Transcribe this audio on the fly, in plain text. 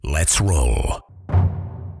Let's roll.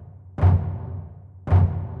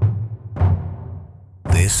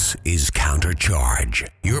 This is Countercharge,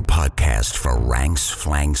 your podcast for ranks,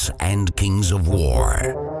 flanks, and kings of war.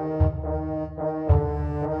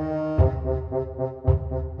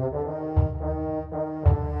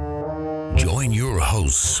 Join your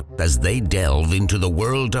hosts as they delve into the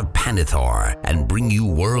world of Panithor and bring you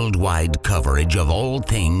worldwide coverage of all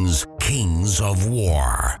things Kings of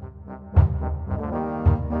War.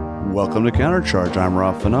 Welcome to Countercharge. I'm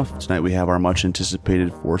Rob Fanuff. Tonight we have our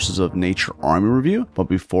much-anticipated Forces of Nature Army review. But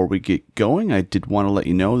before we get going, I did want to let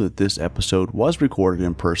you know that this episode was recorded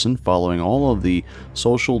in person following all of the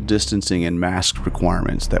social distancing and mask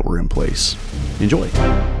requirements that were in place. Enjoy.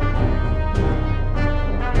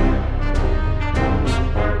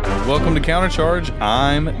 Welcome to Countercharge.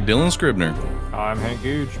 I'm Dylan Scribner. I'm Hank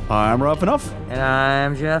Googe. I'm Rob Fanuff. And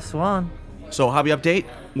I'm Jeff Swan. So, hobby update.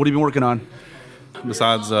 What have you been working on?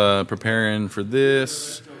 Besides preparing for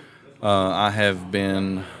this, my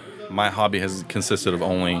hobby has consisted of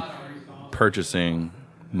only purchasing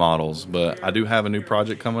models, but I do have a new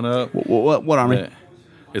project coming up. What army?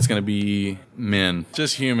 It's going to be men,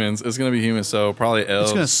 just humans. It's going to be humans, so probably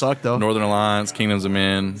elves. It's going to suck, though. Northern Alliance, Kingdoms of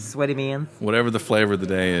Men. Sweaty man. Whatever the flavor of the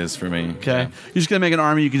day is for me. Okay. Yeah. You're just going to make an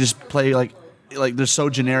army you can just play like they're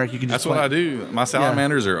so generic you can just That's what I do. My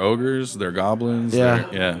salamanders are ogres. They're goblins.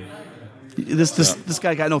 Yeah. This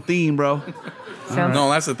guy got no theme, bro. No,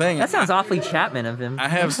 that's the thing. That sounds awfully Chapman of him. I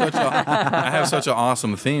have such an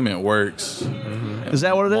awesome theme. It works. Is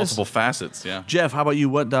that what it is? Multiple facets. Yeah. Jeff, how about you?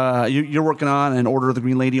 What you're working on? An Order of the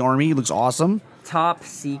Green Lady army. It looks awesome. Top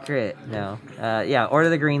secret. No. Order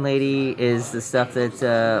of the Green Lady is the stuff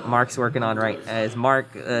that Mark's working on as Mark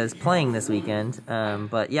is playing this weekend.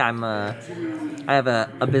 But yeah, I have a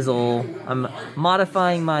Abyssal. I'm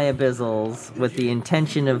modifying my Abyssals with the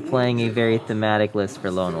intention of playing a very thematic list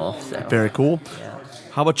for Lone Wolf. So. Very cool. Yeah.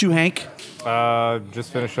 How about you, Hank?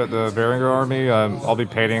 Just finished up the Beringer army. I'll be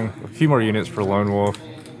painting a few more units for Lone Wolf.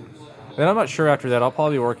 Then I'm not sure after that. I'll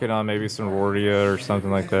probably be working on maybe some Rordia or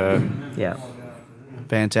something like that. Yeah.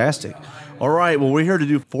 Fantastic. All right. Well, we're here to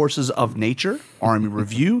do Forces of Nature Army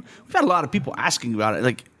review. We've had a lot of people asking about it.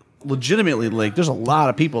 Like, legitimately, there's a lot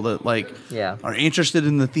of people that are interested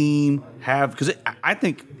in the theme. Because I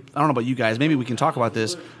think, I don't know about you guys. Maybe we can talk about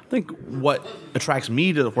this. I think what attracts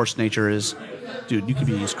me to the Force of Nature is, dude, you can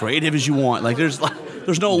be as creative as you want. There's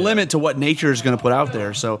no limit to what nature is going to put out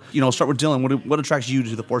there. So, start with Dylan. What attracts you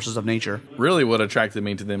to the Forces of Nature? Really, what attracted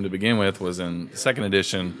me to them to begin with was in second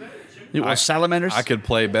edition. It was salamanders? I could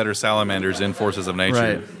play better salamanders in Forces of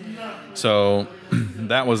Nature. Right. So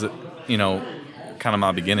that was, kind of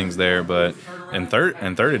my beginnings there. But in third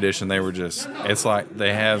edition, they were just, it's like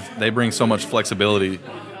they bring so much flexibility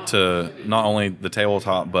to not only the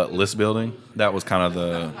tabletop but list building. That was kind of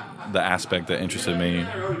the aspect that interested me.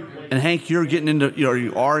 And Hank, you're getting into,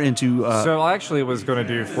 you are into. So I actually was going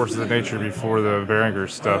to do Forces of Nature before the Beringer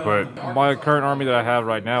stuff, but my current army that I have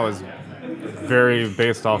right now is very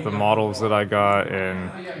based off the models that I got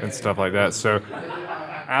and stuff like that. So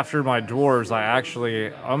after my dwarves, I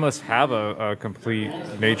actually almost have a complete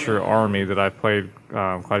nature army that I've played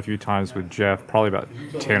quite a few times with Jeff, probably about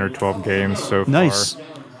 10 or 12 games so far. Nice.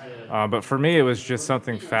 But for me, it was just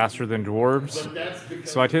something faster than dwarves.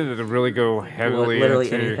 So I tended to really go heavily Literally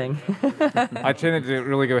into anything. I tended to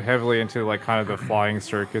really go heavily into kind of the flying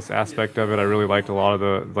circus aspect of it. I really liked a lot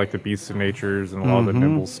of the beasts of natures and a lot of the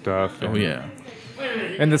nimble stuff. Oh yeah.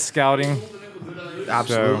 And the scouting.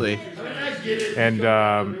 Absolutely. And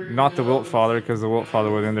not the Wilt Father, because the Wilt Father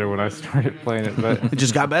was in there when I started playing it. But It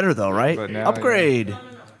just got better, though, right? But now, Upgrade.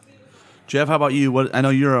 Jeff, how about you? I know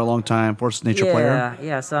you're a long-time Forces of Nature player.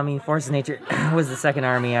 Yeah. So, Forces of Nature was the second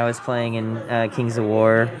army I was playing in Kings of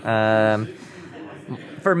War.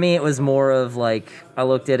 For me, it was more of I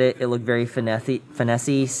looked at it, it looked very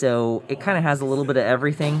finessey, so it kind of has a little bit of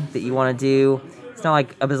everything that you want to do. It's not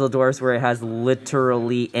like Abyssal Dwarfs where it has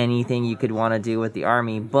literally anything you could want to do with the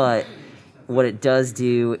army, but what it does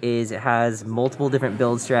do is it has multiple different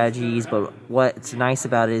build strategies, but what's nice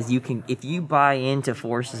about it is if you buy into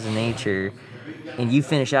Forces of Nature and you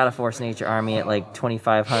finish out a Force of Nature army at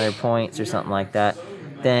 2,500 points or something like that,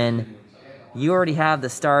 then you already have the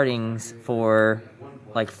startings for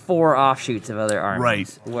 4 offshoots of other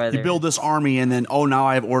armies. Right. You build this army and then, now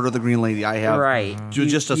I have Order of the Green Lady. I have I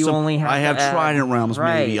have Trident Realms,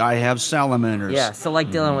 maybe. I have Salamanders. Yeah, so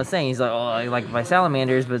Dylan was saying, he's I like my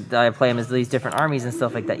Salamanders, but I play them as these different armies and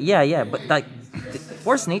stuff like that. Yeah, but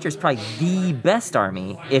Force of Nature is probably the best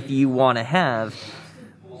army if you want to have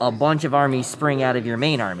a bunch of armies spring out of your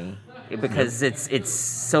main army. because it's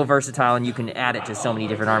so versatile and you can add it to so many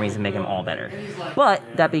different armies and make them all better. But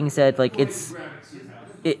that being said, like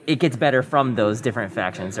it gets better from those different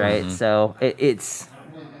factions, right? So it's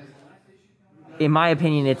in my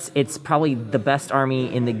opinion, it's probably the best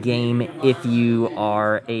army in the game if you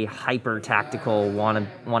are a hyper tactical, want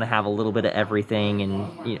to have a little bit of everything,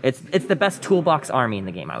 and you know, it's the best toolbox army in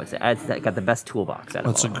the game. I would say it's got the best toolbox.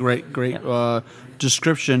 That's a great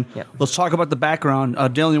description. Yep. Let's talk about the background.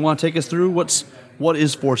 Dylan, you want to take us through what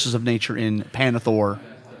is Forces of Nature in Panathor?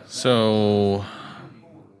 So,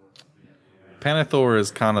 Panathor is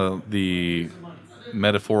kind of the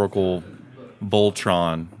metaphorical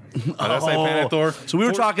Voltron. Did I say Panathor? So we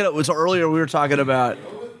were talking. So earlier we were talking about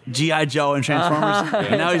G.I. Joe and Transformers,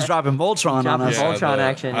 and now he's dropping Voltron on us. Voltron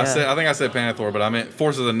action. I think I said Panathor, but I meant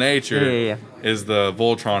Forces of Nature is the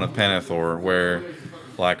Voltron of Panathor, where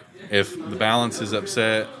like if the balance is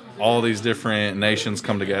upset, all these different nations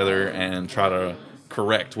come together and try to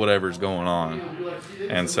correct whatever's going on,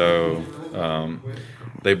 and so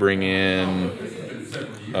they bring in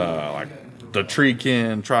like the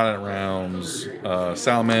Treekin, Trident Rounds,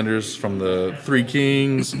 Salamanders from the Three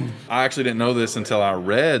Kings. I actually didn't know this until I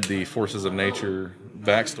read the Forces of Nature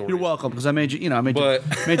backstory. You're welcome, because I made you,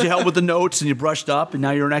 made you help with the notes, and you brushed up, and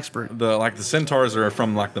now you're an expert. The Centaurs are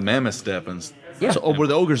from like the Mammoth Steppe and so, where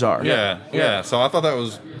the ogres are. Yeah. So I thought that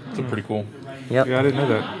was pretty cool. Yep. Yeah, I didn't know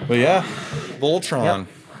that. But yeah, Voltron. Yep.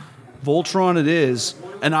 Voltron it is,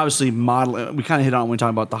 and obviously modeling. We kind of hit on when we talk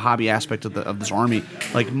about the hobby aspect of this army,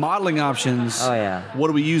 like modeling options. Oh yeah. What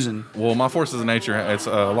are we using? Well, my Forces of Nature, it's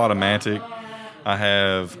a lot of Mantic.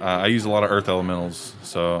 I use a lot of Earth Elementals,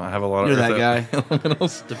 so I have a lot of You're Earth that guy.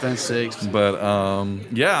 Elementals. Defense 6. But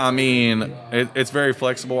yeah, I mean, it's very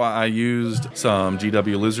flexible. I used some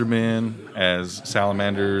GW Lizardmen as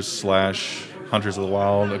Salamanders / Hunters of the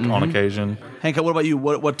Wild on occasion. Hank, what about you?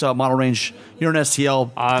 What model range? You're an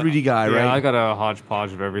STL 3D guy, right? Yeah, I got a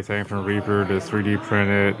hodgepodge of everything from Reaper to 3D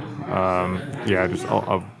printed.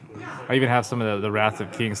 I even have some of the Wrath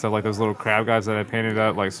of King stuff, like those little crab guys that I painted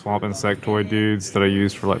up, like swamp insectoid dudes that I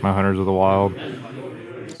used for like my Hunters of the Wild.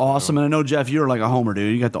 Awesome, and I know, Jeff, you're like a homer,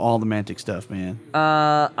 dude. You got all the Mantic stuff, man.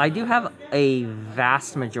 I do have a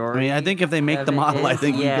vast majority. I mean, I think if they make the model, I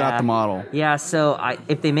think you got the model. Yeah, so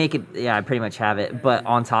if they make it, I pretty much have it. But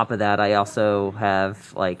on top of that, I also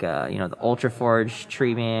have like the Ultra Forge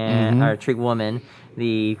Tree Man or Tree Woman,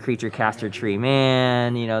 the Creature Caster Tree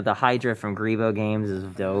Man. The Hydra from Grebo Games is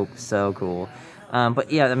dope, so cool.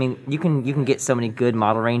 But yeah, I mean, you can get so many good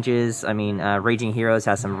model ranges. I mean, Raging Heroes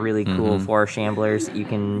has some really cool Forest Shamblers that you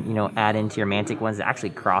can add into your Mantic ones that actually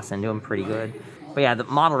cross into them pretty good. But yeah, the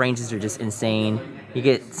model ranges are just insane. You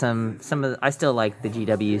get some of the, I still like the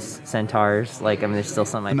GW Centaurs. Like, I mean, there's still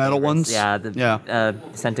some of my metal favorites. ones. Yeah,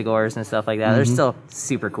 Centaurs and stuff like that. They're still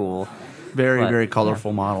super cool. Very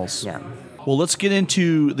colorful models. Yeah. Well, let's get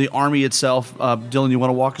into the army itself. Dylan, you want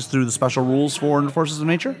to walk us through the special rules for Forces of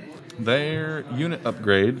Nature? Their unit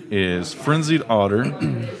upgrade is Frenzied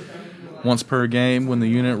Otter. Once per game, when the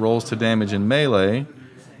unit rolls to damage in melee,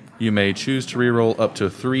 you may choose to reroll up to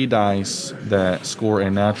 3 dice that score a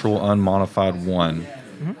natural unmodified 1.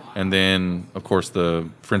 And then, of course, the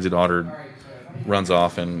Frenzied Otter runs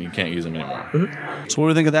off and you can't use them anymore. So what do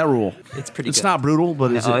you think of that rule? It's pretty good. It's not brutal,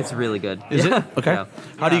 but is it? Oh, it's really good. Is it? Okay. Yeah.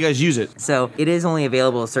 How do you guys use it? So it is only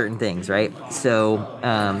available to certain things, right? So,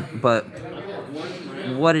 but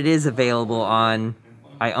what it is available on,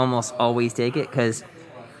 I almost always take it because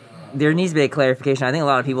there needs to be a clarification. I think a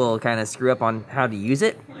lot of people kind of screw up on how to use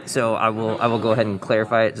it, so I will go ahead and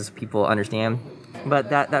clarify it just so people understand. But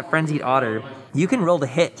that Frenzied Otter, you can roll the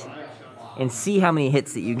hit and see how many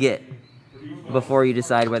hits that you get before you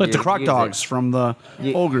decide whether Like the Croc Dogs from the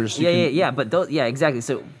Ogres. Yeah, but exactly.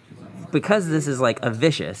 So because this is like a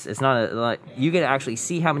vicious, it's not like you can actually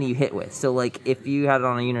see how many you hit with. So like if you had it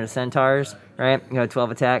on a unit of Centaurs, right,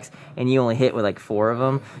 12 attacks, and you only hit with like 4 of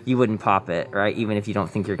them, you wouldn't pop it, right? Even if you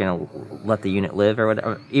don't think you're gonna let the unit live or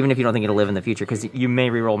whatever, even if you don't think it'll live in the future, because you may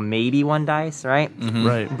reroll maybe 1 dice, right?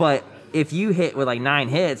 Right. But if you hit with like 9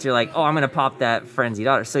 hits, you're like, oh, I'm gonna pop that Frenzied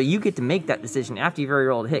Otter. So you get to make that decision after you've already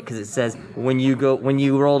rolled a hit, because it says when you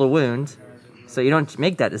rolled a wound. So you don't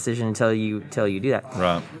make that decision until you do that.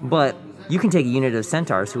 Right. But you can take a unit of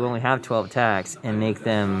Centaurs who only have 12 attacks and make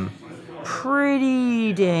them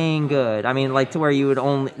pretty dang good. I mean, like to where you would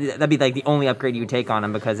that'd be like the only upgrade you would take on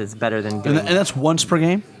them because it's better than doing. And that's once per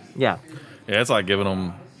game? Yeah. Yeah, it's like giving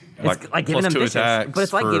them It's like giving them +2 vicious, attacks. but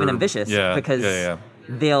it's like giving them vicious because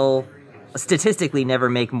they'll statistically never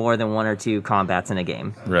make more than 1 or 2 combats in a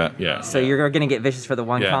game. Right. Yeah. So you're going to get vicious for the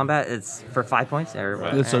one Yeah. combat. It's for 5 points.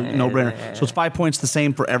 It's a no-brainer. So it's 5 points the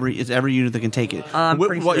same for every unit that can take it. What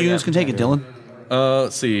pretty sure, units yeah. can take it, Dylan?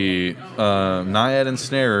 Let's see. Naiad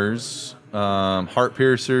ensnarers, heart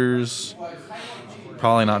piercers.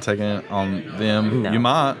 Probably not taking it on them. No. You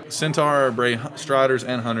might. Centaur, Bray Striders,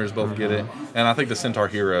 and Hunters both get it. And I think the Centaur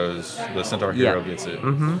Hero Yeah. gets it.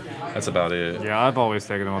 Mm-hmm. That's about it. Yeah, I've always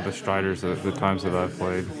taken them with the Striders the times that I've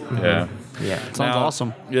played. Yeah. Yeah. Sounds Now,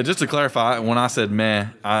 awesome. Yeah, just to clarify, when I said meh,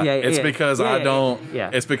 it's because Yeah, I yeah, don't. yeah.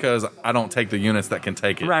 It's because I don't take the units that can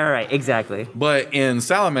take it. Right. Exactly. But in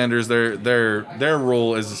Salamanders, their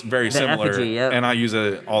rule is very similar, effigy, yep. and I use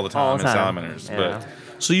it all the time All the in time. Salamanders. Yeah. But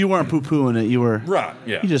So you weren't poo-pooing it. You were right,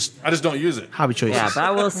 yeah. You just I just don't use it. hobby choices. Yeah, but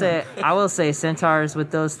I will say centaurs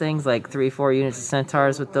with those things, like 3-4 units of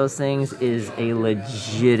centaurs with those things, is a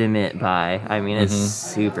legitimate buy. I mean, it's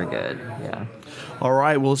super good. Yeah. All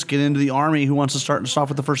right, well, let's get into the army. Who wants to start us off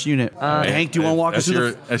with the first unit? Hank, do you want to walk us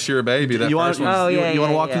through That's your baby. That You want- first one. Oh, you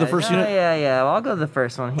wanna walk through the first unit? Yeah. Well, I'll go to the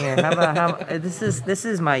first one here. How about this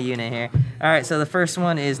is my unit here. All right, so the first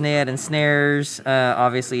one is Naiad Ensnarers.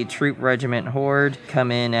 Obviously, troop regiment horde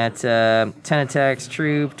come in at 10 attacks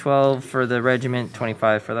troop, 12 for the regiment,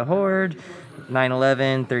 25 for the horde,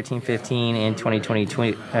 9/11, 13/15, and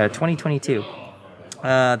 2022.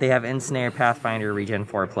 They have Ensnare, Pathfinder, Regen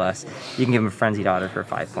 4+. You can give them a Frenzied Otter for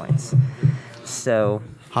 5 points. So,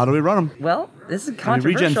 How do we run them? well, this is Regen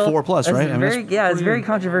controversial. 4+, This is right? I mean, very, that's it's very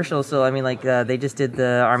controversial. So, I mean, like, they just did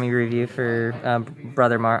the army review for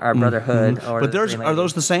Brotherhood. Or But the Green are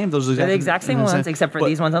those Lady. the same? Those They're the exact same ones, except for but-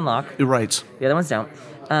 these ones unlock. Right. The other ones don't.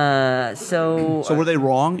 So So were they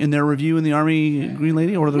wrong in their review in the Army Green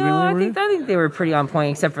Lady or the Green No, Lady I review? think they were pretty on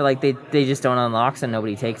point, except for like they just don't unlock, so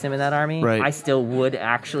nobody takes them in that army. Right. I still would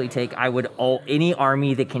actually take. I would any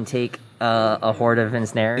army that can take a horde of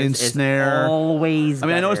ensnares. Ensnare. Is always. I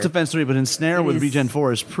mean, I know it's better. Defense 3, but Ensnare It with is Regen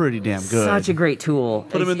 4 is pretty damn good. Such a great tool.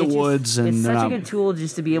 Put 'em in the woods and it's they're such not- a good tool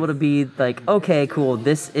just to be able to be like, okay, cool.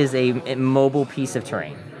 This is a mobile piece of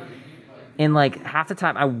terrain. And like half the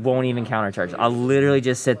time, I won't even countercharge. I'll literally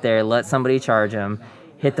just sit there, let somebody charge them,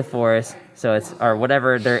 hit the forest. So it's or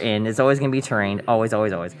whatever they're in. It's always gonna be terrain. Always.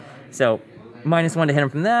 So -1 to hit them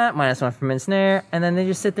from that, -1 from ensnare, and then they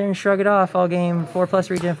just sit there and shrug it off all game. 4+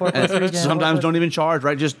 regen, 4+ regen. Sometimes don't even charge,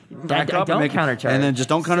 right? Just back up don't and make countercharge. and then just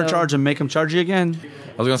don't countercharge and make them charge you again.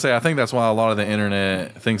 I was gonna say I think that's why a lot of the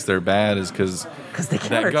internet thinks they're bad is because they that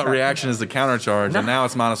gut countercharge. reaction is the countercharge, and now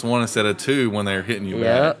it's -1 instead of 2 when they're hitting you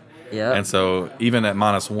back. Yep. And so even at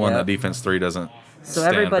 -1, Yep. that defense 3 doesn't. So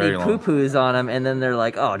stand everybody very long. poo-poos on them, and then they're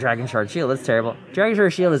like, "Oh, Dragon Shard Shield, that's terrible." Dragon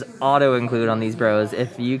Shard Shield is auto-include on these bros.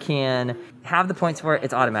 If you can have the points for it,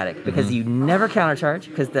 it's automatic because you never countercharge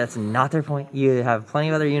because that's not their point. You have plenty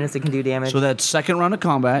of other units that can do damage. So that second round of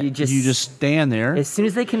combat, You you just- just stand there. As soon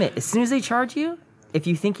as they commit, as soon as they charge you, if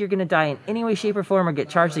you think you're going to die in any way, shape, or form or get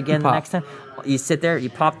charged again the pop. next time, you sit there, you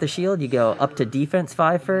pop the shield, you go up to defense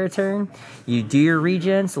 5 for a turn, you do your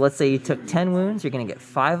regen. So let's say you took 10 wounds, you're going to get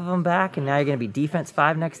 5 of them back, and now you're going to be defense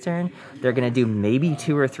 5 next turn. They're going to do maybe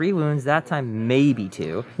 2 or 3 wounds, that time maybe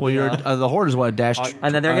 2. Well, you're the horde is what dash.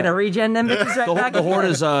 And then they're going to regen them bitches right back. The horde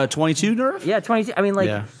again. is 22 nerf. Yeah, 22. I mean, like,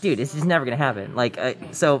 Yeah. dude, it's just never gonna happen. Like,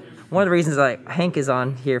 so one of the reasons like Hank is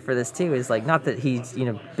on here for this too is like not that he's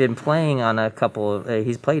been playing on a couple of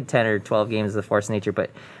he's played 10 or 12 games of the Force of Nature, but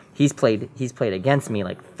he's played against me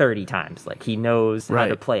like 30 times. Like he knows how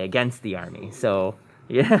to Right. play against the army. So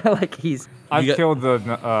yeah, like I've killed the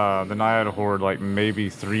Naiad Horde like maybe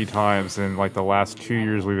 3 times in like the last 2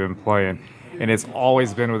 years we've been playing, and it's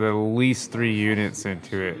always been with at least 3 units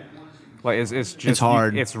into it. Like it's just It's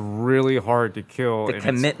hard. It's really hard to kill. the and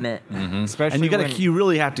commitment. especially And when, you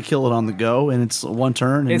really have to kill it on the go, and it's one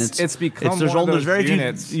turn. And It's become there's one of there's those very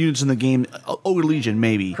units- few units in the game. Legion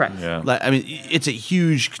maybe. Correct. Yeah. Like, I mean, it's a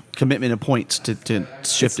huge commitment of points to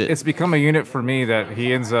shift it. it's become a unit for me that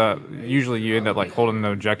he ends up. Usually, you end up like holding an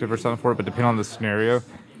objective or something for it, but depending on the scenario,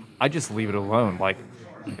 I just leave it alone. Like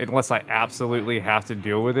unless I absolutely have to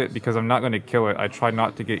deal with it, because I'm not going to kill it. I try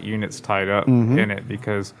not to get units tied up in it,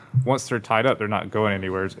 because once they're tied up, they're not going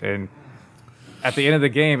anywhere. And at the end of the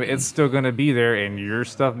game, it's still going to be there, and your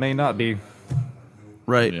stuff may not be.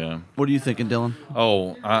 Right. Yeah. What are you thinking, Dylan?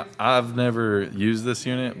 Oh, I've never used this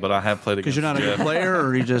unit, but I have played Because against you're not a Jeff. good player,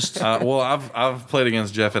 or you just Well, I've played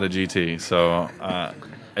against Jeff at a GT, so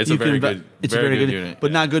it's a very good, It's very a very good unit,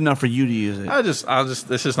 but yeah. not good enough for you to use it. I just,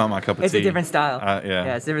 it's just not my cup of It's tea. a different style.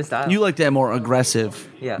 Yeah. It's a different style. You like that more aggressive.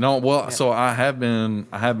 yeah. No, well, so I have been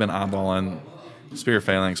eyeballing Spear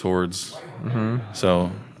Phalanx hordes.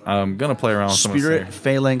 So I'm gonna play around with some of Spirit the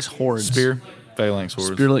Phalanx Hordes. Spear Phalanx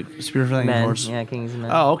swords. Spear Phalanx Men. horse. Yeah, kings and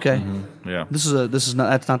men. Oh, okay. Yeah. This is not.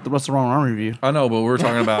 That's not. What's the wrong army review? I know, but we're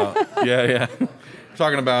talking about. Yeah. We're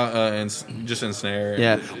talking about just ensnare.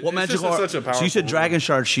 Yeah. It's What magical? just such a powerful. So you said Dragon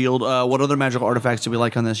Shard Shield. What other magical artifacts do we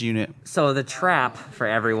like on this unit? So the trap for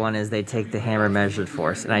everyone is they take the hammer measured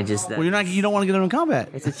force, and I just Well, you're not. You don't want to get them in combat.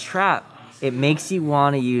 it's a trap. It makes you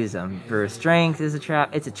want to use them. For strength is a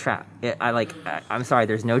trap. It's a trap. I'm sorry.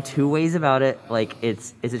 There's no two ways about it. Like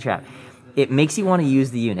it's a trap. It makes you want to use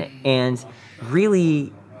the unit, and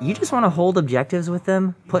really, you just want to hold objectives with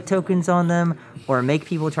them, put tokens on them, or make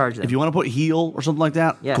people charge them. If you want to put heal or something like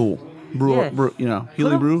that, Yeah. cool. Brew, Yeah.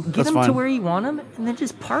 healing brew. Get That's them fine. to where you want them, and then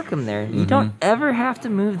just park them there. You don't ever have to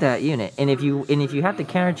move that unit. And if you have to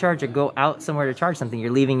countercharge or go out somewhere to charge something,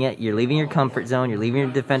 you're leaving it. You're leaving your comfort zone. You're leaving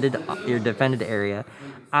your defended area.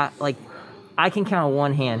 I can count on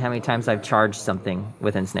one hand how many times I've charged something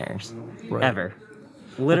with ensnares. Right. Ever.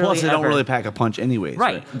 Well, Literally. plus, they don't ever. really pack a punch anyways.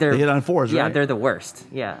 Right. They hit on fours, Yeah, right? they're the worst.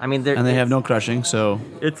 Yeah, I mean, And they have no crushing, so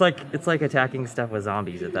It's like attacking stuff with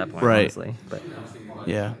zombies at that point, Right. honestly. But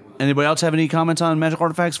yeah. Anybody else have any comments on magic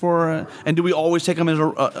artifacts for? And do we always take them as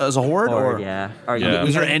a horde? or or yeah. Or Yeah.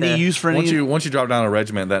 is there any use for any? Once you drop down a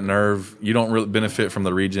regiment, that nerve, you don't really benefit from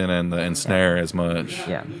the regen and the ensnare as much.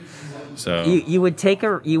 Yeah. So You would take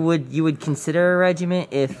you would consider a regiment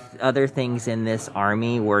if other things in this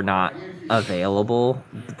army were not available,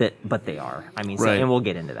 but they are. I mean, Right. and we'll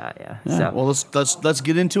get into that. Yeah. Yeah, So well, let's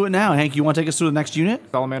get into it now. Hank, you want to take us through the next unit?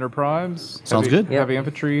 Salamander Primes. Sounds heavy, good. Heavy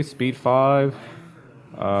infantry, speed 5.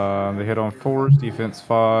 They hit on force, defense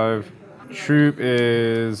 5. Troop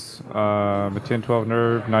is a 10-12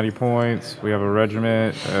 nerve, 90 points. We have a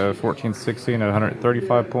regiment, 14-16 at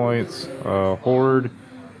 135 points. Horde,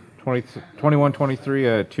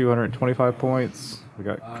 21-23 at 225 points. We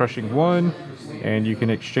got crushing 1, and you can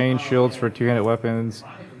exchange shields for two-handed weapons,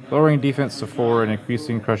 lowering defense to 4 and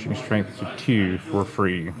increasing crushing strength to 2 for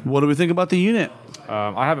free. What do we think about the unit?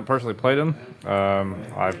 I haven't personally played him.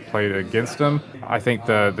 I've played against him. I think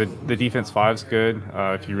the defense 5 is good.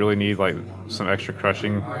 If you really need like some extra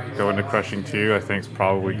crushing, go into crushing 2. I think it's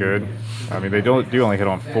probably good. I mean, they do only hit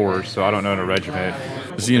on 4s, so I don't know in a regiment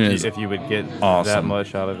this unit is if you would get awesome. that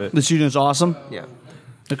much out of it. This unit's awesome. yeah.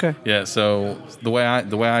 Okay. Yeah, so the way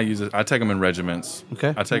I use it, I take them in regiments.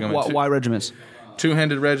 Okay. I take them Why regiments?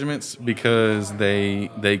 two-handed regiments because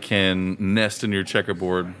they can nest in your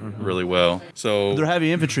checkerboard really well. So They're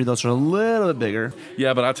heavy infantry though, so they're a little bit bigger.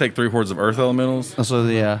 yeah, but I take 3 hordes of earth elementals, So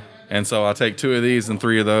yeah, and so I take 2 of these and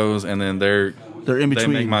 3 of those, and then they're in they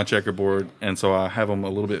between. make my checkerboard, and so I have them a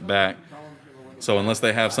little bit back. So unless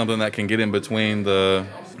they have something that can get in between the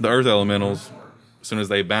earth elementals, as soon as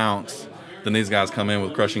they bounce, then these guys come in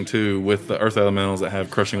with crushing 2 with the earth elementals that have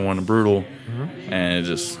crushing 1 and brutal, and it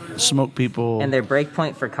just Smoke people. And their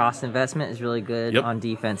breakpoint for cost investment is really good Yep. on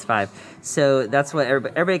defense 5. So that's what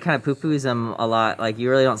everybody kind of poo-poos them a lot. Like, you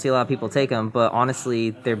really don't see a lot of people take them, but honestly,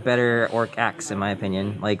 they're better orc axe in my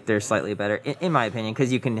opinion. Like, they're slightly better in my opinion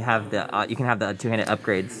because you can have the two-handed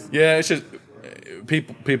upgrades. yeah, it's just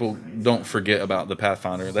people don't forget about the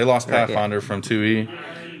Pathfinder. They lost Right, Pathfinder from 2E.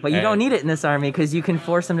 But you don't need it in this army because you can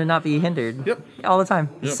force them to not be hindered. Yep. All the time.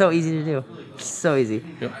 It's Yep. so easy to do. So easy.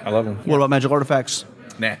 Yep, I love them. What about magic artifacts?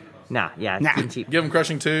 Nah, Nah, yeah, Nah. it's cheap. give them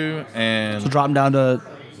crushing 2 and So drop them down to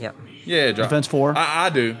Yep. yeah, drop. defense 4? I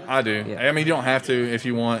do. Yeah. I mean, you don't have to if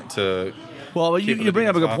you want to. Well, Keep it you bring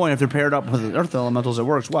up a good defense point. If they're paired up with the earth elementals, it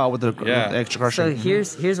works well with the extra crushing.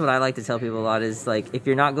 So here's what I like to tell people a lot is like if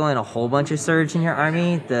you're not going a whole bunch of surge in your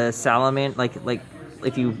army, the salamander like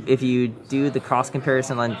if you do the cost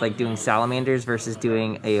comparison on like doing salamanders versus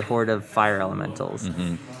doing a horde of fire elementals.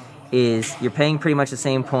 Is you're paying pretty much the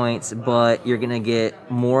same points, but you're gonna get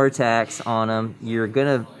more attacks on them. You're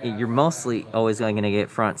mostly always gonna get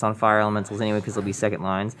fronts on fire elementals anyway because they'll be second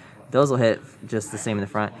lines. Those will hit just the same in the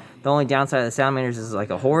front. The only downside of the salamanders is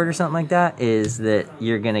like a horde or something like that is that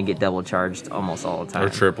you're gonna get double charged almost all the time. Or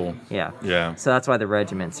triple. Yeah. Yeah. So that's why the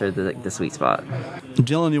regiments are the sweet spot.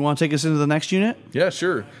 Dylan, you want to take us into the next unit? Yeah,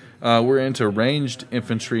 sure. We're into ranged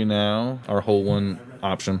infantry now, our whole one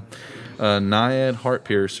option. Naiad Heart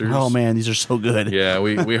Piercers. Oh man, these are so good. Yeah,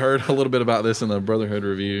 we heard a little bit about this in the Brotherhood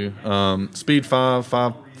review. Speed 5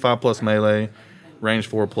 plus melee, range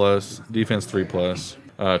 4 plus, defense 3 plus.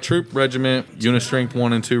 Troop regiment, unit strength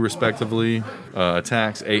 1 and 2 respectively,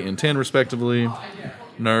 attacks 8 and 10 respectively.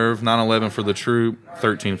 Nerve 9-11 for the troop,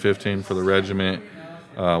 13-15 for the regiment,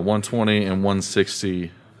 120 and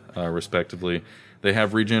 160 respectively. They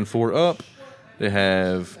have regen 4 up. They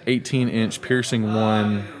have 18-inch piercing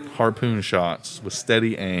 1, harpoon shots with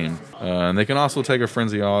steady aim. And they can also take a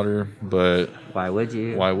frenzy otter, but why would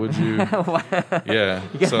you? Why would you? Yeah.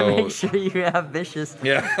 You gotta make sure you have vicious.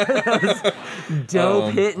 Yeah.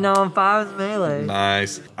 Dope hitting on 5's melee.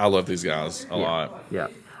 Nice. I love these guys a lot. Yeah.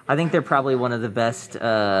 I think they're probably one of the best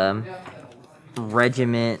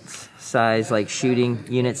regiment size like shooting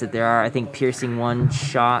units that there are. I think piercing 1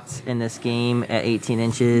 shot in this game at 18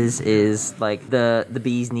 inches is like the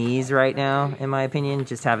bee's knees right now, in my opinion.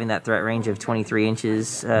 Just having that threat range of 23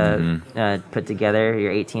 inches put together,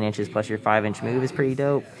 your 18 inches plus your 5-inch move is pretty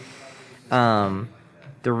dope.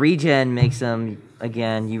 The regen makes them,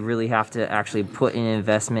 again, you really have to actually put an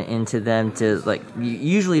investment into them to, like, you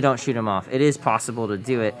usually don't shoot them off. It is possible to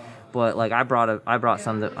do it, but like I brought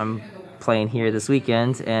some that I'm playing here this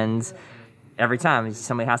weekend, and every time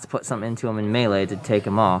somebody has to put something into them in melee to take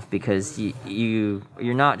them off, because you're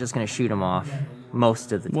not just going to shoot them off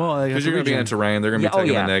most of the time. Well, because you're going to be in terrain, they're going to be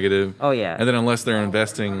taking the negative. Oh yeah. And then unless they're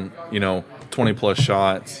investing, 20 plus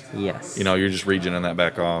shots. Yes. You're just regening that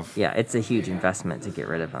back off. Yeah, it's a huge investment to get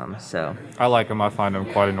rid of them. So I like them. I find them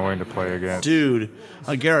quite annoying to play against. Dude,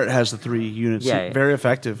 Garrett has the 3 units. Yeah. Very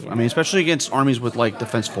effective. I mean, especially against armies with like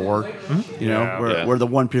defense 4. Where the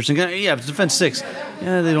 1 piercing. Yeah, if it's defense 6.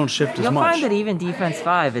 Yeah, they don't shift as You'll much. find that even defense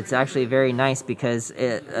 5, it's actually very nice because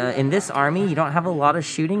in this army you don't have a lot of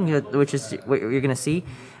shooting, which is what you're going to see.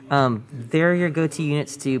 They're your go-to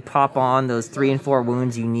units to pop on those 3 and 4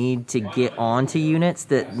 wounds you need to get onto units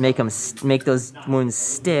that make those wounds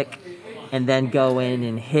stick, and then go in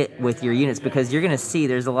and hit with your units, because you're going to see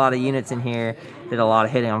there's a lot of units in here that a lot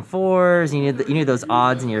of hitting on 4s. You need those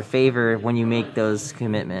odds in your favor when you make those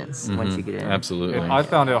commitments once you get in. Absolutely. I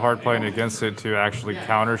found it hard playing against it to actually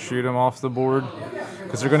counter shoot them off the board,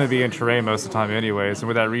 because they're going to be in terrain most of the time anyways. And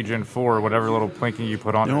with that regen 4, whatever little plinking you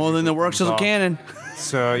put on it. Well, then it works as a cannon.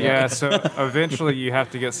 So eventually you have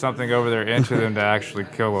to get something over there into them to actually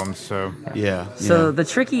kill them. So So the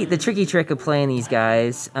tricky trick of playing these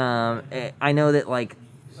guys, I know that like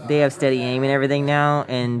they have steady aim and everything now,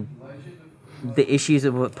 and the issues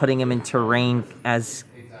of putting them in terrain as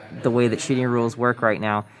the way that shooting rules work right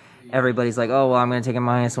now. Everybody's like, oh well, I'm gonna take a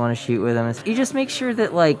 -1 to shoot with them. You just make sure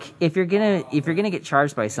that like if you're gonna get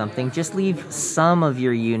charged by something, just leave some of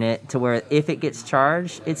your unit to where if it gets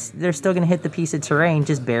charged, they're still gonna hit the piece of terrain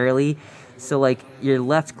just barely. So like your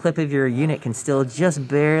left clip of your unit can still just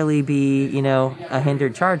barely be a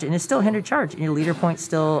hindered charge, and it's still a hindered charge, and your leader point's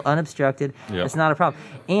still unobstructed. Yep. It's not a problem,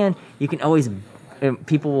 and you can always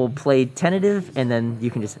people will play tentative, and then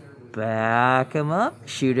you can just back them up,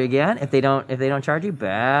 shoot again. If they don't charge you,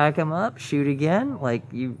 back them up, shoot again. Like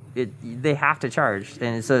they have to charge,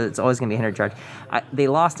 and so it's always gonna be a hindered charge. They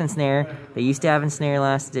lost Ensnare. They used to have Ensnare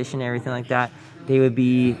last edition, everything like that. They would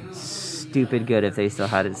be stupid good if they still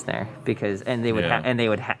had Ensnare, because they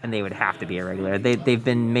would have to be irregular. They've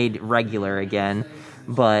been made regular again,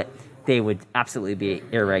 but they would absolutely be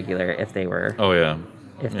irregular if they were. Oh yeah.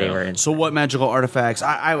 If they were in. So what magical artifacts?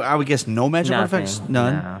 I would guess no magical artifacts.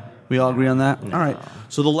 None. No. We all agree on that? No. All right.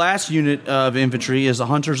 So the last unit of infantry is the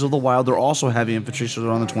Hunters of the Wild. They're also heavy infantry, so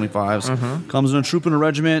they're on the 25s. Comes in a troop and a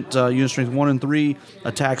regiment, unit strength 1 and 3,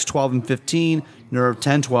 attacks 12 and 15, nerve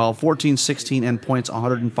 10, 12, 14, 16, and points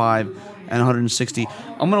 105 and 160.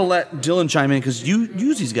 I'm going to let Dylan chime in because you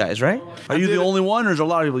use these guys, right? Are you the only one, or is there a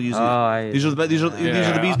lot of people using them? These are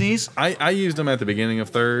the bee's knees? I used them at the beginning of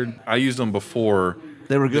 3rd. I used them before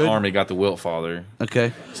they were good. The army got the Wiltfather.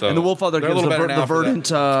 Okay. So and the Wiltfather gives the verdant.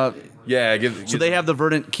 So they have the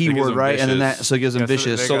verdant keyword, right? Vicious. And then that gives them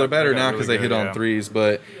vicious. So they're better now because they hit on 3s.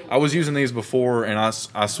 But I was using these before, and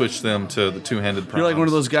I switched them to the 2-handed primes. You're like one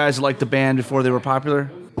of those guys that liked the band before they were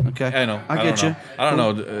popular. Okay, I know. I get you. I don't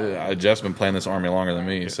know. Jeff's been playing this army longer than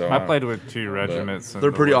me, so I played with 2 regiments.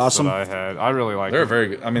 They're pretty awesome. I really like. They're very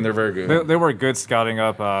good. I mean, they're very good. They were good scouting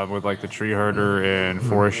up with like the tree herder and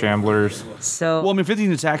forest shamblers. So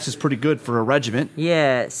 15 attacks is pretty good for a regiment.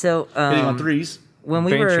 Yeah. So hitting on 3s. When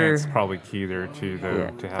we were probably key there too, though.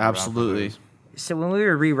 To have absolutely. So when we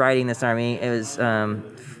were rewriting this army, it was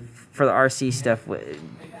for the RC stuff.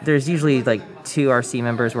 There's usually like 2 RC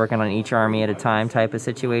members working on each army at a time type of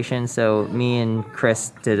situation. So me and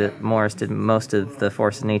Morris did most of the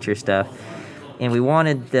Force of Nature stuff, and we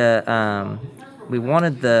wanted the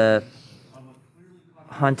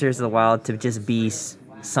Hunters of the Wild to just be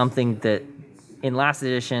something that in last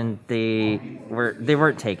edition they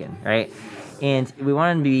weren't taken, right? And we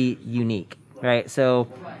wanted them to be unique, right? So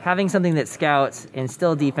having something that scouts and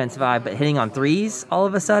still defense 5, but hitting on 3s all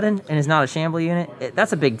of a sudden, and is not a Shambler unit,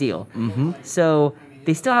 that's a big deal. Mm-hmm. So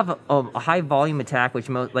they still have a high volume attack, which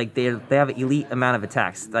like they have an elite amount of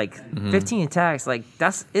attacks, like 15 attacks. Like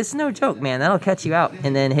it's no joke, man. That'll catch you out.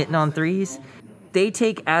 And then hitting on threes, they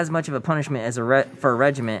take as much of a punishment as for a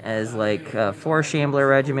regiment as like 4 Shambler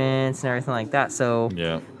regiments and everything like that. So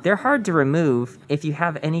they're hard to remove. If you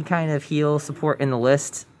have any kind of heal support in the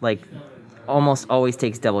list, like almost always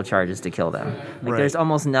takes double charges to kill them. Like there's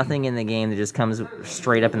almost nothing in the game that just comes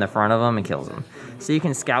straight up in the front of them and kills them. So you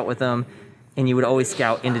can scout with them. And you would always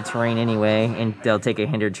scout into terrain anyway, and they'll take a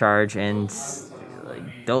hindered charge, and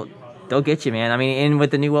like, they'll get you, man. I mean, and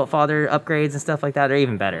with the new Wiltfather upgrades and stuff like that, they're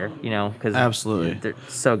even better, you know, because absolutely they're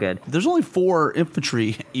so good. There's only 4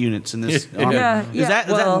 infantry units in this army. Yeah. Is that,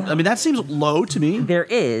 I mean, that seems low to me. There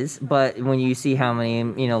is, but when you see how many,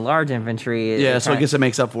 large infantry, so I guess it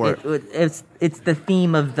makes up for it. It's the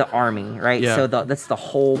theme of the army, right? Yeah. So that's the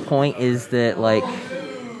whole point, is that like.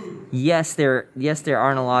 Yes, there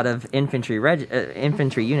aren't a lot of infantry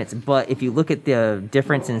units, but if you look at the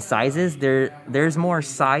difference in sizes, there's more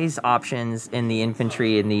size options in the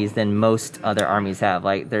infantry in these than most other armies have.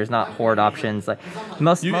 Like, there's not horde options. Like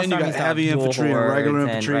most you armies got heavy infantry and regular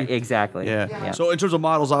infantry. Exactly. Yeah. So in terms of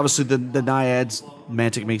models, obviously the Naiads,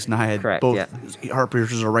 Mantic makes Naiad. Correct, Both Heart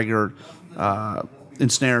Piercers are regular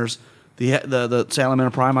ensnares. The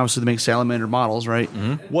Salamander Prime, obviously, they make Salamander models, right?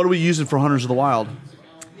 Mm-hmm. What are we using for Hunters of the Wild?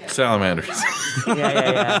 Salamanders.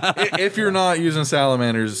 Yeah. If you're not using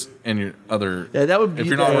salamanders in your other, that would be, if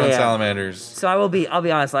you're not running salamanders. So I'll be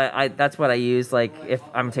honest. I that's what I use. Like if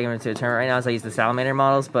I'm taking them to a tournament right now, is I use the salamander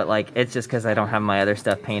models. But like it's just because I don't have my other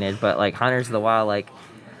stuff painted. But like Hunters of the Wild, like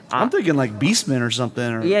I'm thinking like Beastmen or something.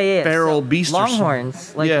 Or yeah. Feral Beast.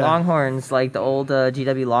 Longhorns, Longhorns, like the old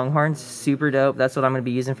GW Longhorns, super dope. That's what I'm going to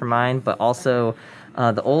be using for mine. But also.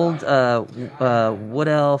 The old Wood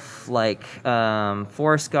Elf, like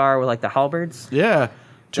Forest Scar with like the halberds. Yeah.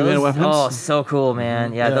 Two-handed weapons. Oh, so cool,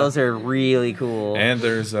 man. Yeah, those are really cool. And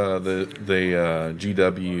there's the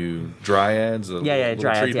GW Dryads.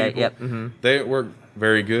 Dryads. Yep. Mm-hmm. They work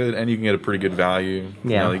very good, and you can get a pretty good value.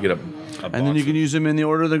 Yeah. You get a and then you can use them in the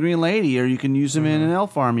Order of the Green Lady, or you can use them in an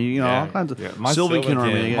Elf army. All kinds of Sylvan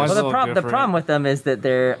army. Well, the problem with them is that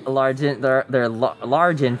they're large. They're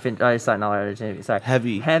large infantry. Sorry, not large infantry. Sorry,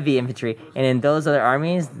 heavy infantry. And in those other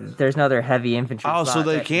armies, there's no other heavy infantry. Oh, so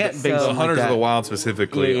they can't base the Hunters of the Wild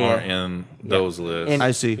specifically aren't in those lists.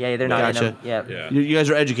 I see. Yeah, they're not. Gotcha. Yeah. You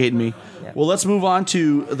guys are educating me. Yeah. Well, let's move on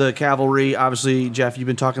to the cavalry. Obviously, Jeff, you've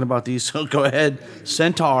been talking about these, so go ahead.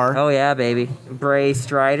 Centaur. Oh yeah, baby. Bray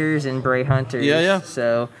Striders and Bray Hunters. Yeah.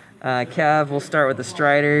 So, Cav, we'll start with the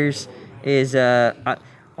Striders.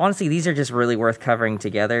 Honestly, these are just really worth covering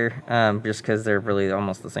together, just because they're really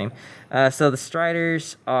almost the same. So the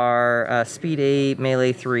Striders are speed 8,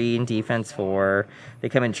 melee 3, and defense 4. They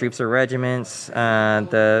come in troops or regiments.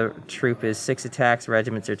 The troop is 6 attacks.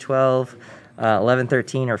 Regiments are 12, 11,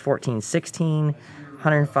 13, or 14, 16,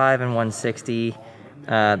 105, and 160.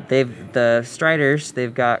 The Striders,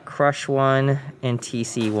 they've got Crush 1 and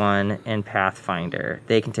TC 1 and Pathfinder.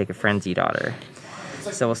 They can take a Frenzied Otter.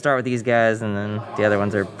 So we'll start with these guys, and then the other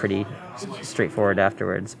ones are pretty straightforward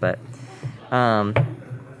afterwards. But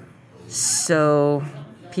so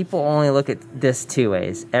people only look at this 2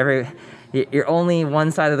 ways. You're only one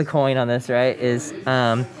side of the coin on this, right? Is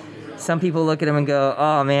some people look at them and go,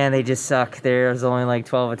 "Oh man, they just suck. There's only like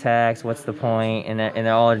 12 attacks. What's the point?" And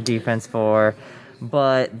they're all defense 4.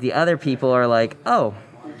 But the other people are like, "Oh,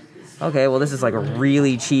 okay. Well, this is like a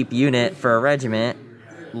really cheap unit for a regiment.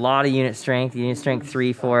 A lot of unit strength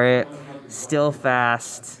 3 for it. Still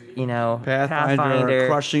fast, Pathfinder,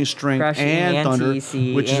 crushing strength, and thunder,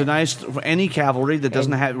 TC, which is a nice for any cavalry that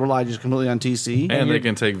doesn't rely just completely on TC. And they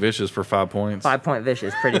can take vicious for 5 points. 5-point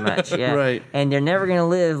vicious, pretty much, yeah. Right. And they're never going to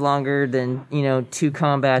live longer than 2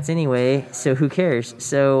 combats anyway. So who cares?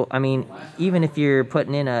 So I mean, even if you're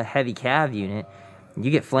putting in a heavy cav unit, you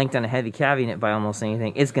get flanked on a heavy cav unit by almost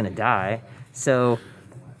anything, it's going to die. So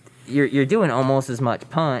you're doing almost as much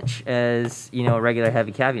punch as a regular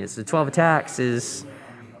heavy cav unit. So 12 attacks is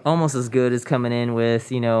almost as good as coming in with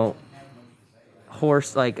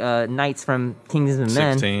horse knights from Kings of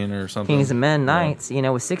Men, 16 or something. Kings of Men knights,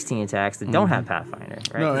 with 16 attacks that don't have Pathfinder,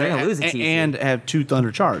 right? No, they're gonna lose a TC. and have 2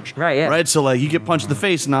 thunder charge, right? Yeah, right. So you get punched in the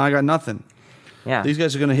face, and now I got nothing. Yeah, these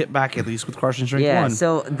guys are going to hit back at least with crushing strength 1. Yeah.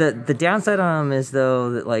 So the downside on them is though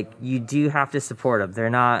that you do have to support them. They're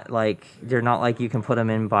not like you can put them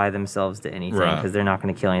in by themselves to anything because they're not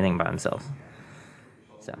going to kill anything by themselves.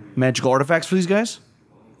 So magical artifacts for these guys.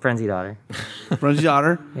 Frenzied Otter. Frenzied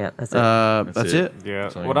Otter. Yeah, that's it. That's it. Yeah.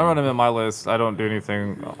 When I run them in my list, I don't do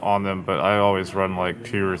anything on them, but I always run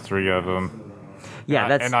 2 or 3 of them.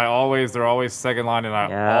 Yeah, they're always second line, and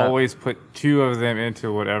I always put 2 of them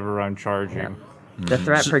into whatever I'm charging. Yeah. The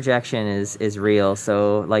threat projection is real.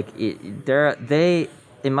 So like they,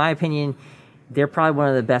 in my opinion, they're probably one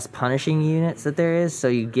of the best punishing units that there is. So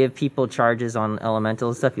you give people charges on elemental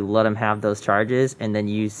and stuff. You let them have those charges, and then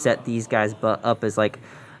you set these guys up as like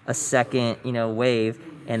a second, wave.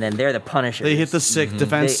 And then they're the punishers. They hit the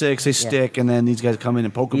defense 6, they stick, and then these guys come in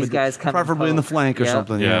and poke them. These guys come preferably in the flank or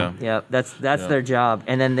something. Yeah. That's their job.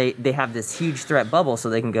 And then they have this huge threat bubble,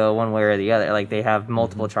 so they can go one way or the other. Like they have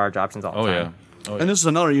multiple charge options all the time. Oh, yeah. And this is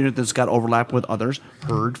another unit that's got overlap with others.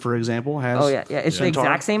 Herd, for example, has. Oh yeah. It's the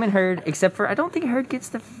exact same in Herd, except for I don't think Herd gets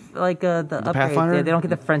the upgrade. Pathfinder? They don't get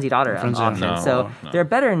the Frenzied Otter option. No. They're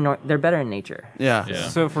better in nature. Yeah.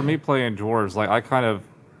 So for me playing dwarves, like I kind of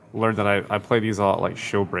learned that I play these all like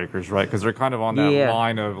shield breakers, right? Because they're kind of on that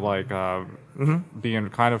line of like being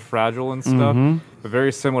kind of fragile and stuff, but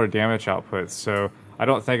very similar damage outputs. So I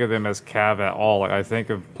don't think of them as cav at all. Like I think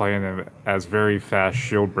of playing them as very fast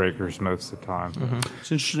shield breakers most of the time.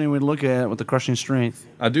 It's interesting way to look at it with the crushing strength.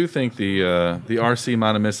 I do think the RC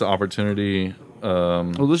might have missed the opportunity.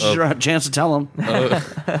 Well, this is your chance to tell them.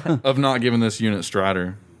 Of not giving this unit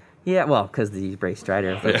Strider. Yeah, well, because the Bray Strider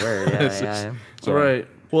of the word. Yeah. Right.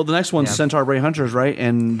 Well, the next one's Centaur Bray Hunters, right?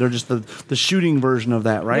 And they're just the shooting version of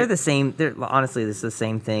that, right? They're the same. Honestly, this is the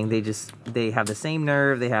same thing. They have the same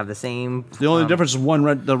nerve. They have the same. The only difference is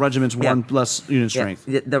the regiment's one less unit strength.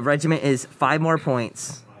 The regiment is 5 more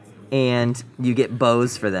points, and you get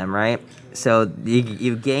bows for them, right? So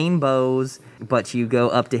you gain bows, but you go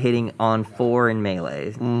up to hitting on 4 in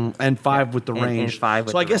melee. And 5 with the range. And 5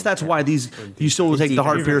 with so I the guess range, that's why you still will take the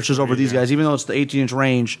heart piercers over these guys, even though it's the 18-inch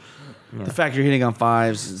range. The fact you're hitting on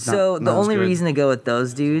 5s is the only reason to go with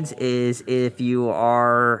those dudes is if you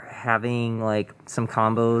are having like some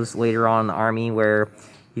combos later on in the army where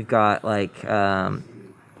you've got like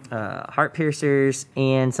heart piercers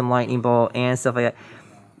and some lightning bolt and stuff like that.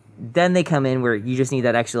 Then they come in where you just need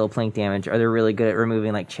that extra little plink damage, or they're really good at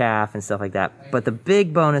removing like chaff and stuff like that. But the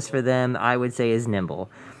big bonus for them, I would say, is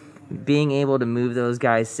nimble. Being able to move those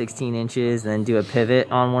guys 16 inches and then do a pivot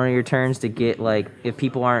on one of your turns to get, like, if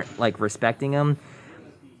people aren't, like, respecting them.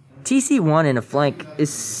 TC1 in a flank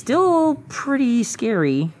is still pretty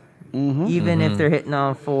scary, even if they're hitting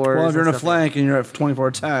on 4s. Well, if you're in a flank and you're at 24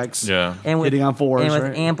 attacks, and hitting on 4s, and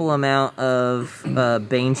with ample amount of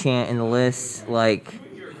Bane Chant in the list, like,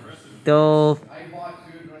 they'll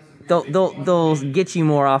get you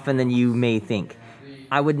more often than you may think.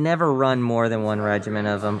 I would never run more than 1 regiment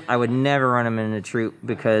of them. I would never run them in a troop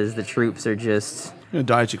because the troops are just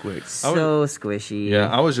die too quick. So squishy. Yeah,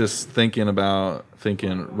 I was just thinking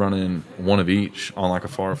running 1 of each on like a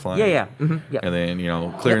far flank. Yeah. And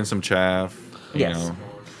then clearing some chaff. Putting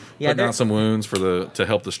out some wounds to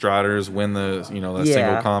help the Striders win the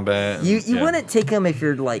single combat. You wouldn't take them if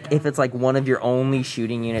it's like one of your only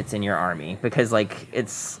shooting units in your army, because like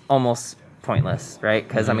it's almost pointless, right?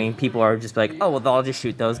 Because I mean, people are just like, oh well, I'll just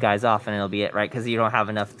shoot those guys off and it'll be it, right? Because you don't have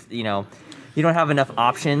enough, you don't have enough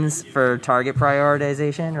options for target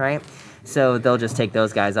prioritization, right? So they'll just take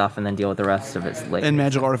those guys off and then deal with the rest of it later. And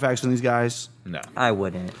magic artifacts on these guys? No, I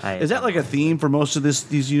wouldn't. Is that like a theme for most of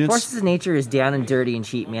these units? Forces of Nature is down and dirty and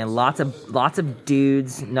cheap, man. Lots of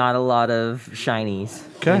dudes, not a lot of shinies.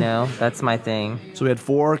 Okay. That's my thing. So we had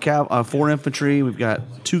 4 infantry. We've got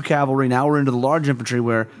 2 cavalry. Now we're into the large infantry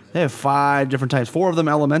where they have 5 different types. 4 of them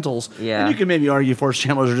elementals. Yeah. And you can maybe argue Force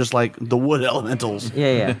Channelers are just like the wood elementals.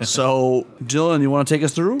 Yeah. So, Dylan, you want to take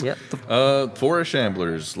us through? Yep. Forest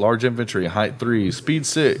Shamblers, large infantry, height 3, speed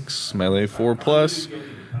 6, melee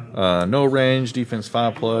 4+, no range, defense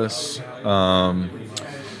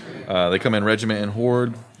 5+. They come in regiment and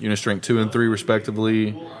horde, unit strength 2 and 3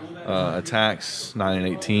 respectively. Attacks 9 and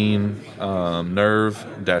 18, nerve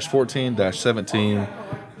 -14, -17,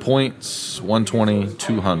 points 120,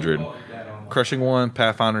 200. Crushing 1,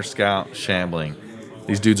 Pathfinder, Scout, Shambling.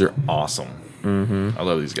 These dudes are awesome. I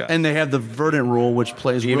love these guys. And they have the Verdant rule, which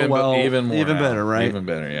plays real well. Even better, right? Even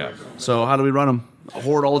better, yeah. So how do we run them?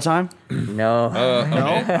 Horde all the time? No.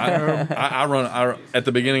 I run. At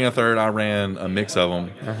the beginning of 3rd, I ran a mix of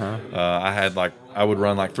them. I would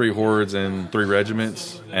run like 3 hordes and 3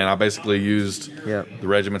 regiments, and I basically used the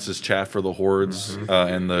regiments as chaff for the hordes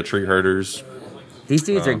and the tree herders. These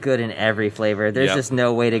dudes are good in every flavor. There's just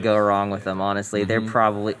no way to go wrong with them, honestly. They're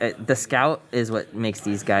probably... the Scout is what makes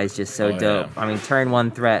these guys just so dope. Yeah. I mean, turn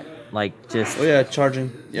 1 threat, like, just... Oh, yeah,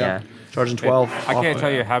 charging. Yeah. Charging 12. I can't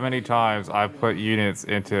tell you how many times I've put units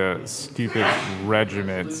into stupid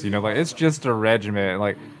regiments. Like, it's just a regiment.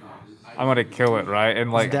 Like, I'm gonna kill it, right?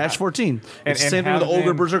 And like Dash 14. It's the and same thing with the older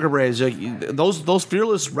having- Berserker Braves. Like, those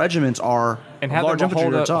fearless regiments are and have large them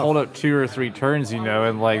infantry. They're tough. hold up 2 or 3 turns,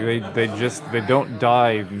 and like they don't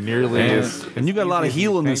die nearly as. And you got a lot of easy as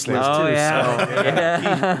heal you in this think list they too. Oh do.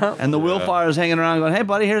 yeah. And the Willfire's hanging around going, "Hey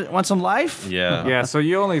buddy, here, want some life?" Yeah. Yeah, so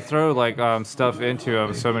you only throw like stuff into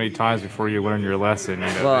them so many times before you learn your lesson.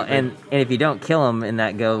 Well, and if you don't kill them in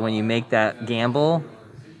that go, when you make that gamble,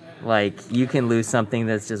 like you can lose something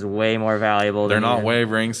that's just way more valuable. They're than not even-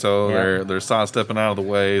 wavering, so Yeah. they're sidestepping out of the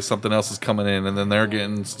way. Something else is coming in, and then they're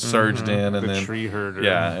getting surged in, and the then tree herder.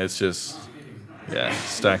 yeah, it's just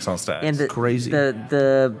stacks on stacks. And Crazy.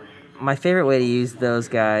 My favorite way to use those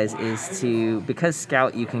guys is because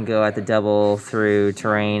scout you can go at the double through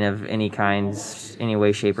terrain of any kind, any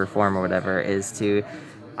way, shape, or form, or whatever.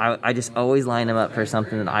 I just always line them up for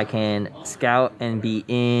something that I can scout and be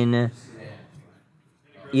in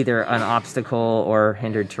either an obstacle or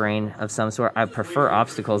hindered terrain of some sort. I prefer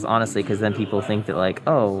obstacles, honestly, because then people think that like,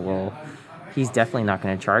 oh, well, he's definitely not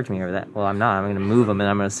going to charge me or that. Well, I'm not. I'm going to move him and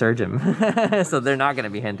I'm going to surge him. So they're not going to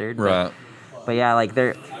be hindered. right. But yeah, like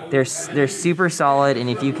they're super solid, and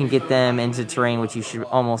if you can get them into terrain, which you should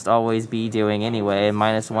almost always be doing anyway,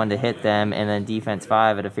 -1 to hit them, and then defense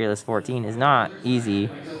 5 at a fearless 14 is not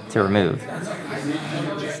easy to remove.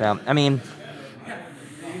 So I mean,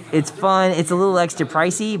 it's fun. It's a little extra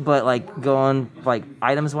pricey, but like going like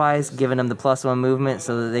items wise, giving them the +1 movement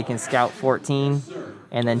so that they can scout 14,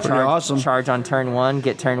 and then charge on turn 1,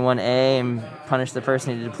 get turn 1A, and punish the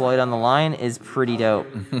person who deployed on the line is pretty dope.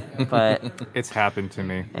 But It's happened to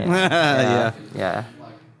me. Yeah.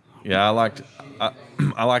 Yeah,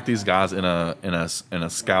 I like these guys in a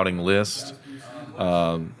scouting list.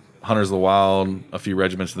 Hunters of the Wild, a few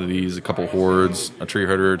regiments of these, a couple hordes, a tree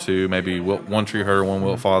herder or two, maybe one tree herder, one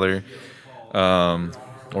wilt father,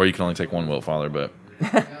 or you can only take one wilt father, but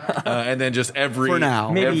and then just every For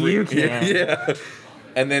now. maybe you can. yeah,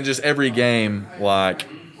 and then just every game like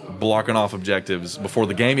blocking off objectives before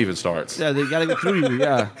the game even starts. Yeah, they gotta get through you.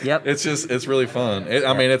 Yeah. Yep. It's really fun.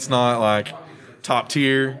 I mean, it's not like top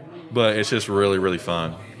tier, but it's just really, really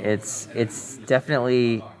fun. It's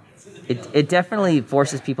definitely it definitely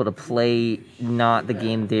forces people to play not the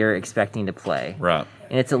game they're expecting to play. Right.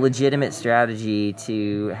 And it's a legitimate strategy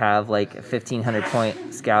to have like a 1,500 point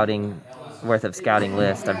worth of scouting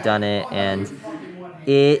list. I've done it, and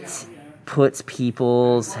it puts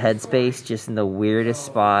people's headspace just in the weirdest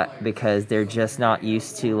spot because they're just not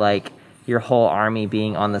used to like your whole army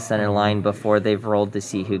being on the center line before they've rolled to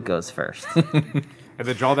see who goes first. And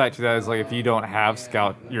the drawback to that is like if you don't have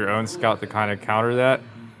your own scout to kind of counter that.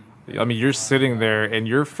 I mean, you're sitting there, and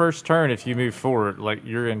your first turn, if you move forward, like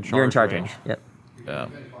you're in charge. You're in charge range. range. Yep. Yeah.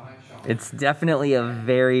 It's definitely a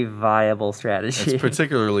very viable strategy. It's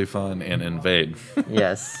particularly fun in Invade.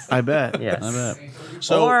 Yes. I bet. Yes. I bet.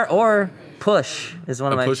 So or push is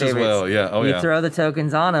one of my push favorites. as well, yeah. Oh, you yeah. throw the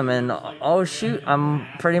tokens on them, and oh shoot, I'm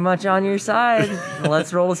pretty much on your side.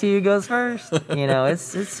 Let's roll to see who goes first. You know,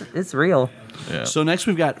 it's real. Yeah. So next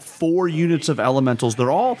we've got 4 units of elementals.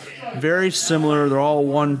 They're all very similar. They're all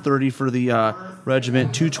 130 for the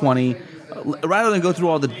regiment, 220. Rather than go through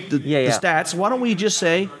all the stats, why don't we just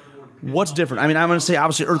say what's different? I mean, I'm going to say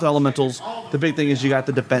obviously Earth Elementals. The big thing is you got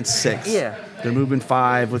the defense 6. Yeah. They're moving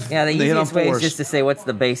 5 with The they hit on easiest way is 4s. just to say what's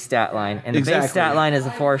the base stat line, and the base Exactly. stat line is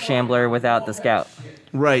a 4 shambler without the scout.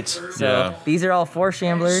 Right. So Yeah. these are all 4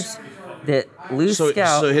 shamblers that lose So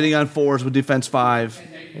scout. hitting on 4s with defense 5.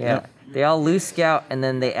 Yeah. They all lose scout and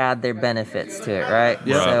then they add their benefits to it, right?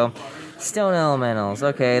 Yeah. So stone elementals,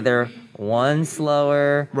 okay, they're 1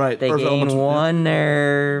 slower. Right. They Earth gain elementals, 1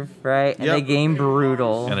 nerve, right? And Yep. they gain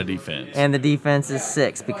brutal. And a defense. And the defense is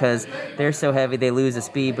 6 because they're so heavy they lose a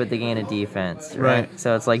speed but they gain a defense, right? Right.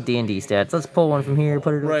 So it's like D&D stats. Let's pull one from here,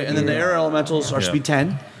 put it over Right. And then the here. air elementals are Yeah. speed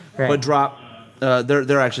 10, Right. but drop.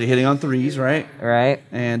 They're actually hitting on 3s, right? Right?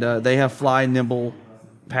 And they have fly, nimble,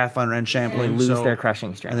 Pathfinder, and They Champlain. lose so- their crushing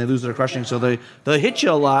and strength. they lose their crushing, so they hit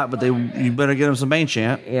you a lot, but you better get them some Bane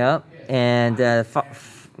Champ. Yep. And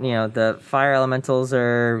the fire elementals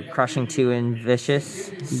are crushing 2 and vicious.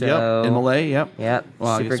 So Yep, in Malay, yep. Yep,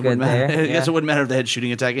 Well, I super guess it good wouldn't matter. there. I guess Yeah. it wouldn't matter if they had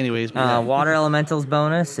shooting attack anyways. But yeah. Water elementals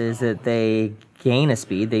bonus is that they gain a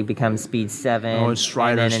speed. They become speed 7. Oh, and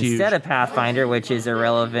Strider's then huge. instead of Pathfinder, which is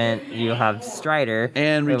irrelevant, you have Strider.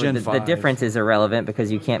 And But regen the 5. difference is irrelevant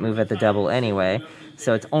because you can't move at the double anyway.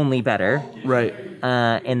 So it's only better. Right.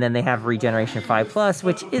 And then they have regeneration 5+,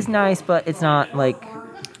 which is nice, but it's not like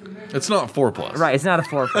It's not 4+. right. It's not a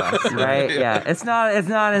 4+, right? Yeah. It's not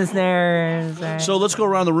ensnare. So let's go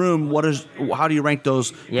around the room. How do you rank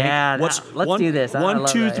those? Yeah, What's let's do this. I One, love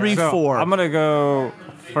two, that, three, yeah. So 4. I'm gonna go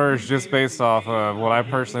first, just based off of what I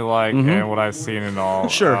personally like and what I've seen and all.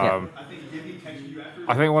 Sure.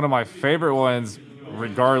 I think one of my favorite ones,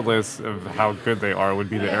 regardless of how good they are, would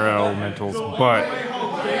be the air elementals. But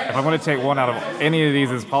if I'm going to take one out of any of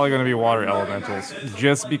these, it's probably going to be water elementals.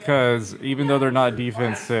 Just because, even though they're not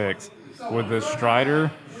defense 6, with the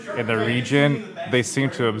Strider and the regen, they seem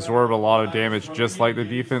to absorb a lot of damage, just like the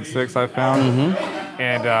defense 6 I found.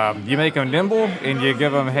 And you make them nimble and you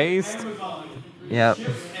give them haste. Yep.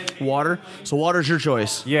 Water. So water's your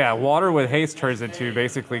choice. Yeah, water with haste turns into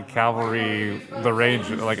basically cavalry, the range,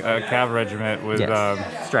 like a cav regiment with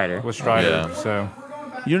Strider. With Strider. Yeah. So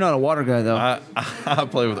You're not a water guy though, I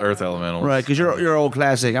play with Earth Elementals. right? Because you're old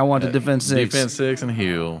classic. I want the defense 6. Defense 6 and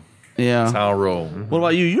heal. That's Yeah. how I roll. What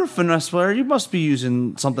about you? You're a finesse player. You must be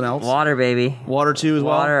using something else. Water, baby. Water too as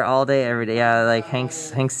well. Water all day, every day. Yeah, like Hank's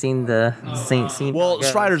seen the seen. Well,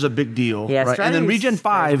 Strider's a big deal. Yeah, right? And then Strider's- Regen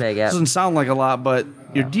 5 Strider's big, yeah. doesn't sound like a lot, but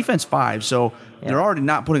you're defense 5, so they're already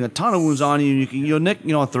not putting a ton of wounds on you. You'll nick,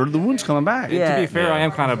 a third of the wounds coming back. Yeah. to be fair, I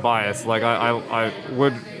am kind of biased. Like I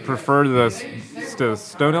would prefer the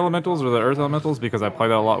stone elementals or the earth elementals because I play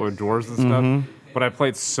that a lot with dwarves and stuff. But I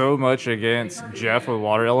played so much against Jeff with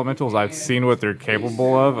water elementals. I've seen what they're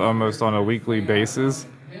capable of almost on a weekly basis.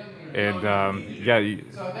 And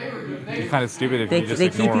you're kind of stupid if you just They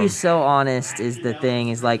ignore keep you them. so honest is the thing.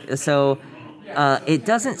 Is like so. It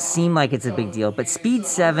doesn't seem like it's a big deal, but speed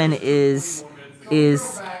 7 is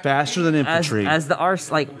Faster than infantry. as the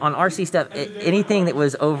like on RC stuff. Anything that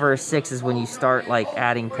was over 6 is when you start like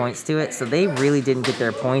adding points to it. So they really didn't get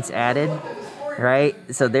their points added, right?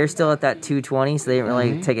 So they're still at that 220. So they didn't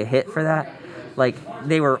really take a hit for that. Like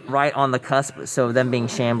they were right on the cusp. So them being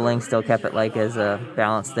shambling still kept it like as a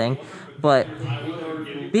balanced thing, but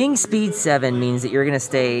being speed 7 means that you're going to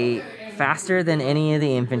stay faster than any of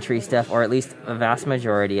the infantry stuff, or at least a vast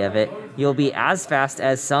majority of it. You'll be as fast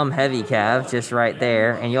as some heavy cav, just right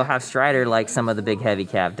there, and you'll have Strider like some of the big heavy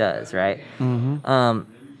cav does, right?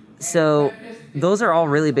 So those are all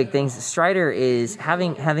really big things. Strider is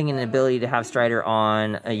having an ability to have Strider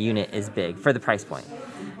on a unit is big for the price point.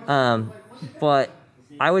 But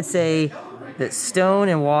I would say that stone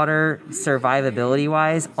and water, survivability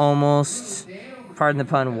wise, almost, pardon the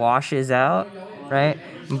pun, washes out, right?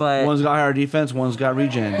 But One's got higher defense, one's got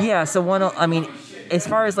regen. yeah, so as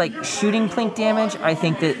far as like shooting plink damage, I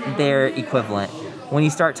think that they're equivalent. When you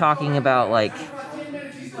start talking about like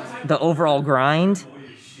the overall grind,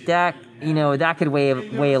 that could weigh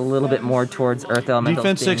a little bit more towards Earth Elemental.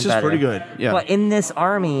 Defense 6 is pretty good. Yeah. But in this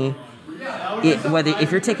army,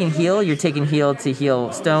 if you're taking heal to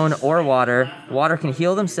heal stone or water. Water can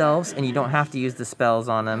heal themselves, and you don't have to use the spells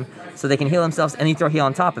on them. So they can heal themselves, and you throw heal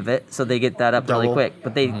on top of it, so they get that up really Double. quick.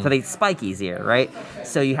 But they spike easier, right?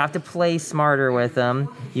 So you have to play smarter with them.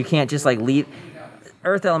 You can't just like leave.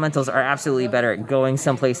 Earth elementals are absolutely better at going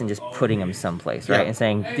someplace and just putting them someplace, right? Yeah. And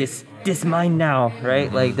saying this mine now,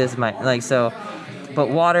 right? Like this mine, like so. But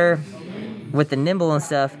water, with the nimble and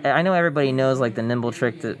stuff, I know everybody knows like the nimble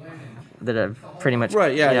trick that I've pretty much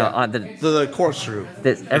Right, yeah, yeah. On The corkscrew.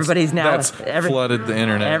 everybody's now That's flooded the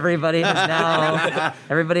internet. Everybody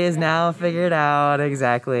has now figured out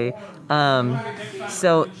exactly.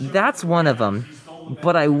 So that's one of them.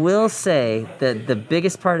 But I will say that the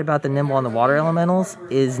biggest part about the nimble on the water elementals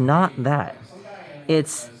is not that.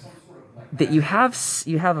 It's that you have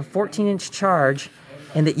a 14-inch charge,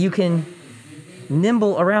 and that you can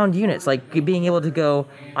nimble around units, like being able to go,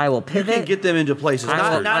 I will You pivot. can get them into places.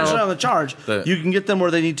 Not just on the charge. You can get them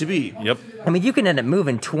where they need to be. Yep. I mean, you can end up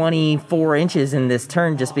moving 24 inches in this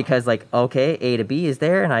turn just because, like, okay, A to B is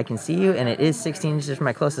there, and I can see you, and it is 16 inches from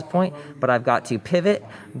my closest point, but I've got to pivot,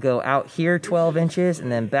 go out here 12 inches,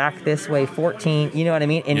 and then back this way 14. You know what I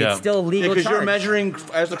mean? And Yeah. it's still legal Because charge. you're measuring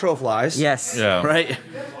as the crow flies. Yes. Yeah. Right?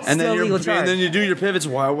 And Still then legal charge. and then you do your pivots,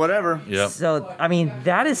 whatever. Yep. So, I mean,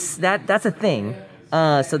 that's a thing.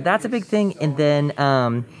 So that's a big thing. And then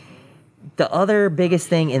the other biggest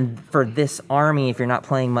thing for this army, if you're not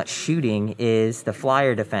playing much shooting, is the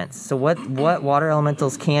flyer defense. So what water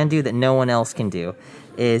elementals can do that no one else can do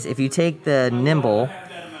is if you take the nimble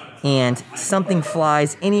and something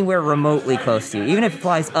flies anywhere remotely close to you, even if it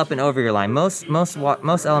flies up and over your line, most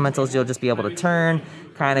elementals you'll just be able to turn,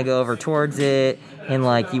 kind of go over towards it, and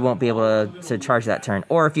like you won't be able to charge that turn.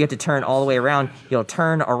 Or if you have to turn all the way around, you'll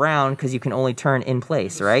turn around because you can only turn in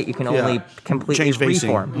place, right? You can only completely Change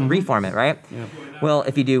facing. reform it, right? Yeah. Well,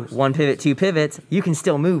 if you do one pivot, two pivots, you can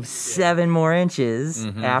still move 7 more inches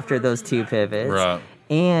after those 2 pivots. Right.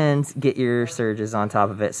 And get your surges on top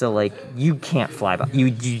of it. So like you can't fly by.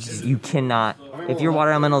 You cannot. If your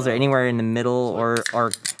water elementals are anywhere in the middle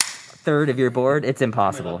or third of your board, it's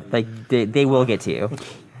impossible. Like they will get to you.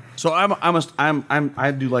 So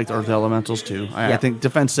I do like the Earth Elementals too. I think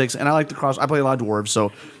Defense 6, and I like the cross. I play a lot of dwarves,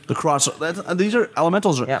 so the cross. These are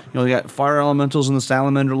elementals. You know, you got fire elementals in the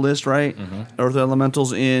Salamander list, right? Earth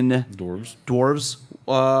Elementals in dwarves.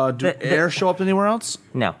 Do air show up anywhere else?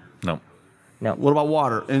 No. What about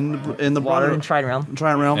water in the water in Trident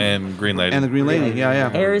Realm and Green Lady and the Green Lady?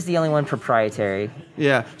 Yeah. Air is the only one proprietary.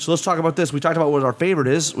 Yeah. So let's talk about this. We talked about what our favorite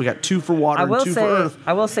is. We got 2 for water and 2 for earth.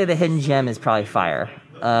 I will say the hidden gem is probably fire.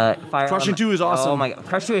 Crushing 2 is awesome. Oh my god,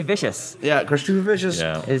 Crush 2 is vicious. Yeah, Crush 2 is vicious.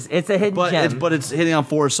 Yeah. It's a hidden gem. But it's hitting on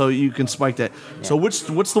 4, so you can spike that. Yeah. So what's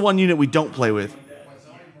the one unit we don't play with?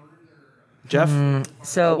 Jeff?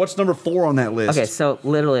 So what's number 4 on that list? Okay, so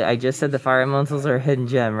literally, I just said the fire elementals are a hidden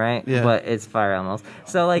gem, right? Yeah. But it's fire elementals.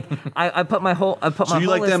 So like, I put my whole So you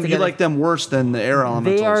like them? together. You like them worse than the air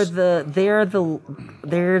elementals? They're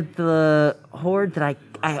the horde that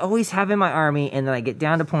I always have in my army, and then I get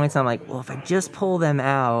down to points. And I'm like, well, if I just pull them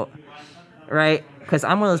out, right? Because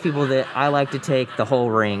I'm one of those people that I like to take the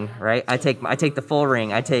whole ring, right? I take the full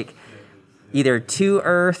ring. I take either 2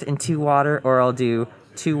 earth and 2 water, or I'll do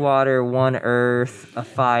 2 water, 1 earth, a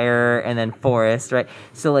fire, and then forest, right?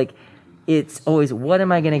 So like, it's always, what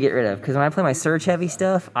am I going to get rid of? Because when I play my surge heavy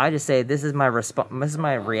stuff, I just say this is my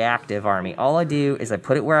reactive army. All I do is I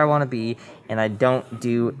put it where I want to be, and I don't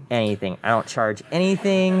do anything. I don't charge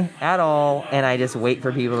anything at all, and I just wait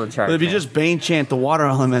for people to charge. But if you me. just Bane chant the water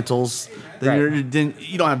elementals, then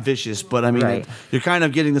you don't have vicious. But I mean, you're kind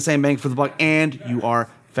of getting the same bang for the buck, and you are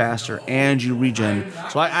faster, and you regen.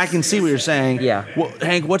 So I can see what you're saying. Yeah. Well,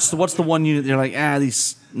 Hank, what's the one unit you're like,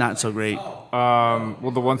 these not so great?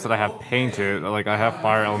 Well, the ones that I have painted, like I have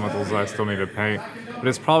fire elementals that I still need to paint, but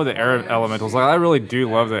it's probably the air elementals. Like I really do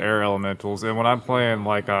love the air elementals, and when I'm playing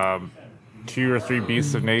like 2 or 3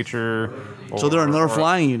 beasts of nature, So they're another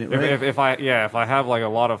flying unit, right? If I have like a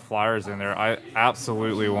lot of flyers in there, I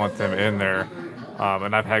absolutely want them in there.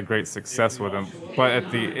 And I've had great success with them. But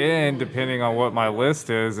at the end, depending on what my list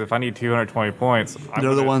is, if I need 220 points,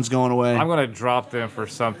 they're the ones going away. I'm going to drop them for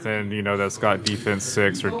something, that's got defense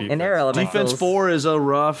 6 or defense. And air elementals. Defense 4 is a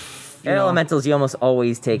rough. Air elementals, you almost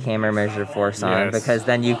always take hammer measure force on because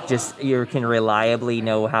then you can reliably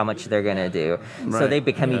know how much they're gonna do. Right. So they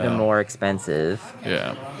become even more expensive.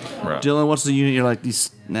 Yeah. Right. Dylan, what's the unit you're like?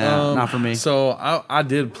 Not for me. So I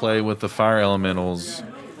did play with the fire elementals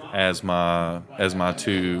as my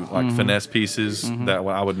 2 finesse pieces that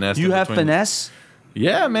I would nest. You have between. finesse?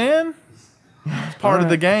 Yeah, man. It's part of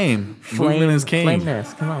the game. Movement is king.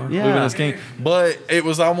 Flameness, come on. Yeah. Movement is king. But it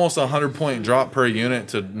was almost a 100-point drop per unit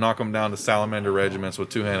to knock them down to salamander regiments with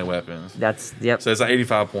 2-handed weapons. So it's like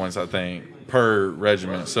 85 points, I think, per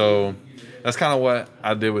regiment. So that's kind of what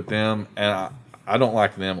I did with them, and I don't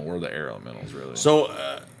like them or the air elementals really.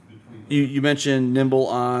 So you mentioned nimble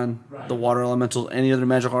on the water elementals. Any other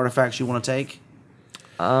magic artifacts you want to take?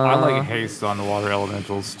 I like haste on the water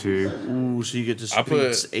elementals too. Ooh, so you get to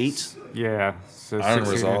speed 8? Yeah. So Iron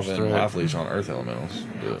Resolve and Half Leech on Earth Elementals.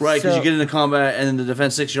 Right, because you get into combat and then the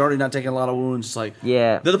defense 6, you're already not taking a lot of wounds. It's like,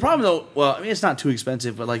 the problem though, well, I mean, it's not too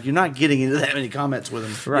expensive, but like you're not getting into that many combats with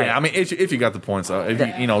them. Right. Yeah, I mean, if you got the points, though, if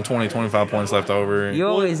you 20, 25 points left over. You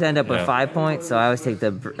always end up with 5 points, so I always take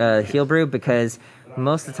the heal brew because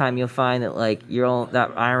most of the time you'll find that like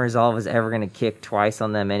that Iron Resolve is ever going to kick twice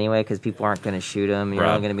on them anyway because people aren't going to shoot them. You're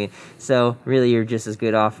only going to be so really you're just as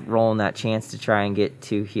good off rolling that chance to try and get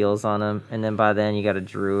 2 heals on them, and then by then you got a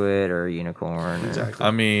druid or a unicorn. Exactly.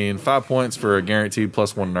 I mean, 5 points for a guaranteed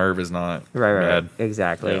 +1 nerve is not bad.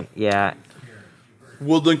 Exactly. Yeah.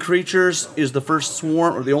 Woodland creatures is the first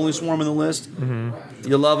swarm or the only swarm in the list. Mm-hmm.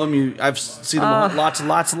 You love them. I've seen them lots and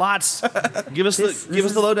lots. Give us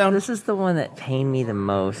the lowdown. This is the one that pained me the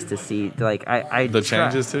most to see. Like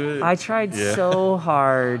changes to it. I tried so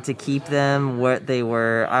hard to keep them what they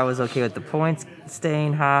were. I was okay with the points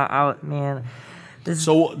staying high. This is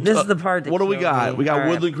the part. What do we got? We got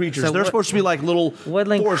woodland creatures. So they're supposed to be like little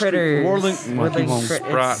woodland critters.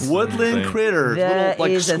 Woodland critters, little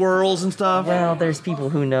like squirrels and stuff. Well, there's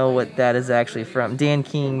people who know what that is actually from. Dan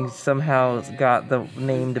King somehow got the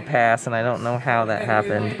name to pass, and I don't know how that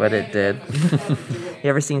happened, but it did. You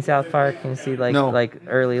ever seen South Park? Can you see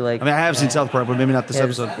early I mean, I have seen South Park, but maybe not this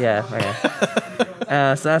episode. Yeah. Okay.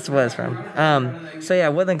 So that's what it's from.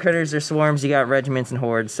 Woodland critters are swarms. You got regiments and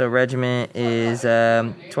hordes. So regiment is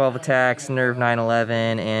 12 attacks, nerve 9-11,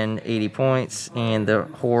 and 80 points. And the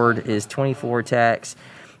horde is 24 attacks,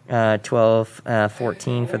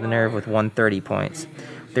 14 for the nerve with 130 points.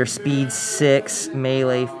 Their speed 6,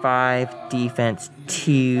 melee 5, defense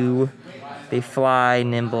 2. They fly,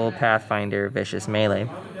 nimble, pathfinder, vicious, melee.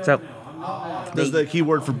 So Does the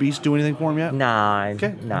keyword for beast do anything for him yet? Nah,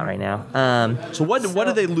 Okay. not right now. So what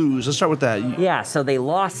did they lose? Let's start with that. Yeah, so they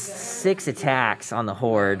lost 6 attacks on the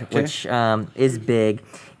Horde, Okay. which is big,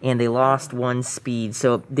 and they lost 1 speed.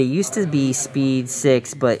 So they used to be speed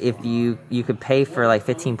 6, but if you could pay for like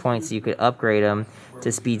 15 points, you could upgrade them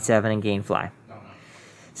to speed 7 and gain fly.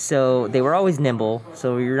 So they were always nimble,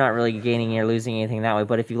 so you're not really gaining or losing anything that way.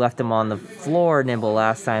 But if you left them on the floor nimble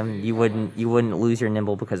last time, you wouldn't lose your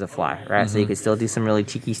nimble because of fly, right? So you could still do some really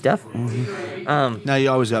cheeky stuff. Now you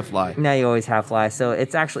always got fly. Now you always have fly, so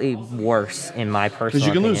it's actually worse in my personal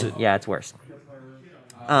you can opinion. lose it. Yeah, it's worse.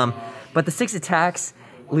 But the 6 attacks,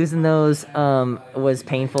 losing those was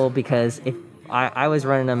painful because if I was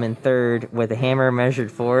running them in 3rd with a hammer measured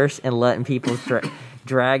force and letting people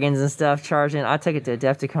dragons and stuff charging. I took it to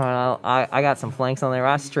Adepticon. I got some flanks on there.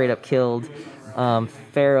 I straight up killed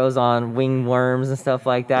pharaohs on winged worms and stuff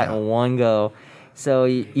like that in one go. So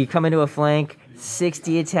you come into a flank,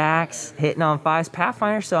 60 attacks, hitting on 5s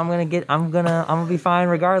Pathfinder. So I'm gonna be fine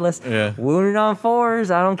regardless. Yeah. Wounded on 4s.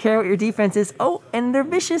 I don't care what your defense is. Oh, and they're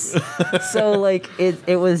vicious. So like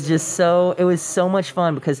it was so much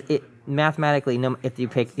fun because it mathematically, if you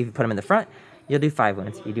put them in the front, you'll do 5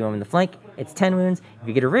 wounds. You do them in the flank, it's 10 wounds. If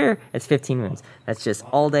you get a rear, it's 15 wounds. That's just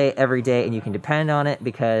all day, every day, and you can depend on it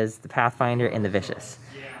because the Pathfinder and the Vicious.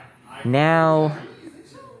 Now,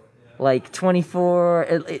 like 24,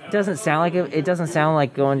 it doesn't sound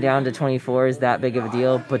like going down to 24 is that big of a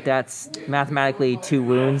deal, but that's mathematically 2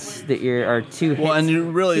 wounds that or 2 hits. Well, and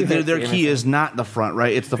their that key you're is not the front,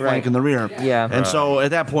 right? It's the flank Right. and the rear. Yeah. And so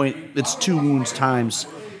at that point, it's 2 wounds times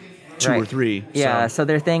 2 or 3. Yeah, so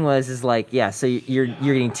their thing is so you're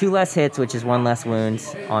getting 2 less hits, which is 1 less wound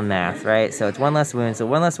on math, right? So it's 1 less wound, so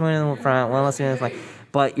 1 less wound in the front, 1 less wound in the flank,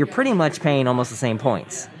 but you're pretty much paying almost the same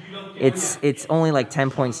points. It's only like 10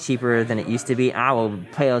 points cheaper than it used to be. I will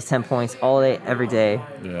pay those 10 points all day, every day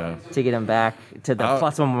to get them back to the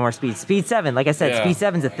plus 1 more speed. Speed 7, like I said, speed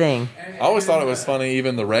 7's a thing. I always thought it was funny,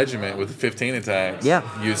 even the regiment with the 15 attacks. Yeah.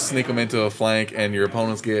 You sneak them into a flank, and your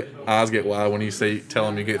opponents eyes get wide when you tell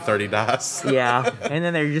them you get 30 dice. Yeah, and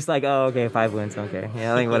then they're just like, oh, okay, 5 wounds, okay.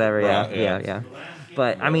 Yeah, like whatever, yeah.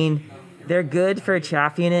 But, I mean, they're good for a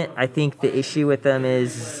chaff unit. I think the issue with them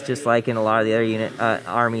is, just like in a lot of the other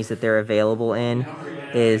armies that they're available in,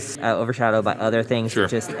 is overshadowed by other things. Sure.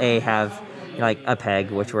 Just have like a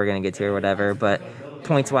peg, which we're going to get to or whatever, but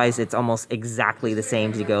points-wise, it's almost exactly the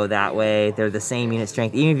same to go that way. They're the same unit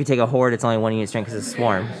strength. Even if you take a horde, it's only 1 unit strength because it's a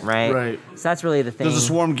swarm, right? Right. So that's really the thing. Does a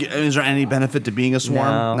swarm is there any benefit to being a swarm?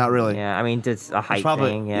 No. Not really. Yeah, I mean, it's a height Probably,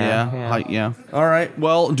 thing. height, yeah. All right.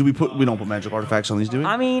 Well, we don't put magic artifacts on these, do we?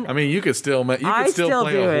 I mean, you could still play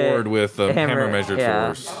a horde with a hammer measured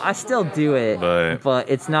force. I still do it, but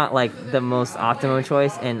it's not like the most optimum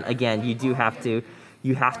choice. And again, you have to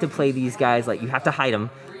play these guys like you have to hide them.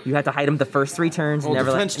 You have to hide them the first 3 turns. Well,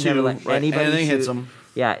 never let anybody anything shoot. hits them.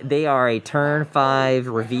 Yeah, they are a turn 5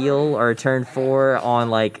 reveal or a turn 4 on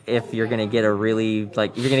like if you're gonna get a really if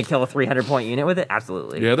you're gonna kill a 300-point unit with it.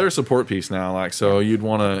 Absolutely. Yeah, they're a support piece now. You'd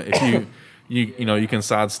want to if you can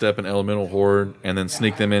sidestep an elemental horde and then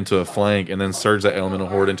sneak them into a flank and then surge that elemental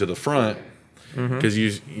horde into the front because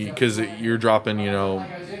you're dropping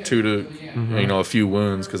 2 to a few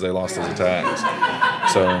wounds because they lost those attacks.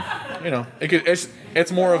 So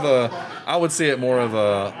it's more of I would say it more of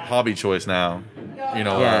a hobby choice now.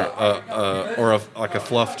 Or a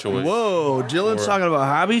fluff choice. Whoa, Dylan's talking about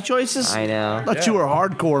hobby choices? I know. I thought you were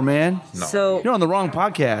hardcore, man. No. So You're on the wrong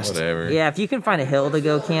podcast. Whatever. yeah, if you can find a hill to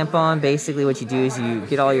go camp on, basically what you do is you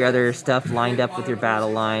get all your other stuff lined up with your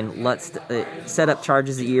battle line, set up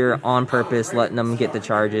charges that you're on purpose, letting them get the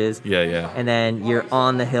charges. Yeah. And then you're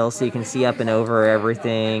on the hill so you can see up and over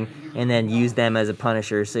everything, and then use them as a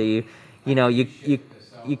punisher. So you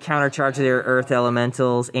countercharge their earth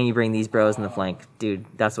elementals, and you bring these bros in the flank. Dude,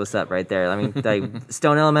 that's what's up right there. I mean,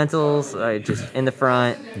 stone elementals just in the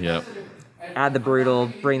front. Yep. Add the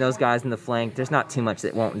brutal, bring those guys in the flank. There's not too much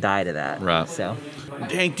that won't die to that. Right. So,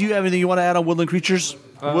 Hank, do you have anything you want to add on woodland creatures?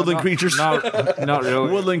 Creatures? Not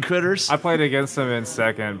really. Woodland critters? I played against them in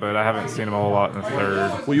 2nd, but I haven't seen them a whole lot in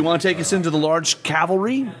 3rd. Well, you want to take us into the large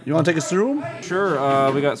cavalry? You want to take us through them?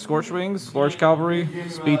 Sure. We got Scorch Wings, Large Cavalry,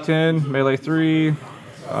 Speed 10, Melee 3,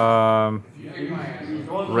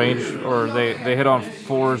 range, or they hit on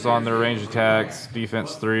 4s on their range attacks,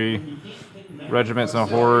 defense 3, regiments and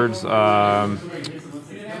hordes. They're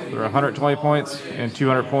 120 points and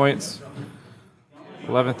 200 points,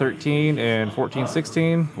 11-13 and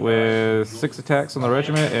 14-16 with 6 attacks on the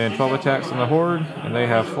regiment and 12 attacks on the horde. And they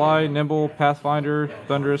have Fly, Nimble, Pathfinder,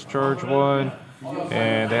 Thunderous Charge 1,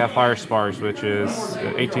 and they have fire sparks, which is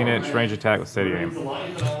an 18-inch range attack with steady aim.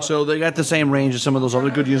 So they got the same range as some of those other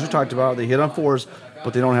good units we talked about. They hit on 4s,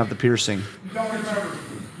 but they don't have the piercing.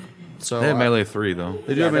 So They have melee 3 though.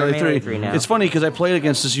 They do have they're melee melee 3. three now. It's funny because I played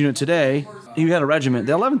against this unit today. He had a regiment.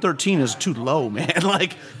 The 11-13 is too low, man.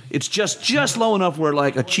 Like it's just low enough where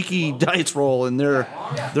like a cheeky dice roll and they're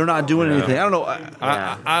not doing anything. I don't know.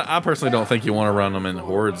 I personally don't think you want to run them in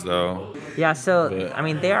hordes though. Yeah, so I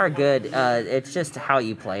mean they are good. It's just how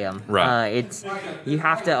you play them. Right. It's you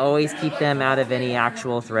have to always keep them out of any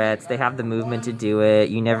actual threats. They have the movement to do it.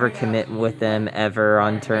 You never commit with them ever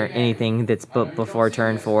on turn anything that's before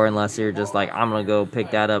turn 4 unless you're just like I'm gonna go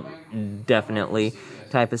pick that up definitely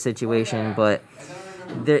type of situation. But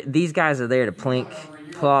these guys are there to plink.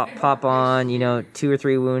 Pop on, 2 or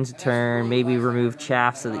 3 wounds a turn, maybe remove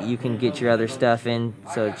chaff so that you can get your other stuff in,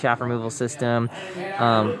 so chaff removal system,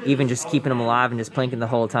 even just keeping them alive and just plinking the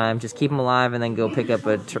whole time, just keep them alive and then go pick up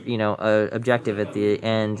a objective at the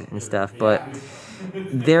end and stuff. But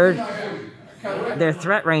their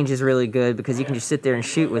threat range is really good because you can just sit there and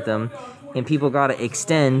shoot with them, and people got to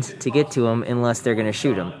extend to get to them unless they're going to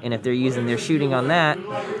shoot them. And if they're using their shooting on that,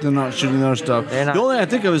 they're not shooting their stuff. They're not. The only thing I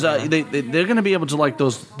think of is they're going to be able to, like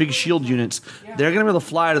those big shield units, they're going to be able to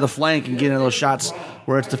fly to the flank and get into those shots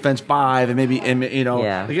where it's defense 5 and maybe,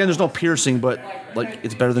 Yeah. Again, there's no piercing, but like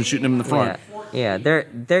it's better than shooting them in the front. Yeah,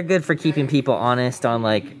 they're good for keeping people honest on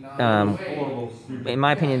like, in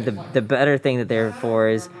my opinion, the better thing that they're for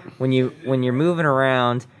is when you're moving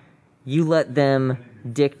around, you let them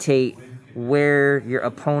dictate where your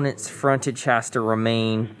opponent's frontage has to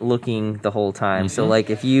remain looking the whole time. So like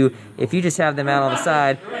if you just have them out on the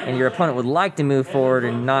side and your opponent would like to move forward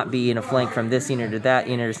and not be in a flank from this unit to that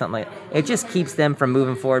unit or something like that, it just keeps them from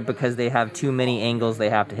moving forward because they have too many angles they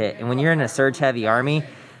have to hit. And when you're in a surge heavy army,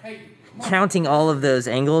 counting all of those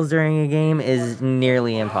angles during a game is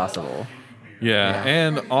nearly impossible. Yeah,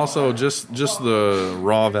 and also just the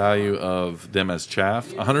raw value of them as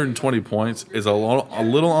chaff. 120 points is a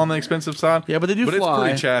little on the expensive side. Yeah, but they do but fly. it's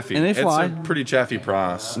pretty chaffy. And they fly. It's a pretty chaffy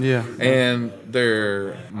price. Yeah. And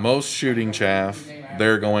their most shooting chaff,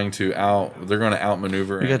 they're going to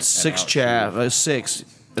outmaneuver. You got 6 chaff, 6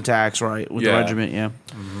 attacks, right, with the Yeah. regiment, yeah.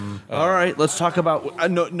 All right, let's talk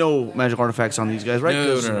about no magic artifacts on these guys, right? No.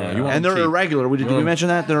 You want And them they're cheap. irregular. Did we mention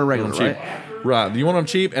that? They're irregular, cheap. right? Right. You want them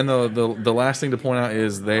cheap, and the last thing to point out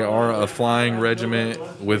is they are a flying regiment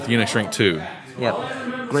with unit shrink 2. Yep.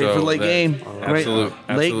 Great So for late that- game. Great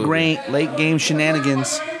absolutely. late game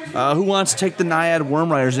shenanigans. Who wants to take the Naiad Worm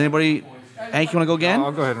Riders? Anybody? Hank, you want to go again?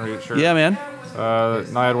 I'll go ahead and read it, sure. Yeah, man.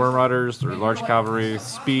 Naiad Worm Riders, they're large cavalry,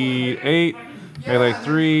 speed 8, melee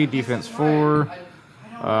 3, defense 4.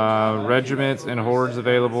 Regiments and hordes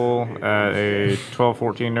available at a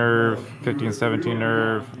 12-14 nerve, 15-17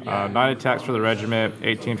 nerve, 9 attacks for the regiment,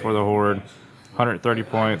 18 for the horde, 130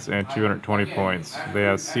 points and 220 points. They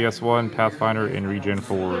have CS1, Pathfinder, and Regen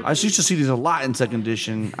 4. I used to see these a lot in 2nd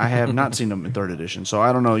edition. I have not seen them in 3rd edition, so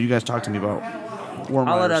I don't know. You guys talk to me about Worm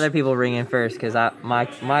I'll let Riders. other people ring in first because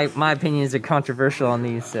my opinions are controversial on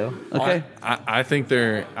these. So Okay. I think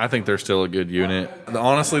they're still a good unit.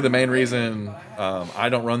 Honestly, the main reason I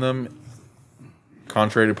don't run them,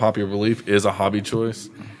 contrary to popular belief, is a hobby choice.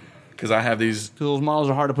 Because I have these. Those models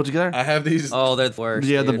are hard to put together. I have these. oh, they're the worst.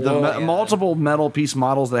 Yeah, the dude. multiple metal piece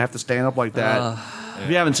models that have to stand up like that. If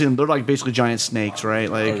you haven't seen them, they're like basically giant snakes, right?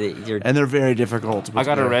 Like, and they're very difficult to put I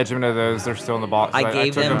got a together. regiment of those. They're still in the box. I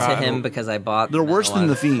gave took them to out. him because I bought. They're them at worse than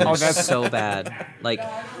the launch. Fiends. Oh, that's so bad. Like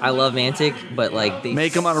I love Mantic, but like they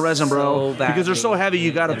Make them out of resin, bro. so bad. Because they're so heavy,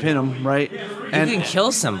 you got to pin them, right? You can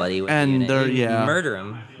kill somebody with and a unit. they're- You yeah. murder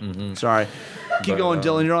them. Sorry. Keep going,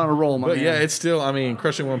 Dylan. You're on a roll, my But man. yeah, it's still. I mean,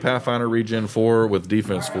 crushing 1 Pathfinder Regen 4 with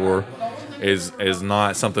defense 4 is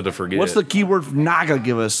not something to forget. What's the keyword for Naga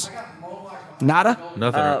give us? Nada?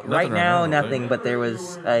 nothing? Right now, now, nothing. But there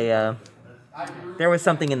was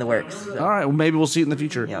something in the works. All right. Well, maybe we'll see it in the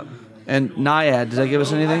future. Yep. And Naiad, does that give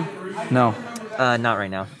us anything? No. Not right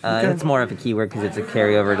now. It's more of a keyword because it's a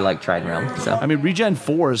carryover to like Trident Realm. So I mean, Regen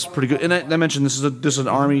 4 is pretty good. And I mentioned this is an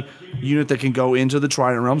army unit that can go into the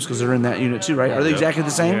Trident Realms because they're in that unit too, right? Are they exactly the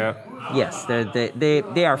same? Yeah. yes,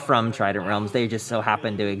 they are from Trident Realms. They just so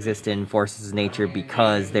happen to exist in Forces of Nature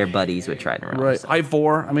because they're buddies with Trident Realms. Right.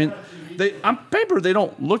 I4. I mean, on paper, they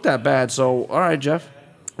don't look that bad. So, all right, Jeff.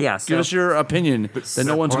 Yeah. So, Give us your opinion that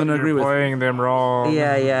no one's going to agree You're with. playing them wrong.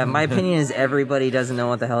 yeah. My opinion is everybody doesn't know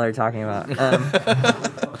what the hell they're talking about.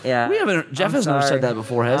 Yeah. Jeff has never said that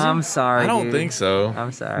before, has he? I'm sorry. I don't dude. think so.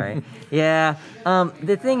 I'm sorry. Yeah.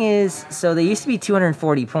 The thing is, so they used to be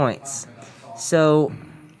 240 points. So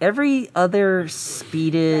every other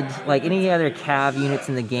speeded, like any other cav units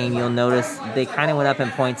in the game, you'll notice they kind of went up in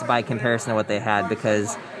points by comparison to what they had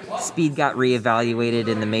because speed got reevaluated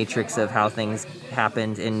in the matrix of how things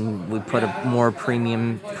happened, and we put a more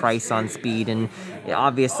premium price on speed, and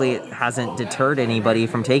obviously it hasn't deterred anybody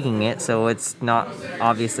from taking it, so it's not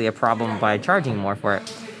obviously a problem by charging more for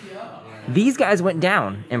it. These guys went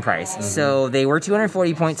down in price, so they were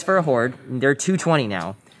 240 points for a horde. They're 220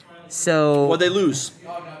 now. So What'd they lose?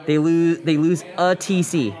 They lose a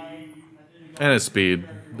TC. And at speed.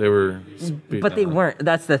 They were speed. But they weren't.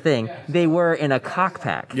 That's the thing. They were in a cock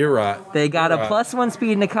pack. You're right. They got You're a +1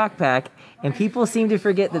 speed in a cock pack, and people seem to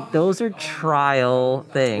forget that those are trial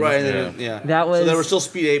things. Right. Yeah. That was so they were still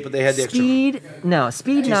speed 8, but they had the extra.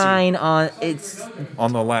 Speed 9 on it's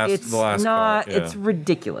On the last it's the last not call, yeah. it's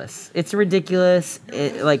ridiculous. It's ridiculous.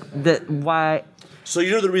 Why So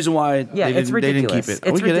you know the reason why it's ridiculous. they didn't keep it.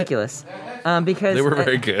 It's ridiculous. Because They were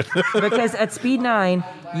very good. because at speed 9,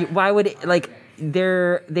 why would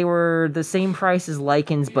they were the same price as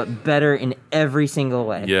Lycans, but better in every single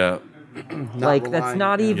way. Yeah. That's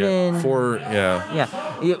not even.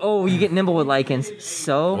 You get nimble with Lycans.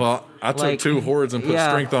 So. Well, I took 2 hordes and put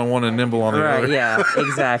strength on one and nimble on the other. Right. Yeah.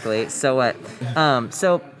 Exactly. So what?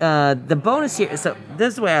 The bonus here. So this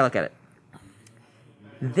is the way I look at it.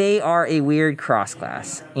 They are a weird cross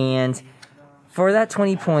class, and for that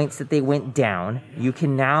 20 points that they went down, you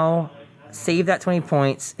can now save that 20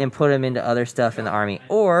 points and put them into other stuff in the army.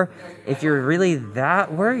 Or if you're really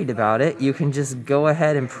that worried about it, you can just go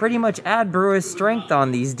ahead and pretty much add Brewer's strength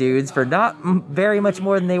on these dudes for not very much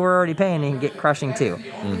more than they were already paying and get crushing too.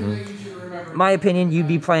 Mm-hmm. My opinion, you'd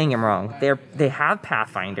be playing them wrong. They have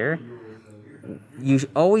Pathfinder. You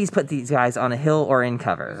always put these guys on a hill or in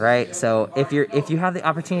cover, right? So if you have the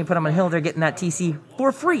opportunity to put them on a hill, they're getting that TC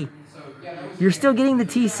for free. You're still getting the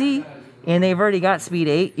TC. And they've already got speed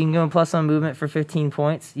 8. You can go in +1 movement for 15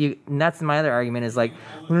 points. And that's my other argument is we're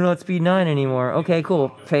not speed 9 anymore. Okay, cool.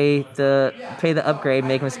 Pay the upgrade,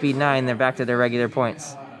 make them speed 9. They're back to their regular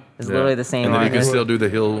points. It's literally the same. And then you can still do the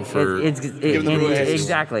hill for.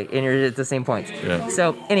 Exactly, and you're at the same points. Yeah.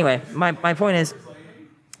 So anyway, my point is,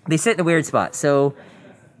 they sit in a weird spot. So,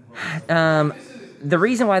 the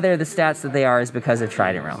reason why they're the stats that they are is because of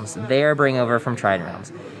Trident Realms. They are bring over from Trident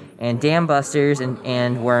Realms. And Dam Busters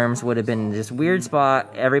and Worms would have been in this weird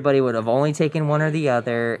spot. Everybody would have only taken one or the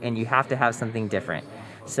other, and you have to have something different.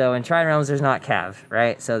 So in Trident Realms, there's not Cav,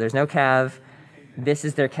 right? So there's no Cav. This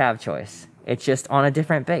is their Cav choice. It's just on a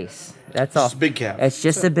different base. That's all. It's big Cav. It's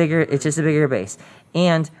just a bigger base.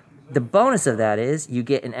 And the bonus of that is you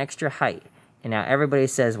get an extra height. And now everybody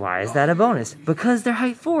says, why is that a bonus? Because they're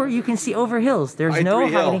height 4, you can see over hills. There's no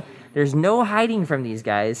hiding. There's no hiding from these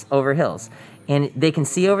guys over hills. And they can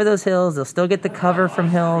see over those hills. They'll still get the cover from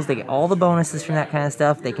hills. They get all the bonuses from that kind of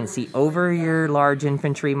stuff. They can see over your large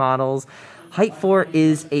infantry models. Height 4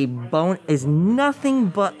 is nothing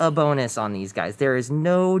but a bonus on these guys. There is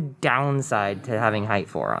no downside to having height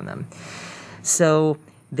 4 on them. So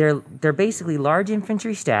they're basically large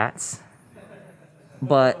infantry stats,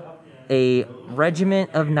 but a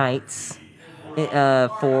regiment of knights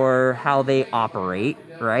for how they operate,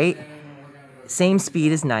 right? Same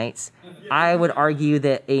speed as knights. I would argue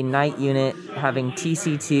that a knight unit having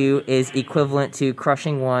TC2 is equivalent to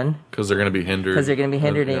crushing 1. Because they're going to be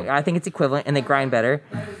hindered. Yeah. I think it's equivalent, and they grind better.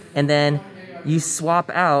 And then you swap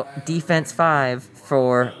out defense 5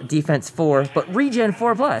 for defense 4, but regen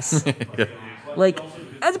 4+. Yeah.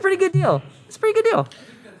 That's a pretty good deal. It's a pretty good deal.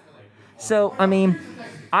 So,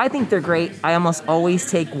 I think they're great. I almost always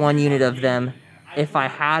take one unit of them. If I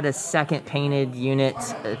had a second painted unit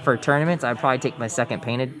for tournaments, I'd probably take my second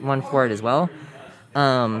painted one for it as well.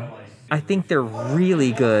 I think they're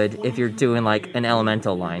really good if you're doing an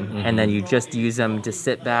elemental line, and then you just use them to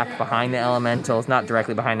sit back behind the elementals, not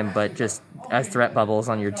directly behind them, but just as threat bubbles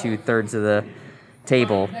on your 2/3 of the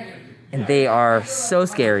table. And they are so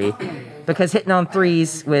scary because hitting on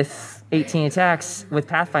 3s with 18 attacks with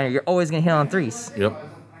Pathfinder, you're always going to hit on 3s. Yep.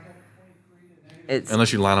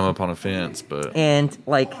 Unless you line them up on a fence, but... And,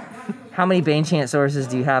 how many Banechant sources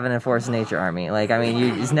do you have in a Force of Nature army?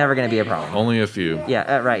 It's never going to be a problem. Only a few.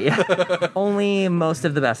 Yeah, right, yeah. Only most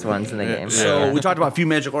of the best ones in the game. So we talked about a few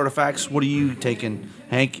magic artifacts. What are you taking,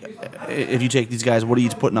 Hank? If you take these guys, what are you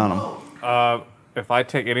putting on them? If I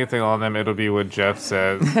take anything on them, it'll be what Jeff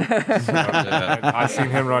says. I've seen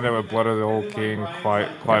him run it with Blood of the Old King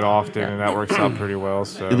quite often, and that works out pretty well.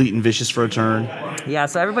 So Elite and Vicious for a turn. Yeah,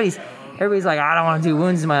 so everybody's like, I don't want to do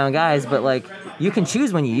wounds to my own guys, but you can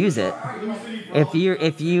choose when you use it. If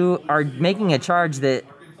you are making a charge that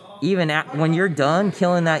when you're done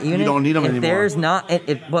killing that unit, you don't need them if anymore. There's not,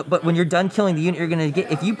 but when you're done killing the unit, you're gonna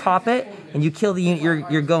get. If you pop it and you kill the unit,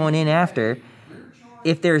 you're going in after.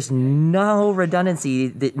 If there's no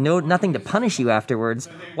redundancy, nothing to punish you afterwards,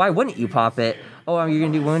 why wouldn't you pop it? Oh, you're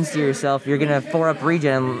gonna do wounds to yourself. You're gonna 4-up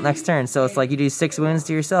regen next turn. So it's like you do 6 wounds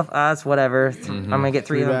to yourself. That's whatever. I'm gonna get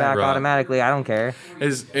 3 of them back automatically. I don't care.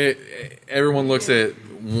 Everyone looks at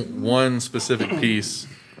one specific piece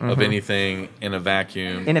of anything in a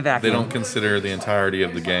vacuum. They don't consider the entirety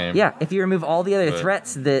of the game. Yeah, if you remove all the other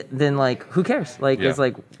threats, then like who cares? Like it's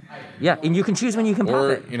like, yeah, and you can choose when you can pop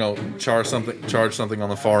it. Or charge something on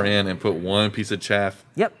the far end and put one piece of chaff.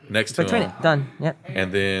 Next to them. Done. Yep.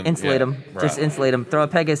 And then insulate them. Right. Just insulate them. Throw a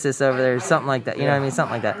Pegasus over there, something like that. You know what I mean?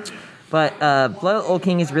 Something like that. But Blood of the Old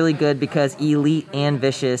King is really good because elite and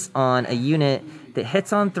vicious on a unit that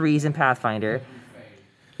hits on 3s in Pathfinder.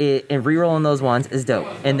 And rerolling those ones is dope.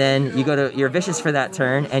 And then you go to your vicious for that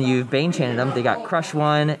turn, and you've Bane Chanted them. They got Crush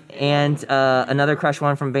 1 and another Crush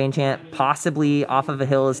 1 from Bane Chant, possibly off of a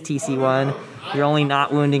hill is TC1. You're only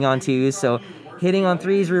not wounding on 2s, so hitting on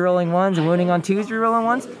 3s, rerolling 1s, and wounding on 2s,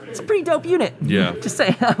 rerolling 1s. It's a pretty dope unit. Yeah. Just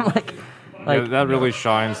saying, I'm like that really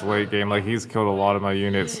shines late game. Like, he's killed a lot of my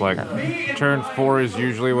units. Like, turn 4 is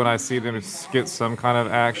usually when I see them get some kind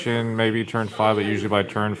of action. Maybe turn 5, but usually by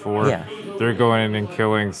turn 4, they're going in and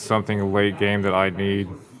killing something late game that I need.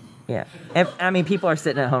 Yeah, and, I mean, people are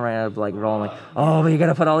sitting at home right now, like rolling, like, oh, but you got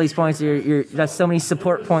to put all these points. You're there's so many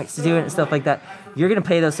support points to do it and stuff like that. You're gonna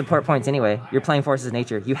pay those support points anyway. You're playing Forces of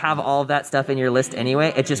Nature. You have all of that stuff in your list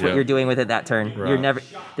anyway. It's just what you're doing with it that turn. Right. You're never.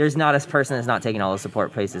 There's not a person that's not taking all the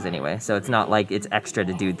support places anyway. So it's not like it's extra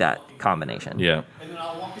to do that combination. Yeah.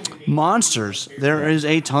 Monsters. There is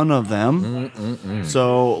a ton of them.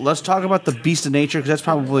 So let's talk about the Beast of Nature because that's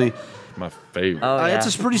probably my favorite. Oh, yeah.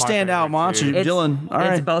 It's a pretty standout monster, Dylan. All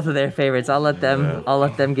right, it's both of their favorites. I'll let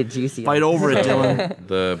them get juicy. Fight over it, Dylan.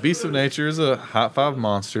 The Beast of Nature is a hot 5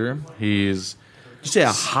 monster. He's you say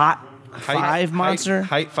a hot 5 monster?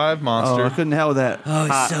 Height 5 monster. Oh, I couldn't hell with that. Oh,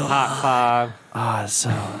 it's so hot 5. Ah,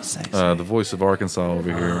 so sexy. The voice of Arkansas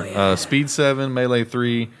over here. Speed 7, melee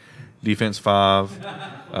 3, defense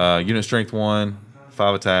 5, unit strength 1,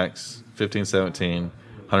 5 attacks, 15, 17,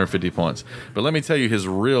 150 points. But let me tell you his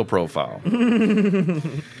real profile.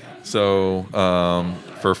 So,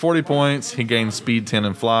 for 40 points, he gains speed 10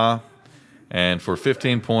 and fly. And for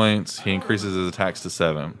 15 points, he increases his attacks to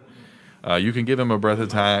 7. You can give him a breath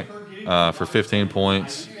attack for 15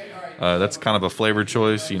 points. That's kind of a flavored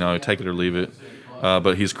choice, take it or leave it.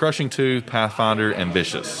 But he's Crushing Tooth, Pathfinder, and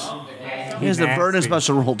Vicious. He has the Burden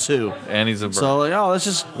special rule too. And he's a so let's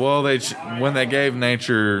just. Well, when they gave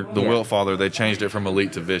Nature the Wilt Father, they changed it from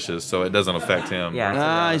Elite to Vicious, so it doesn't affect him.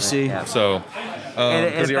 Yeah, I see. Yeah. So it he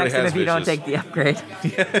already affects him has if you don't Vicious. take the upgrade.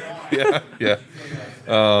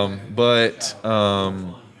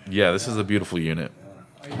 yeah. This is a beautiful unit.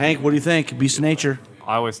 Hank, what do you think? Beast of Nature.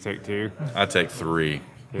 I always take 2. I take 3.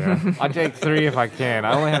 Yeah, I take 3 if I can.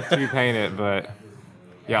 I only have 2 painted, but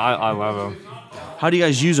yeah, I love them. How do you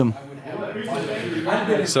guys use them?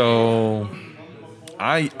 So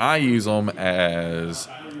I use them as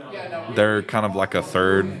they're kind of like a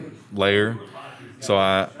third layer. So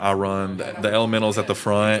I run the elementals at the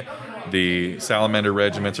front. The salamander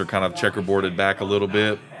regiments are kind of checkerboarded back a little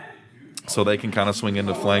bit, so they can kind of swing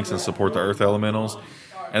into flanks and support the earth elementals.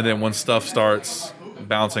 And then when stuff starts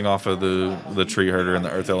bouncing off of the tree herder and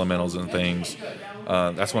the earth elementals and things,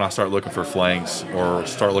 that's when I start looking for flanks or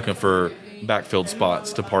start looking for backfield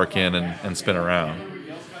spots to park in and spin around.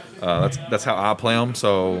 That's how I play them.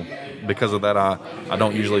 So because of that, I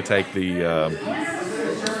don't usually take the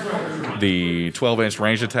 12-inch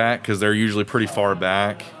range attack because they're usually pretty far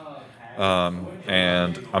back,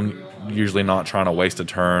 and I'm usually not trying to waste a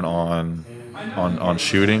turn on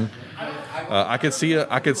shooting. I could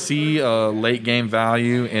see a late game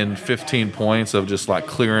value in 15 points of just like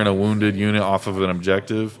clearing a wounded unit off of an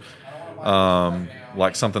objective,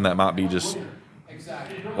 like something that might be just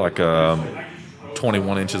like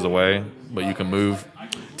 21 inches away, but you can move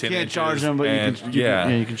 10 Can't inches. charge them, but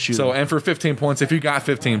you can shoot So them. and for 15 points, if you got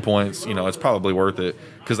 15 points, it's probably worth it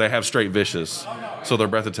because they have straight vicious, so their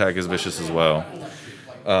breath attack is vicious as well.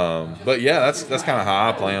 But yeah, that's kind of how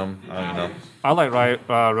I play them. I like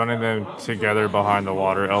running them together behind the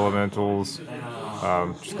water elementals,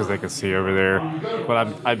 just because they can see over there.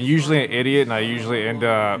 But I'm usually an idiot, and I usually end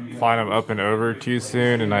up flying them up and over too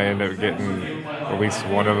soon, and I end up getting at least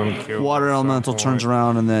one of them killed. Water elemental turns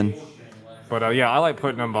around and then. But I like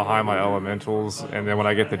putting them behind my elementals, and then when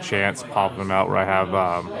I get the chance, popping them out where I have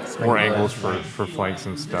more angles for flanks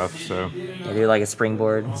and stuff. So I do like a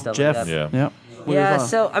springboard and stuff Jeff. like that. Yeah. Yep. Yeah,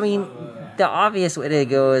 so I mean, the obvious way to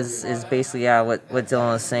go is basically what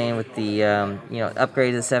Dylan was saying with the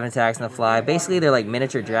upgrade to the 7 attacks and the fly. Basically, they're like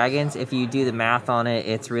miniature dragons. If you do the math on it,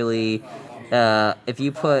 it's really if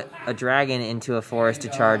you put a dragon into a forest to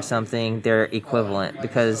charge something, they're equivalent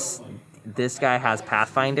because this guy has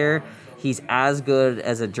Pathfinder. He's as good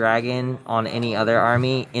as a dragon on any other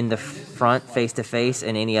army in the front, face-to-face,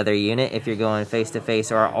 in any other unit if you're going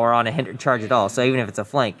face-to-face or on a hindered charge at all. So even if it's a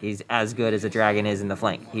flank, he's as good as a dragon is in the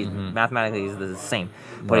flank. He's mathematically he's the same.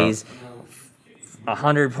 But he's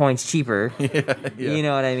 100 points cheaper. Yeah. You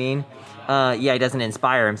know what I mean? He doesn't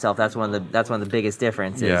inspire himself. That's one of the biggest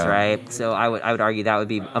differences, right? So I would argue that would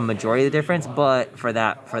be a majority of the difference. But for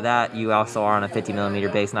that, you also are on a 50 millimeter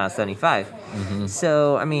base, not a 75.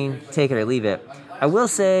 So I mean, take it or leave it. I will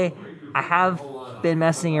say I have been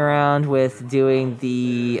messing around with doing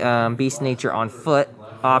the Beast Nature on foot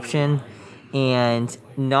option and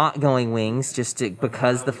not going wings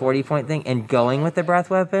because the 40 point thing and going with the breath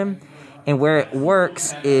weapon. And where it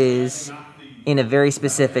works is in a very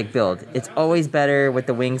specific build. It's always better with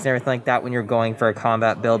the wings and everything like that when you're going for a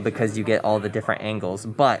combat build because you get all the different angles.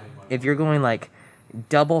 But if you're going like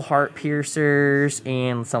double heart piercers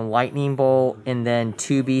and some lightning bolt and then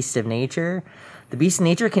 2 beasts of nature, the beast of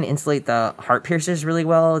nature can insulate the heart piercers really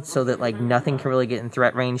well so that like nothing can really get in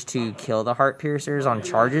threat range to kill the heart piercers on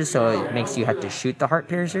charges, so it makes you have to shoot the heart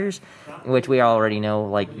piercers, which we already know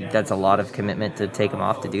like that's a lot of commitment to take them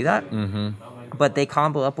off to do that. But they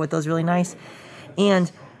combo up with those really nice. And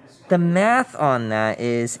the math on that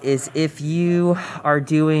is if you are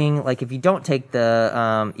doing, like, if you don't take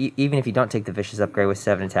the, even if you don't take the vicious upgrade with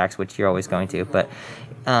 7 attacks, which you're always going to, but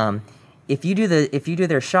if you do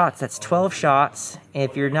their shots, that's 12 shots. And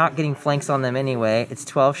if you're not getting flanks on them anyway, it's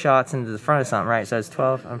 12 shots into the front of something, right? So it's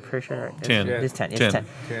 12, I'm pretty sure. Right? 10. It's 10. It's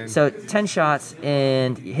 10. So 10 shots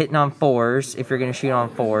and hitting on 4s, if you're going to shoot on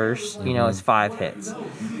 4s, you know, it's 5 hits.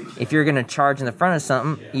 If you're going to charge in the front of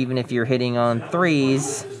something, even if you're hitting on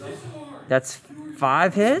 3s, that's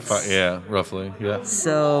 5 hits? Yeah, roughly, yeah.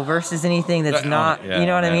 So versus anything that's not, you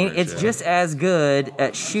know what I mean? It's just as good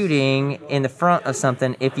at shooting in the front of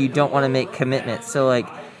something if you don't want to make commitments. So, like,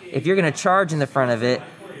 if you're going to charge in the front of it,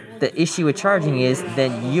 the issue with charging is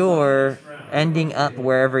then you're ending up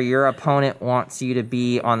wherever your opponent wants you to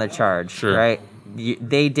be on the charge, right?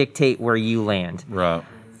 They dictate where you land. Right.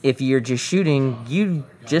 If you're just shooting, you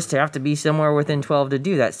just have to be somewhere within 12 to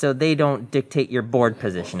do that. So they don't dictate your board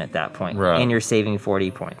position at that point. Right. And you're saving 40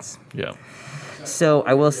 points. Yeah. So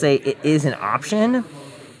I will say it is an option,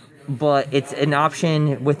 but it's an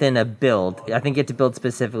option within a build. I think you have to build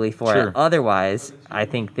specifically for it. Otherwise, I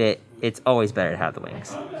think that it's always better to have the wings.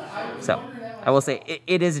 So I will say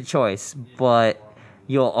it is a choice, but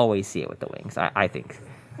you'll always see it with the wings, I think.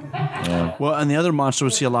 Yeah. Well, and the other monster we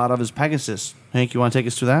see a lot of is Pegasus. Hank, you want to take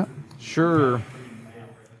us through that? Sure.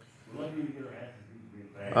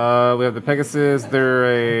 We have the Pegasus.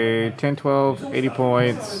 They're a 10, 12, 80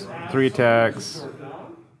 points, 3 attacks,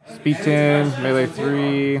 speed 10, melee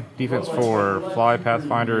 3, defense 4, fly,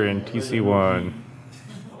 Pathfinder, and TC 1.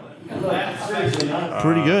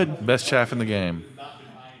 Pretty good. Best chaff in the game.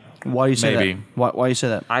 Why you say Maybe. that? Why you say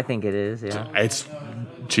that? I think it is, yeah. It's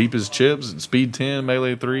cheap as chips. Speed 10,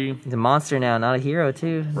 melee 3. He's a monster now, not a hero,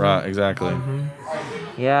 too. Right, exactly.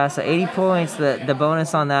 Yeah, so 80 points. The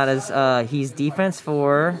bonus on that is he's defense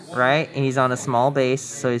 4, right? And he's on a small base,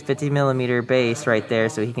 so he's 50 millimeter base right there,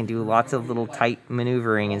 so he can do lots of little tight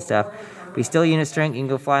maneuvering and stuff. But he's still unit strength. You can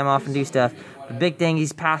go fly him off and do stuff. The big thing,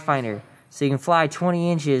 he's Pathfinder, so you can fly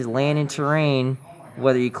 20 inches, land in terrain,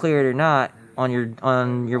 whether you clear it or not, on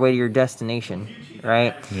your way to your destination,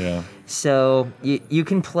 right? Yeah. So you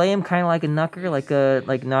can play him kind of like a knucker,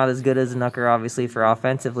 like not as good as a knucker, obviously, for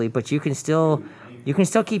offensively, but you can still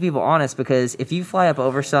keep people honest, because if you fly up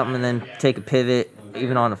over something and then take a pivot,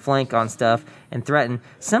 even on a flank on stuff, and threaten,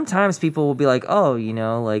 sometimes people will be like, oh, you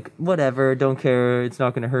know, like, whatever, don't care, it's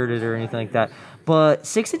not going to hurt it or anything like that. But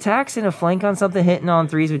 6 attacks in a flank on something hitting on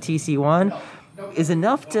 3s with TC1 is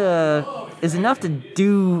enough to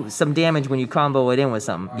do some damage when you combo it in with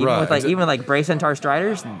something. Even with like Bray Centaur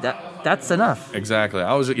Striders, that's enough. Exactly.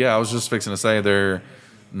 I was just fixing to say they're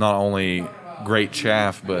not only great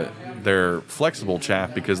chaff, but they're flexible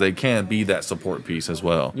chaff because they can be that support piece as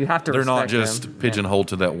well. You have to. They're not respect just pigeonholed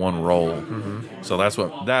to that one role. So that's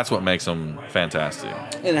what makes them fantastic.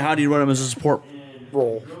 And how do you run them as a support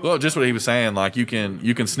role? Well, just what he was saying, like you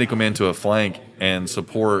can sneak them into a flank and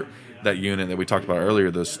support that unit that we talked about earlier,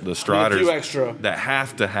 the Striders, extra that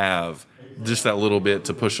have to have just that little bit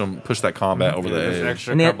to push that combat over the edge.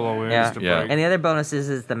 Extra couple of wins to break. And the other bonus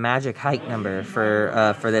is the magic height number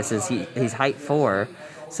for this is he's height 4.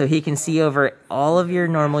 So he can see over all of your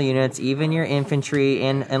normal units, even your infantry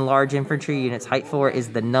and large infantry units. Height 4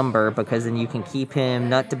 is the number because then you can keep him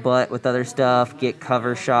nut to butt with other stuff, get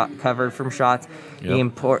covered from shots. Yep. You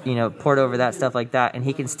can port over that stuff like that, and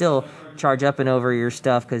he can still charge up and over your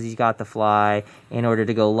stuff because he's got the fly in order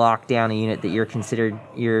to go lock down a unit that you're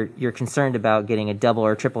concerned about getting a double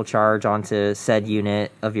or triple charge onto said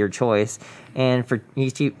unit of your choice. And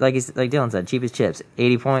he's cheap, like Dylan said, cheap as chips.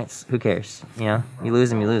 80 points, who cares? You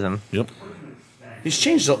lose him, you lose him. Yep. He's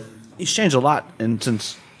changed a lot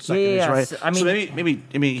since second edition, right? So maybe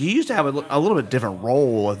he used to have a little bit different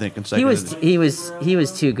role, I think, in second edition. He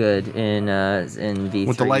was too good in V3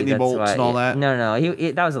 with the lightning bolts and all that. No,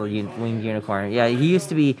 that was a winged unicorn. Yeah, he used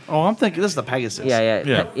to be. Oh, I'm thinking this is the Pegasus.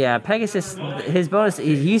 Yeah. Pegasus, his bonus.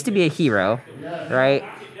 He used to be a hero, right?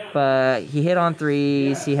 But he hit on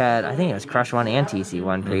 3s. He had, I think it was Crush 1 and TC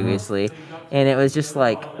 1 previously, and it was just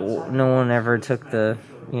like no one ever took the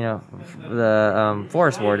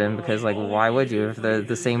Forest Warden because why would you if they're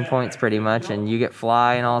the same points pretty much and you get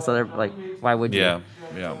fly and all this other why would you?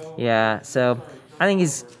 Yeah. So I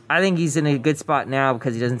think he's in a good spot now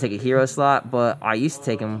because he doesn't take a hero slot. But I used to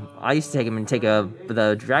take him and take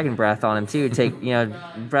the Dragon Breath on him too. Take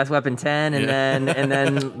Breath Weapon 10 and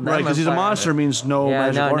then right because he's a monster means no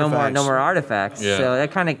more artifacts. Yeah. So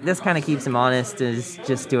this kind of keeps him honest is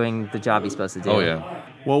just doing the job he's supposed to do. Oh yeah.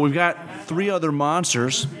 Well, we've got 3 other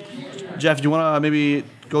monsters. Jeff, do you want to maybe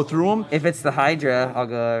go through them? If it's the Hydra, I'll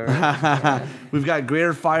go over. We've got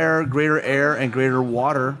Greater Fire, Greater Air, and Greater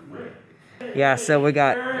Water. Yeah, so we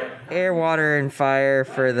got air, water, and fire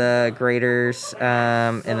for the Graders,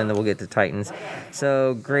 and then we'll get to Titans.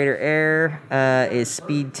 So Greater Air is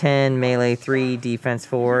speed 10, melee 3, defense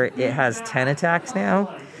 4. It has 10 attacks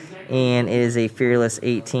now, and it is a fearless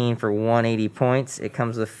 18 for 180 points. It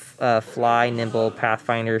comes with Fly, Nimble,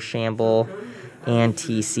 Pathfinder, Shamble, and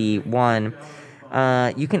TC 1.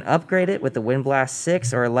 You can upgrade it with the Wind Blast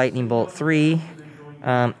 6 or a Lightning Bolt 3.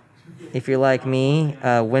 If you're like me,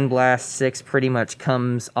 Wind Blast 6 pretty much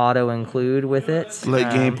comes auto-include with it. Late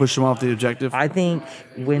game, push them off the objective. I think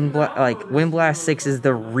Wind Blast 6 is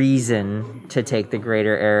the reason to take the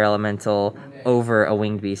Greater Air Elemental over a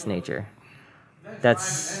Winged Beast Nature.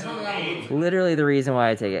 That's literally the reason why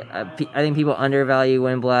I take it. I think people undervalue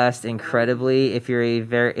Wind Blast incredibly. If you're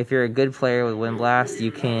a good player with Wind Blast,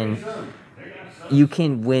 you can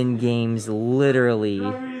win games literally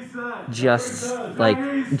just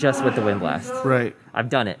with the Wind Blast. Right. I've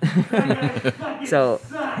done it. So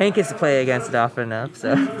Hank gets to play against it often enough.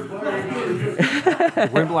 So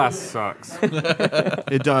Wind Blast sucks.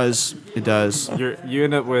 It does. You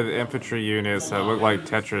end up with infantry units that look like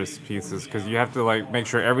Tetris pieces because you have to make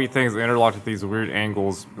sure everything's interlocked at these weird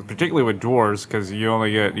angles, particularly with dwarves because you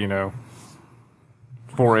only get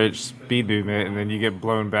 4-inch speed movement, and then you get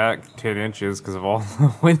blown back 10 inches because of all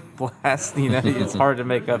the wind blast. It's hard to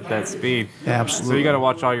make up that speed. Absolutely. So you got to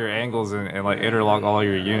watch all your angles and interlock all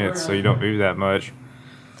your units so you don't move that much.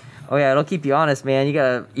 Oh yeah, it'll keep you honest, man.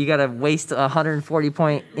 You gotta waste 140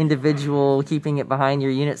 point individual keeping it behind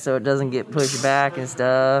your unit so it doesn't get pushed back and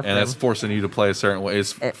stuff. And that's forcing you to play a certain way.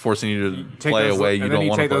 It's forcing you to play a way you don't want to play. And then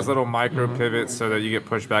you take those little micro pivots so that you get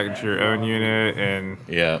pushed back into your own unit and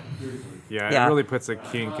yeah, it really puts a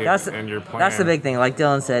kink in your plan. That's the big thing. Like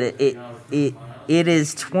Dylan said, it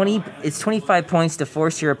is 20. It's 25 points to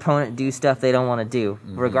force your opponent to do stuff they don't want to do,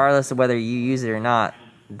 regardless of whether you use it or not.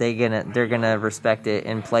 They're gonna respect it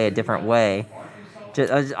and play a different way.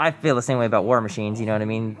 I feel the same way about War Machines. You know what I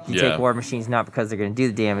mean? You take War Machines not because they're gonna do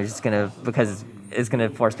the damage, because it's gonna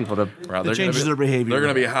force people to. Right, it changes their behavior. They're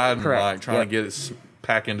gonna be hiding, Correct. trying to get it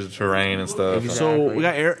pack into the terrain and stuff. Exactly. So we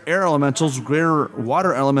got air elementals, greater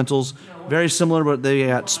water elementals, very similar, but they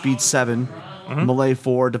got speed 7, melee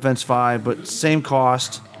 4, defense 5, but same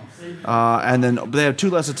cost. And then they have 2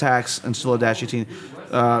 less attacks and still a dash 18.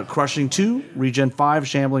 Crushing 2, regen 5,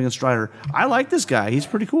 shambling, and strider. I like this guy. He's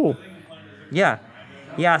pretty cool. Yeah.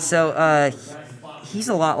 So he's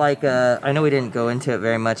a lot like. I know we didn't go into it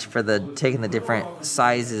very much for taking the different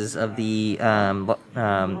sizes of the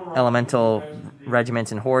elemental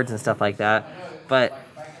regiments and hordes and stuff like that, but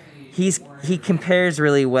he compares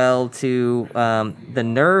really well to the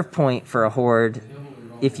nerve point for a horde.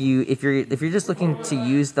 If you're just looking to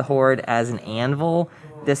use the horde as an anvil,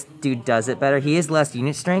 this dude does it better. He is less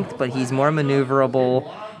unit strength, but he's more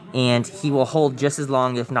maneuverable, and he will hold just as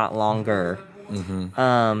long, if not longer.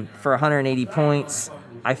 For 180 points,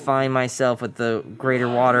 I find myself with the greater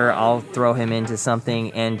water, I'll throw him into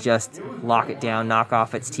something and just lock it down, knock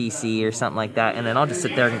off its TC or something like that, and then I'll just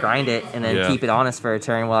sit there and grind it and then keep it honest for a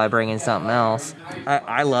turn while I bring in something else.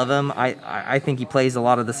 I love him. I think he plays a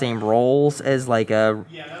lot of the same roles as like a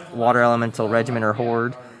water elemental regiment or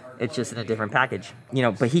horde. It's just in a different package,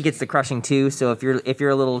 but he gets the crushing 2. So if you're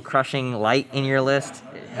a little crushing light in your list,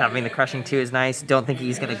 having the crushing 2 is nice. Don't think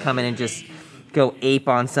he's going to come in and just go ape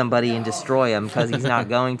on somebody and destroy him, because he's not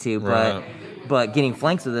going to. Right. But getting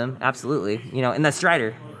flanks with him, absolutely. And that's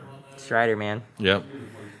Strider, man. Yep.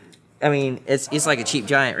 I mean, it's like a cheap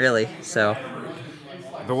giant, really. So.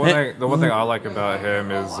 The one thing I like about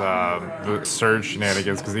him is the surge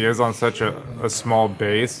shenanigans, because he is on such a small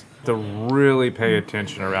base. To really pay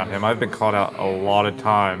attention around him. I've been caught out a lot of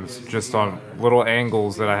times just on little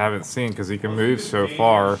angles that I haven't seen, because he can move so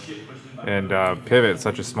far and pivot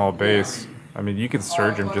such a small base. I mean, you can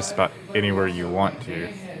surge him just about anywhere you want to.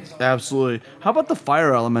 Absolutely. How about the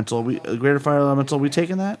fire elemental? Greater fire elemental. We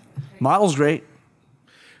taking that? Model's great.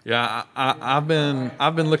 Yeah, I've been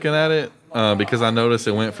looking at it because I noticed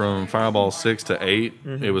it went from Fireball 6 to 8.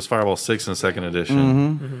 Mm-hmm. It was Fireball 6 in 2nd edition.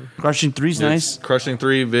 Mm-hmm. Crushing 3's nice. Crushing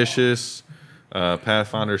 3, Vicious,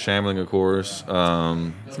 Pathfinder, Shambling, of course.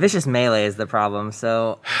 Vicious melee is the problem.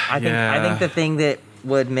 So I think the thing that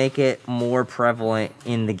would make it more prevalent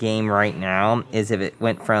in the game right now is if it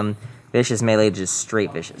went from Vicious melee to just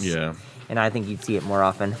straight Vicious. Yeah. And I think you'd see it more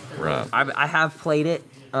often. Right. I have played it.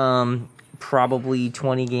 Probably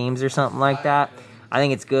 20 games or something like that. I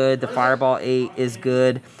think it's good. The Fireball 8 is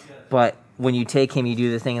good, but when you take him, you do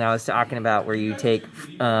the thing that I was talking about, where you take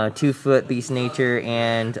 2-foot Beast Nature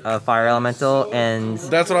and a Fire Elemental, and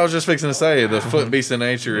that's what I was just fixing to say. The Foot Beast of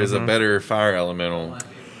Nature is a better Fire Elemental.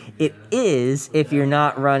 It is if you're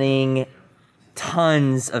not running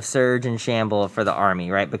tons of Surge and Shamble for the army,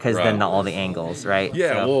 right? Because then all the angles, right?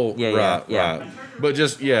 Yeah, so, right. But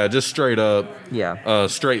just straight up,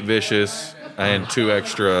 straight Vicious and two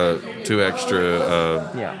extra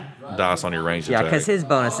dice on your range attack. Yeah, because his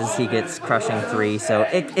bonus is he gets Crushing 3, so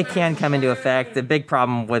it can come into effect. The big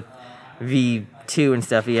problem with V2 and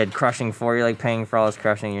stuff, he had Crushing 4. You're like paying for all his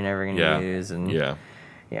Crushing you're never going to use. And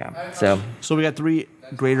So we got 3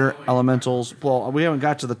 greater elementals. Well, we haven't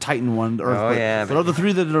got to the Titan one, the Earth. But of the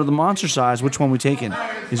 3 that are the monster size, which one we taking?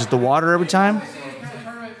 Is it the water every time?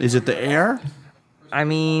 Is it the air? I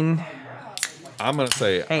mean, I'm gonna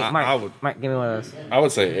say. Hey, Mark, give me one of those. I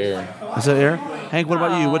would say air. Is that air? Hank, what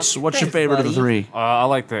about you? What's your favorite of the 3? I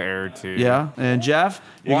like the air too. Yeah, and Jeff,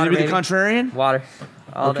 you're Water, gonna be baby. the contrarian. Water,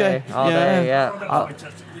 all day, yeah.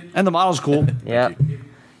 And the model's cool. Yep.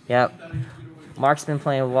 Mark's been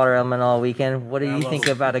playing with Water Elemental all weekend. What do you think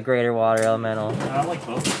about a greater Water Elemental? I like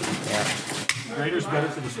both. Yeah. Greater's better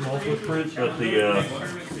for the small footprint, but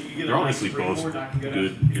they're honestly both good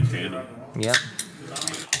in tandem. Yep.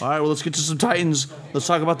 All right, well, let's get to some Titans. Let's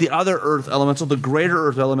talk about the other Earth Elemental, the greater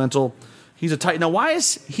Earth Elemental. He's a Titan. Now, why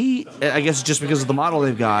is he, I guess just because of the model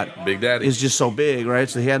they've got, Big Daddy, is just so big, right?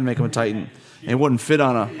 So he had to make him a Titan. And it wouldn't fit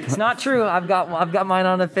on a... It's not true. I've got mine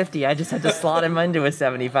on a 50. I just had to slot him into a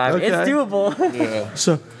 75. Okay. It's doable. Yeah.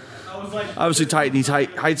 So, obviously Titan, he's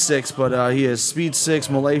height 6, but he has speed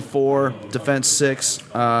 6, melee 4, defense 6,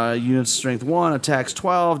 unit strength 1, attacks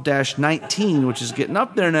 12, dash 19, which is getting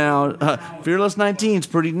up there now. Fearless 19 is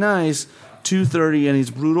pretty nice. 230, and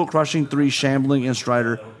he's brutal, crushing 3, shambling, and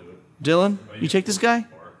strider. Dylan, you take this guy?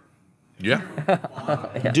 Yeah.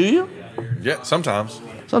 Do you? Yeah. Sometimes.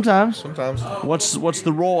 Sometimes. What's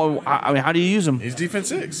the role? I mean, how do you use him? He's defense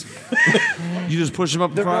 6. You just push him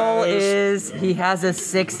up The front. role is he has a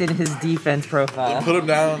 6 in his defense profile. Put him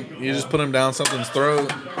down. You just put him down something's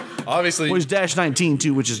throat. Obviously. Well, he's dash 19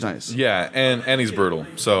 too, which is nice. Yeah, and he's brutal.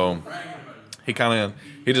 So he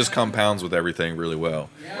just compounds with everything really well.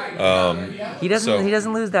 He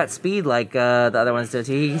doesn't lose that speed like the other ones do.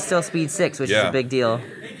 He's still speed 6, which is a big deal.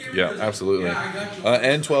 Yeah, absolutely.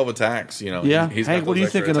 And 12 attacks. Yeah. He's Hank, what are you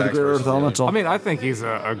thinking of the Great Earth Elemental? I mean, I think he's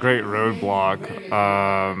a great roadblock.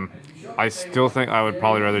 I still think I would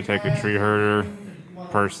probably rather take a tree herder,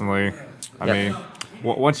 personally. I mean,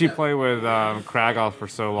 once you play with Kragoth for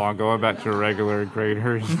so long, going back to a regular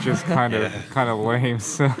grader is just kind of lame.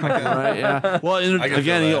 So. Right, yeah. Well,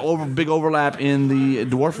 again, big overlap in the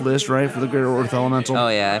dwarf list, right, for the Great Earth Elemental. Oh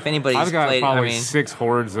yeah, if anybody's I've got played, probably 6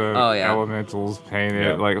 hordes of elementals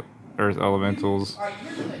painted like Earth Elementals.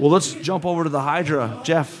 Well, let's jump over to the Hydra,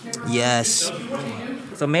 Jeff. Yes.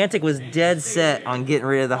 So Mantic was dead set on getting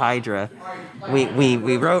rid of the Hydra.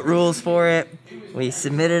 We wrote rules for it. We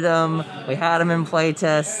submitted them. We had them in play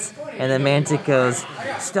tests. And then Mantic goes,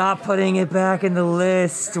 "Stop putting it back in the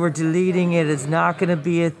list. We're deleting it. It's not going to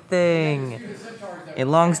be a thing."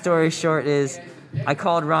 And long story short is, I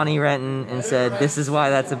called Ronnie Renton and said, this is why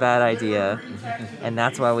that's a bad idea. And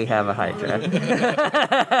that's why we have a Hydra.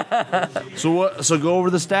 So go over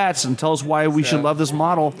the stats and tell us why we should love this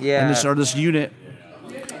model and this unit.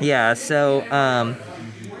 Yeah, so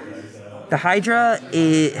the Hydra,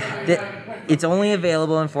 it's only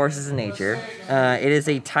available in Forces of Nature. It is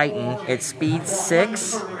a Titan. It's speed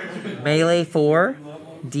 6, melee 4,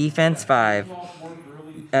 defense 5.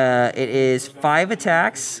 It is 5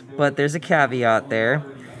 attacks, but there's a caveat there.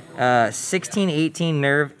 16, 18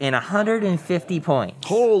 nerve, and 150 points.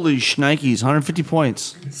 Holy shnikes, 150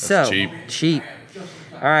 points. So cheap.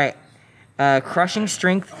 All right. Crushing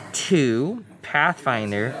Strength 2,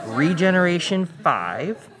 Pathfinder, Regeneration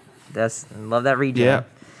 5. Love that regen. Yeah.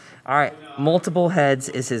 All right. Multiple heads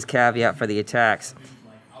is his caveat for the attacks.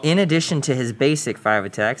 In addition to his basic 5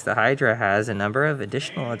 attacks, the Hydra has a number of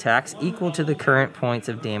additional attacks equal to the current points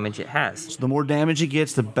of damage it has. So the more damage he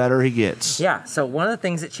gets, the better he gets. Yeah, so one of the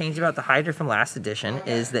things that changed about the Hydra from last edition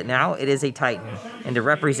is that now it is a Titan. And to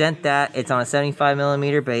represent that, it's on a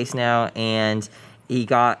 75mm base now, and he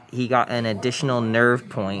got an additional nerve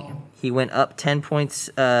point. He went up 10 points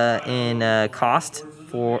in cost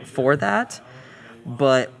for that,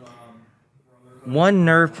 but one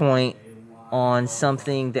nerve point on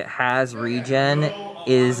something that has regen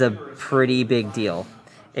is a pretty big deal,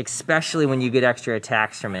 especially when you get extra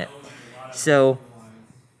attacks from it. So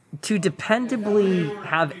to dependably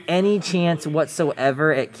have any chance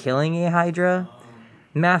whatsoever at killing a Hydra,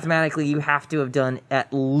 mathematically you have to have done at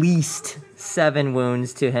least 7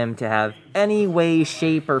 wounds to him to have any way,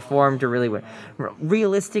 shape, or form to really win.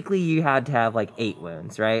 Realistically, you had to have like 8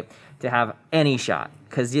 wounds, right, to have any shot.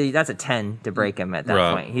 Because that's a 10 to break him at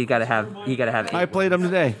that point. You got to have 8. I played him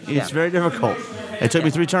today. It's very difficult. It took me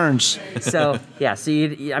 3 turns. So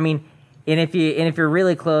and if you're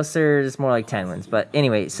really closer, it's more like 10 wounds. But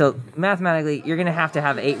anyway, so mathematically, you're gonna have to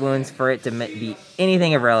have 8 wounds for it to be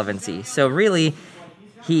anything of relevancy. So really,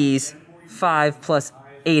 he's 5 plus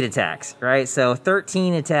 8 attacks, right? So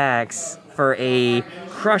 13 attacks for a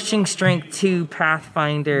Crushing Strength 2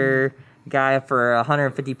 Pathfinder guy for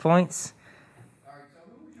 150 points.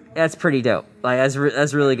 That's pretty dope. Like that's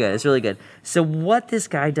really good. It's really good. So what this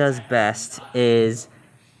guy does best is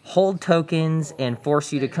hold tokens and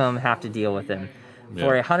force you to come have to deal with him. Yeah.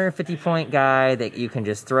 For a 150 point guy that you can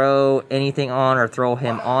just throw anything on or throw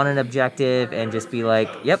him on an objective and just be like,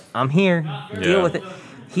 "Yep, I'm here. Deal with it."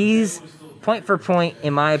 He's point for point,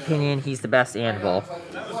 in my opinion, he's the best Anvil.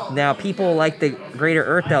 Now, people like the Greater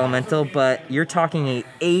Earth Elemental, but you're talking a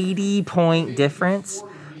 80 point difference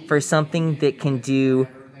for something that can do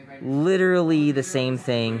literally the same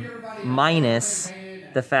thing, minus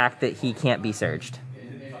the fact that he can't be surged.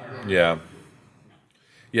 Yeah,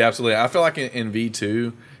 absolutely. I feel like in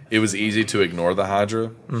V2, it was easy to ignore the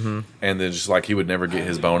Hydra, and then just like he would never get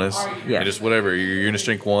his bonus, and just whatever. You're gonna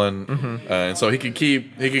strength 1, and so he could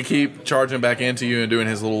keep charging back into you and doing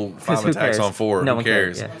his little 5 attacks on 4. No who one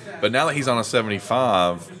cares? Yeah. But now that he's on a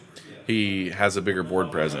 75. He has a bigger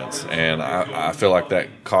board presence, and I feel like that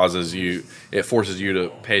forces you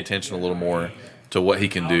to pay attention a little more to what he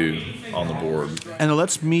can do on the board. And it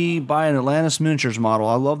lets me buy an Atlantis Miniatures model.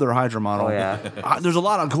 I love their Hydra model. Oh, yeah. There's a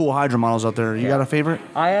lot of cool Hydra models out there. You got a favorite?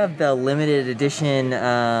 I have the limited edition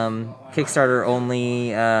Kickstarter only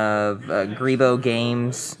Grebo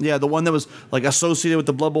Games. Yeah, the one that was like associated with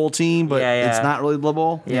the Blood Bowl team, but it's not really Blood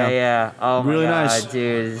Bowl. Yeah. Oh really my God, nice,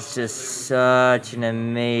 dude! It's just such an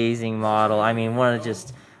amazing model. I mean, one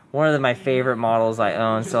of my favorite models I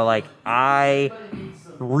own. So like, I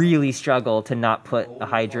really struggle to not put a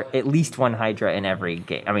Hydra, at least one Hydra in every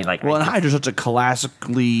game. I mean, like, and Hydra's such a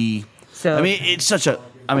classically. So I mean, it's such a.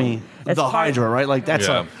 I mean, the Hydra, right? Like that's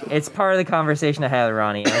it's part of the conversation I had with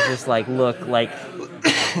Ronnie. I was just like, look, like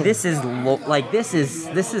this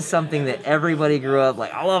is something that everybody grew up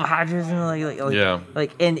like. I love Hydras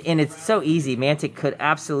and and it's so easy. Mantic could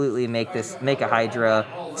absolutely make a Hydra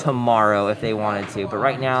tomorrow if they wanted to, but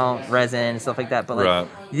right now resin and stuff like that. But like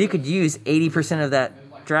you could use 80% of that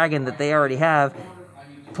dragon that they already have.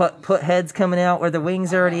 Put heads coming out where the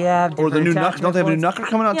wings already have. Or the new Knucker. Don't they have a new Knucker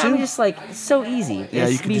coming out too? I mean, just like so easy. Yeah,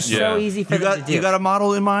 you could be so easy for them to do. You got a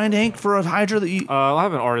model in mind, Hank, for a Hydra that you? I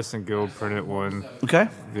have an Artisan Guild printed one. Okay.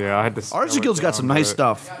 Yeah, I had to. Artisan Guild's got some nice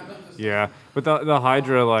stuff. Yeah, but the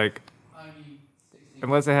Hydra, like,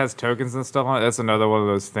 unless it has tokens and stuff on it, that's another one of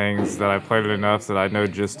those things that I played it enough that I know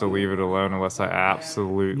just to leave it alone unless I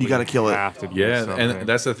absolutely you got to kill it. Have to do something. And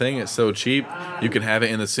that's the thing. It's so cheap. You can have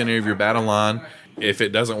it in the center of your battle line. if it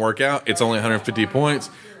doesn't work out, it's only 150 points.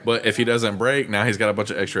 But if he doesn't break, now he's got a bunch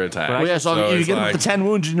of extra attacks. Well, yeah, so you it's get up to 10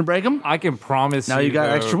 wounds and you break him. I can promise Now you got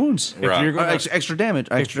though, extra wounds. If you're gonna, extra damage,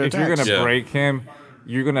 extra if you're attacks. going to break him,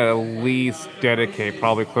 you're going to at least dedicate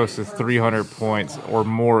probably close to 300 points or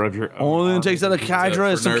more of your own. Only it takes out a Hydra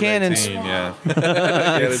and some Nerve cannons. 18,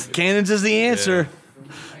 yeah. Cannons is the answer.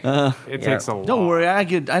 It takes a lot. Don't worry,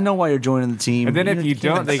 I know why you're joining the team. And then if you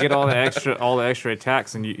don't, they get all the extra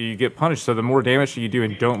attacks, and you get punished. So the more damage you do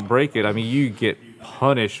and don't break it, I mean, you get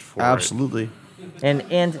punished for Absolutely. And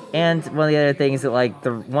one of the other things that like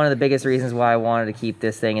one of the biggest reasons why I wanted to keep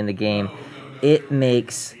this thing in the game, it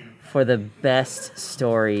makes for the best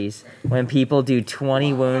stories when people do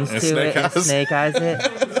 20 wounds And to Snake it and Eyes. Snake Eyes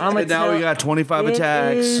it. And now we got 25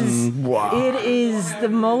 attacks. And, wow. It is the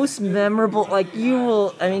most memorable. Like you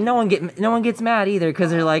will. I mean, no one gets mad either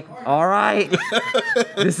because they're like, all right,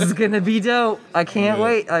 this is gonna be dope. I can't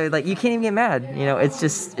wait. Like you can't even get mad. You know, it's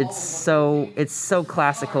so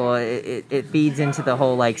classical. It feeds into the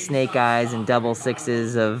whole like Snake Eyes and double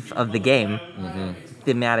sixes of the game.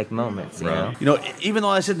 Thematic moments, you know. You know, even though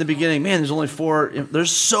I said in the beginning, man, there's only 4. There's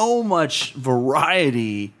so much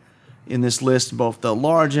variety in this list, both the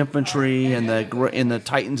large infantry and the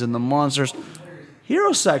Titans and the monsters.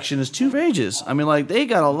 Hero section is 2 pages. I mean, like they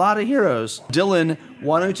got a lot of heroes. Dylan,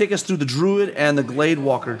 why don't you take us through the Druid and the Glade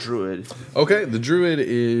Walker Druid? Okay, the Druid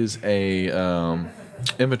is a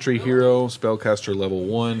infantry hero, spellcaster level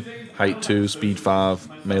 1, height 2, speed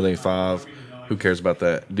 5, melee 5. Who cares about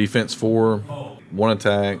that? Defense 4, 1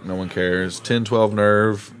 attack, no one cares. 10, 12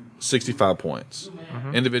 nerve, 65 points.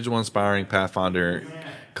 Individual inspiring Pathfinder,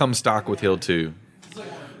 comes stock with heal 2.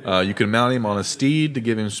 You can mount him on a steed to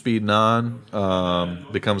give him speed 9.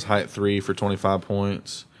 Becomes height 3 for 25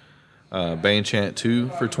 points. Bane Chant 2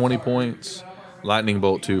 for 20 points. Lightning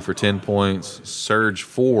Bolt 2 for 10 points. Surge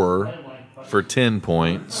 4 for 10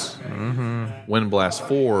 points. Wind Blast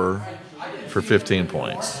 4 for 15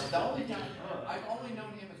 points.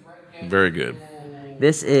 Very good.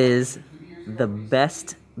 This is the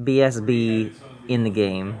best BSB in the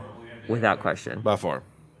game, without question. By far.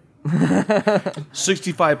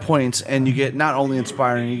 65 points, and you get not only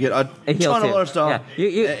inspiring, you get a heal ton of too. other stuff. Yeah.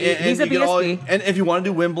 He's a you get BSB. and if you want to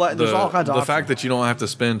do Wind Blast, there's all kinds of The options. fact that you don't have to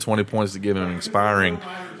spend 20 points to give him inspiring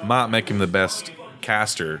might make him the best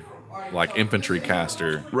caster, like infantry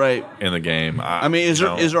caster, Right. in the game. I mean, is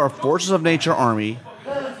there a Forces of Nature army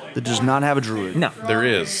that does not have a Druid? No. There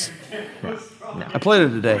is. I played it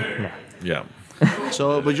today. Yeah.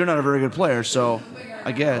 So, but you're not a very good player, so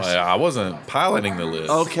I guess. I wasn't piloting the list.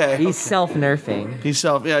 Okay. He's self-nerfing. He's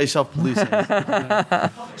self-policing.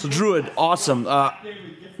 So Druid, awesome.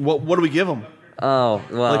 What do we give him? Oh,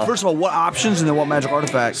 well. Like, first of all, what options and then what magic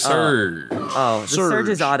artifacts? Surge. the Surge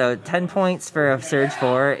is auto. 10 points for a Surge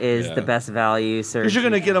 4 is the best value Surge. Because you're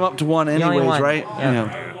going to get him up to 1 only anyways, one. right?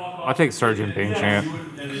 Yeah. I take Surge and Bane Chant.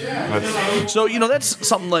 That's So, that's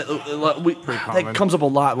something that comes up a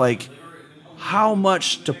lot, like how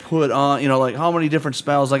much to put on, like how many different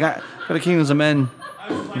spells. Like, I got a Kingdoms of Men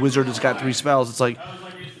wizard that's got 3 spells. It's like,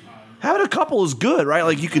 having a couple is good, right?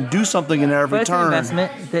 Like, you can do something in every But it's turn. an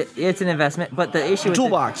investment. It's an investment. But the issue with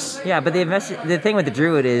Toolbox. but the thing with the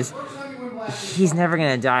Druid is he's never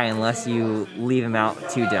going to die unless you leave him out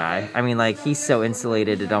to die. I mean, like, he's so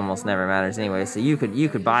insulated it almost never matters anyway. So you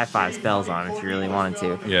could buy 5 spells on him if you really wanted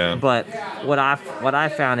to. Yeah. But what I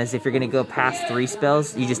found is if you're going to go past 3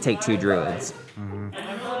 spells, you just take 2 Druids.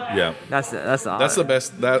 Yeah. That's the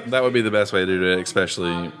best. That would be the best way to do it,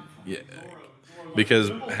 especially because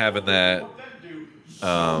having that,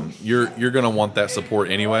 you're gonna want that support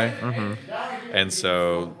anyway, and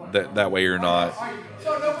so that way you're not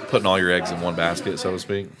putting all your eggs in one basket, so to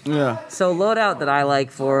speak. Yeah. So loadout that I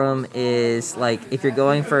like for him is like if you're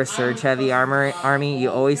going for a Surge heavy army, you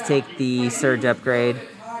always take the Surge upgrade,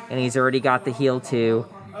 and he's already got the heal 2,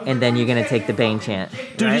 and then you're gonna take the Bane Chant.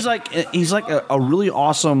 Dude, right? he's like a really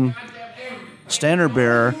awesome standard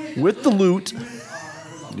bearer with the loot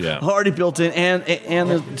Yeah. already built in and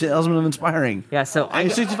the Talisman of Inspiring. Yeah, so And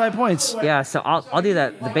 65 points. Yeah, so I'll do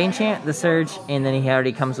that. The Bane Chant, the Surge, and then he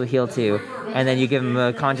already comes with heal 2. And then you give him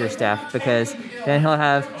a Conjure Staff because then he'll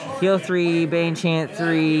have heal 3, Bane Chant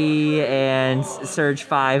 3, and Surge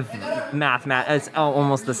 5 math. It's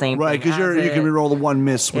almost the same Right, thing. because you can reroll the 1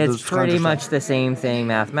 miss with It's those pretty Conjure much Stuff. the same thing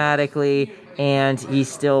mathematically, and he's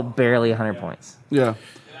still barely 100 points. Yeah.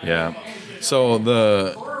 Yeah. So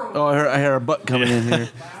the Oh, I hear a butt coming in here.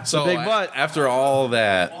 so big butt. after all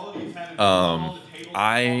that,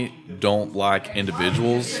 I don't like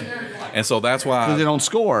individuals, and so that's why Because they don't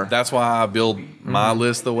score. That's why I build my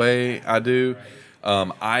list the way I do.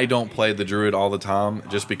 I don't play the Druid all the time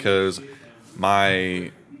just because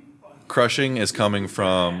my crushing is coming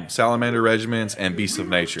from salamander regiments and beasts of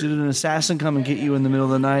nature. Did an assassin come and get you in the middle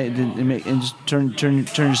of the night and just turn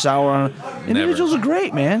your sour on? Individuals are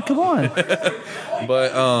great, man. Come on.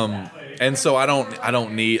 But and so I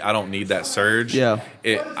don't need that surge. Yeah.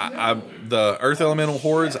 The earth elemental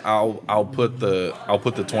hordes, I'll put the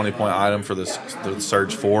 20-point item for the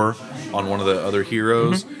surge 4 on one of the other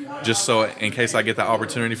heroes, just so in case I get that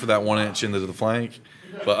opportunity for that 1 inch into the flank.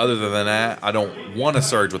 But other than that, I don't want to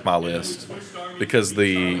surge with my list because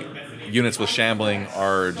the units with shambling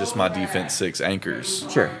are just my defense 6 anchors.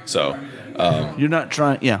 Sure. So You're not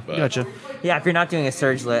trying. Yeah, gotcha. Yeah, if you're not doing a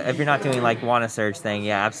surge, if you're not doing like want a surge thing,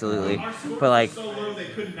 yeah, absolutely. But like,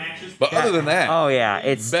 other than that, oh yeah,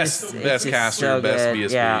 it's best just caster, so best good.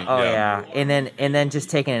 BSB. Yeah, oh yeah, and then just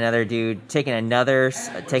taking another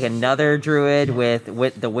druid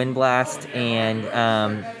with the wind blast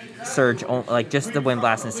and surge, like just the wind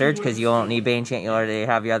blast and surge, because you don't need Bane Chant. You already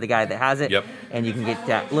have your other guy that has it. Yep. And you can get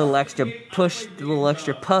that little extra push, the little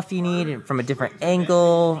extra puff you need from a different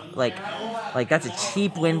angle. Like that's a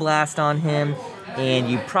cheap wind blast on him, and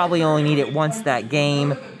you probably only need it once that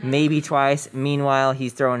game, maybe twice. Meanwhile,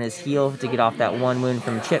 he's throwing his heal to get off that 1 wound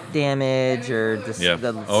from chip damage or the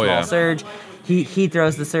small surge. He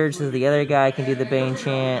throws the surge so the other guy can do the Bane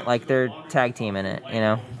Chant. Like, they're tag teaming it, you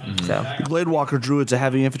know? So The Gladewalker Druid's a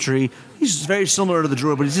heavy infantry. He's very similar to the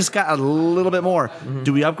Druid, but he's just got a little bit more.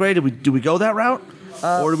 Do we upgrade? Do we go that route?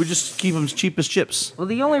 Or do we just keep him cheap as chips? Well,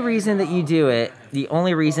 the only reason that you do it, the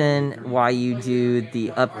only reason why you do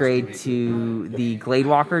the upgrade to the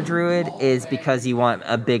Gladewalker Druid is because you want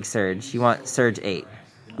a big surge. You want Surge 8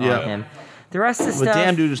 on him. The rest of the But stuff...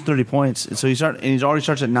 damn dude is 30 points. So he's already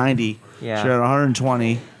starts at 90. Yeah. So you're at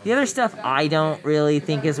 120. The other stuff I don't really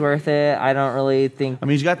think is worth it. I don't really think... I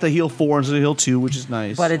mean, he's got the heal 4 instead of heal 2, which is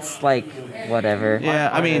nice. But it's like, whatever. Yeah,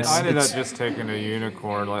 I mean, I ended up it's just taking a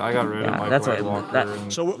unicorn. Like, I got rid of my that's what- Gladewalker. that-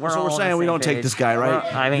 and- So We're we're all on saying the we same don't take page. this guy, right?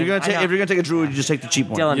 I mean, if you're gonna take a druid, you just take the cheap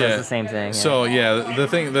one. Dylan does the same thing. Yeah. So yeah, the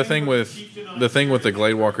thing with the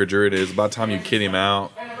Gladewalker Druid is by the time you kit him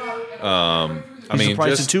out, I mean, the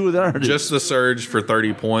price of 2 of that. just the surge for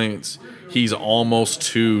 30 points, he's almost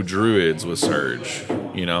 2 druids with surge.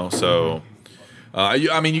 You know, so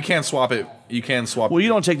I mean, you can swap it. You can swap. Well, you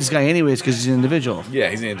don't take this guy anyways because he's an individual. Yeah,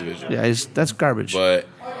 he's an individual. Yeah, that's garbage. But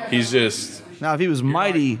he's just Now, if he was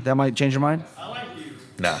mighty, that might change your mind.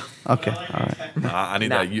 nah. Okay, all right. I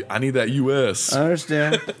need I need that US. I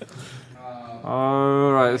understand.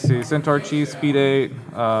 All right, let's see. Centaur Chief, speed 8,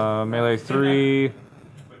 melee 3.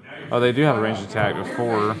 Oh, they do have a ranged attack of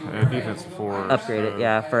 4 and a defense of 4. Upgrade it,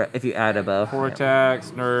 yeah, for if you add a bow. 4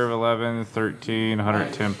 attacks, nerve 11, 13,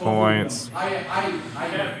 110 points.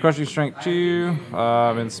 Crushing strength 2,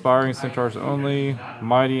 inspiring centaurs only.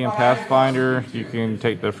 Mighty and Pathfinder, you can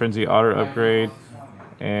take the frenzy otter upgrade.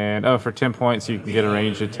 And for 10 points, you can get a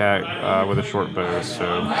ranged attack with a short bow.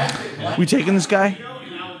 So We taking this guy?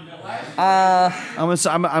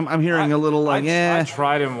 I'm hearing a little like, I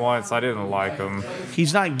tried him once. I didn't like him.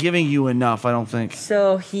 he's not giving you enough. I don't think.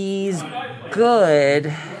 So he's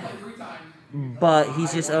good, but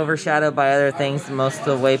he's just overshadowed by other things. Most of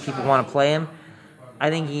the way people want to play him,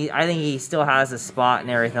 I think he still has a spot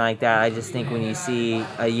and everything like that. I just think when you see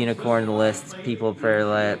a unicorn in the list, people pretty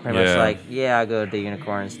much like, yeah, I'll go to the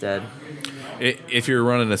unicorn instead. If you're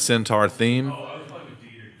running a centaur theme,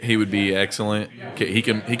 he would be excellent. He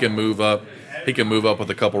can move up. He can move up with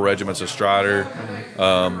a couple regiments of Strider,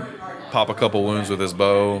 pop a couple wounds with his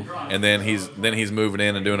bow, and then he's moving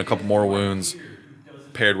in and doing a couple more wounds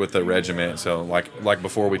paired with the regiment. So like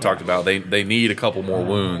before we talked about, they need a couple more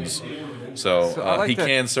wounds. So he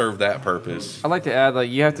can serve that purpose. I'd like to add, like,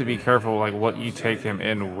 you have to be careful, like, what you take him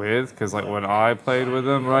in with, because, like, when I played with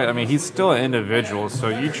him, right, I mean, he's still an individual, so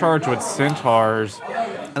you charge with centaurs.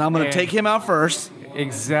 And I'm going to take him out first.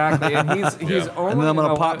 Exactly, and he's only And then I'm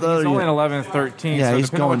gonna pop the other he's only unit. an 11, 13. Yeah, so he's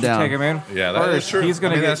depending on going what down. You take him in. Yeah, that is first, true. He's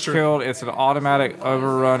going I to mean, get that's true. killed. It's an automatic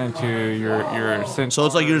overrun into your centaur. So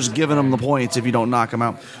it's like you're just giving him the points if you don't knock him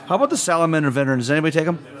out. How about the Salamander Veteran? Does anybody take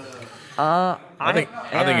him? I think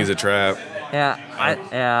he's a trap.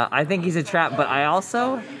 I think he's a trap, but I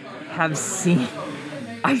also have seen.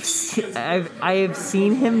 I have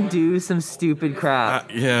seen him do some stupid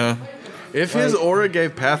crap. Yeah. If his aura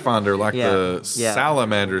gave Pathfinder like the Yeah.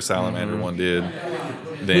 Salamander one did,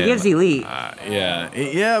 then He gives elite. but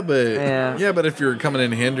if you're coming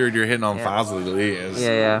in hindered, you're hitting on fives with elite.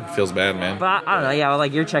 It feels bad, man. But I don't know. Yeah,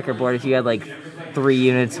 like your checkerboard, if you had like 3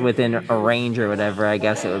 units within a range or whatever, I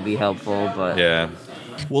guess it would be helpful. But Yeah.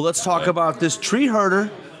 Well, let's talk about this tree herder.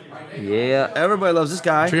 Yeah. Everybody loves this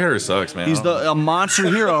guy. Tree herder sucks, man. He's a monster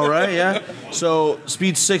hero, right? Yeah. So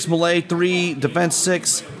speed 6, melee 3, defense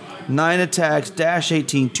 6, 9 attacks, dash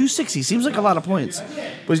 18, 260. Seems like a lot of points,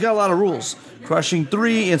 but he's got a lot of rules. Crushing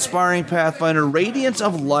 3, inspiring pathfinder, radiance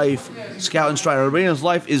of life, scout and strider. Radiance of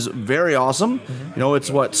life is very awesome. You know, it's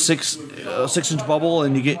what 6-inch bubble,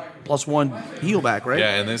 and you get +1 heal back, right?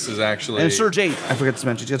 Yeah, and this is actually And Surge 8. I forgot to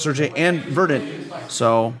mention. He's got Surge 8 and Verdant.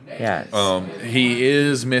 So Yeah. he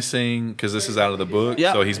is missing because this is out of the book.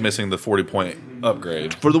 Yeah. So he's missing the 40-point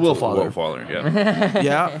upgrade For the Willfather. Willfather, yeah.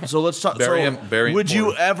 yeah. So let's talk. Very so very would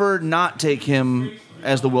you important. ever not take him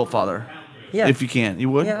as the Willfather? Yeah. If you can, you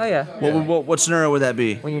would. Yeah, oh yeah. What scenario would that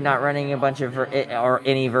be? When you're not running a bunch of or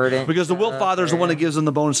any verdant. Because the Willfather is the one that gives them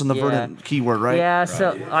the bonus on the Yeah. verdant keyword, right? Yeah.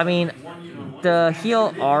 So I mean, the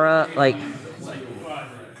heal aura like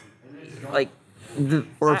the.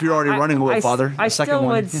 Or if you're already running a Willfather, I the second still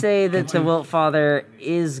one. would say that the Willfather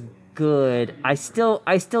is good. I still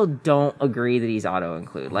don't agree that he's auto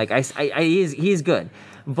include. Like he's good,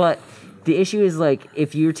 but the issue is like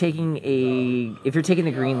if you're taking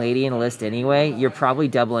the Green Lady in a list anyway, you're probably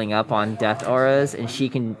doubling up on death auras, and she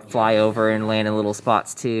can fly over and land in little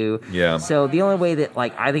spots too. Yeah. So the only way that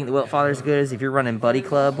like I think the Wiltfather is good is if you're running Buddy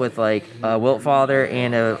Club with like a Wiltfather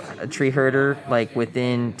and a tree herder like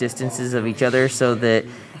within distances of each other, so that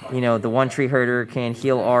you know the one tree herder can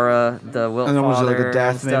heal aura the then was it like a Wiltfather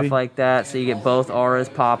death, and stuff maybe? like that. So you get both auras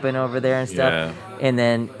popping over there and stuff. Yeah. And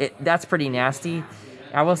then that's pretty nasty.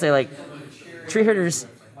 I will say like tree herders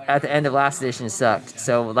at the end of last edition sucked.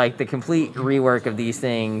 So like the complete rework of these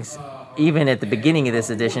things, even at the beginning of this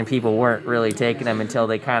edition, people weren't really taking them until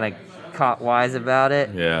they kind of caught wise about it.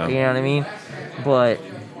 Yeah. You know what I mean? But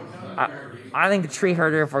I think the tree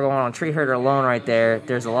herder, if we're going on tree herder alone right there,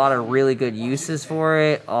 there's a lot of really good uses for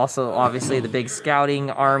it. Also, obviously the big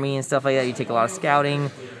scouting army and stuff like that. You take a lot of scouting,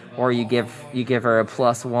 or you give her a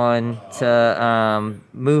 +1 to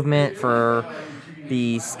movement for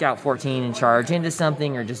the Scout 14 and charge into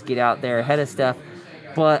something, or just get out there ahead of stuff.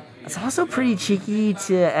 But it's also pretty cheeky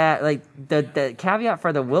to add, like, the caveat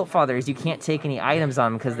for the Wiltfather is you can't take any items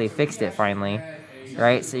on him because they fixed it finally,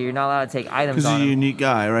 right? So you're not allowed to take items Because on he's a him. unique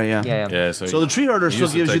guy, right? Yeah. Yeah. Yeah, So the tree herder he still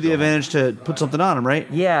used to gives you take the them. advantage to put something on him, right?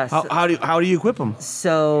 Yeah. How do you equip him?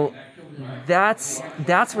 So that's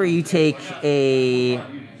where you take a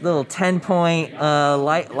little 10-point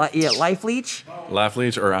life leech. Life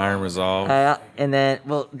Leech or Iron Resolve. And then,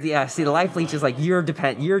 see, the life leech is like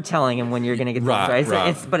you're telling him when you're gonna get Right, things,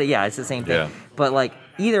 right? right. It's the same thing. Yeah. But like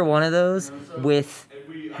either one of those with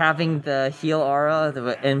having the heal aura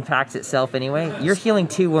that impacts itself anyway, you're healing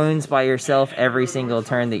 2 wounds by yourself every single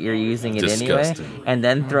turn that you're using it Disgusting. anyway, and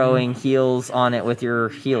then throwing heals on it with your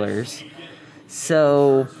healers.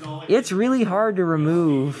 So it's really hard to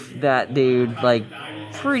remove that dude. Like,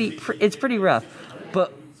 it's pretty rough.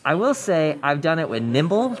 But I will say I've done it with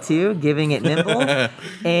Nimble too, giving it Nimble,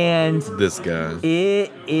 and This guy.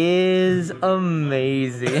 it is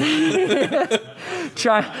amazing.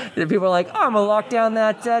 People are like, oh, I'm gonna lock down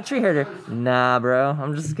that tree herder. Nah, bro,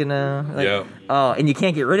 I'm just gonna. Like, Yeah. Oh, and you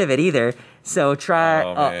can't get rid of it either. So try.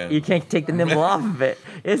 Oh, man. You can't take the Nimble off of it.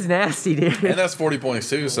 It's nasty, dude. And that's 40 points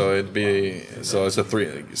too, so it's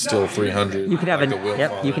a still 300. You can have like the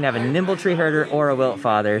Wiltfather. you can have a Nimble tree herder or a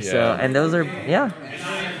Wiltfather. So Yeah. and those are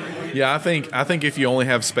Yeah, I think if you only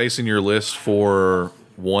have space in your list for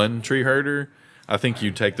one tree herder, I think you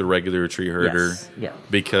take the regular tree herder. Yes. Yeah.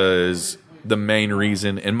 Because the main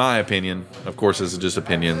reason, in my opinion, of course this is just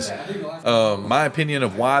opinions, my opinion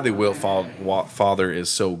of why the Wiltfather is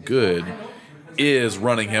so good is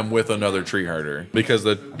running him with another tree herder. Because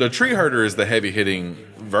the tree herder is the heavy hitting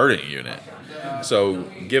verdant unit. So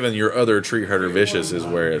giving your other tree herder vicious is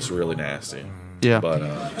where it's really nasty. Yeah.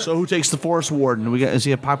 But So who takes the Forest Warden? Is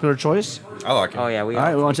he a popular choice? I like him. Oh yeah, we. All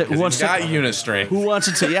right, who wants to, He's got unit strength. who wants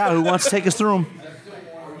to take us through him?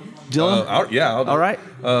 Dylan? I'll do All it.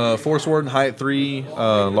 right. Force Warden, height 3,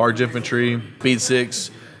 large infantry, speed 6,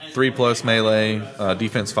 3+ melee,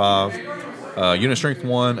 defense 5, unit strength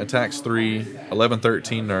 1, attacks 3,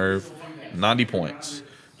 11-13 nerve, 90 points.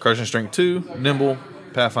 Crushing strength 2, nimble,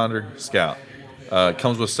 pathfinder, scout.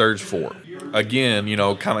 Comes with surge 4. Again,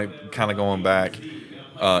 kind of going back.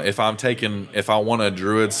 If I want a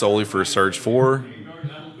druid solely for surge 4,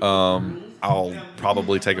 I'll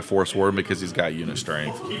probably take a Forest Warden because he's got unit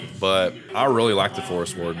strength. But I really like the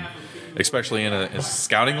Forest Warden, especially in a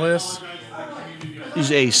scouting list.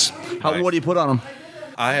 He's ace. Nice. What do you put on him?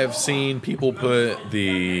 I have seen people put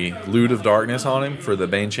the Loot of Darkness on him for the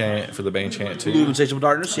Bane chant too. Lumen Station of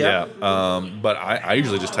Darkness, yeah. But I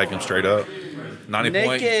usually just take him straight up. 90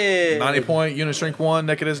 Naked. point unit strength 1,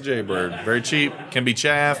 naked as a jaybird. Very cheap, can be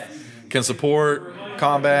chaff. can support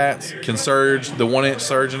combats, can surge, the 1-inch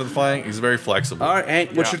surge into the flank. He's very flexible. All right,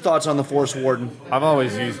 Hank, what's your thoughts on the Force Warden? I've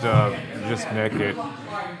always used just naked.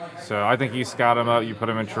 So I think you scout them up, you put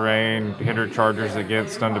them in terrain, hinder chargers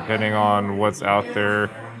against them depending on what's out there.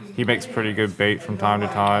 He makes pretty good bait from time to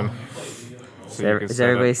time. So Is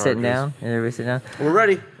everybody sitting down? We're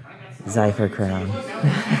ready. Zypher Crown.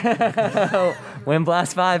 Wind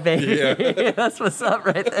Blast 5, baby. Yeah. That's what's up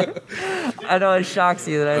right there. I know it shocks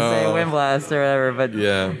you that I say Wind Blast or whatever, but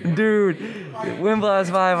dude, Wind Blast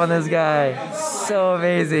 5 on this guy, so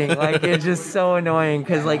amazing. Like, it's just so annoying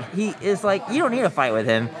because, like, he is like, you don't need to fight with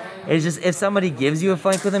him. It's just, if somebody gives you a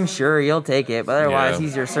flank with him, sure, you'll take it. But otherwise,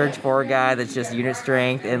 he's your Surge 4 guy that's just unit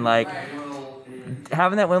strength and, like,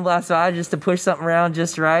 having that Wind Blast 5 just to push something around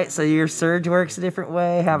just right so your surge works a different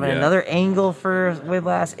way, having another angle for Wind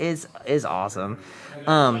Blast is awesome.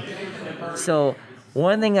 So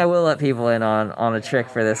one thing I will let people in on a trick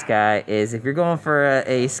for this guy is if you're going for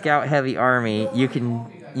a scout heavy army, you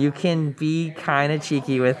can be kind of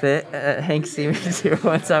cheeky with it. Hank seen me do it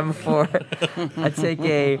one time before. You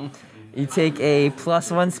take a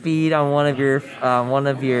 +1 speed on one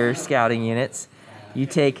of your scouting units. You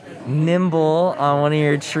take Nimble on one of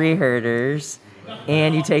your tree herders,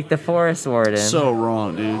 and you take the Forest Warden. So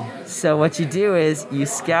wrong, dude. So what you do is you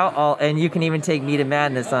scout all, and you can even take Meat of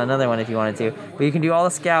Madness on another one if you wanted to. But you can do all the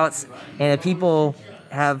scouts, and if people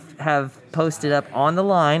have posted up on the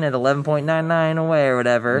line at 11.99 away or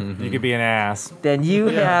whatever, you could be an ass. then you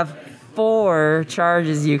have 4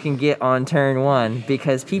 charges you can get on turn 1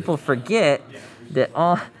 because people forget that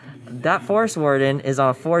that Forest Warden is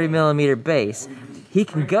on a 40 millimeter base. He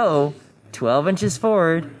can go 12 inches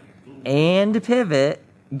forward and pivot,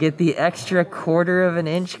 get the extra 1/4 of an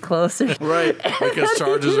inch closer. Right, because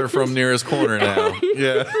charges are from nearest corner now.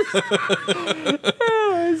 Yeah.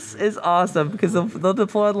 It's awesome because they'll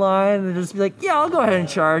deploy line and just be like, yeah, I'll go ahead and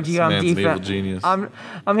charge you. I'm defense. Genius. I'm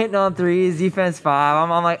hitting on 3s, defense 5.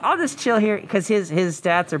 I'm like, I'll just chill here because his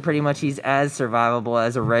stats are pretty much he's as survivable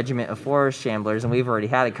as a regiment of forest shamblers, and we've already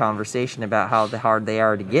had a conversation about how hard they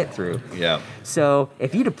are to get through. Yeah. So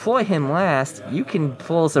if you deploy him last, you can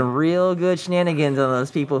pull some real good shenanigans on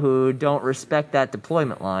those people who don't respect that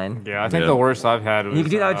deployment line. Yeah, I think the worst I've had was... You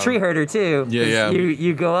can do that with Tree Herder, too. Yeah.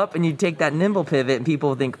 You go up and you take that nimble pivot, and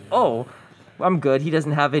people think, oh, I'm good. He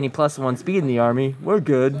doesn't have any +1 speed in the army. We're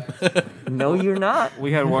good. No, you're not.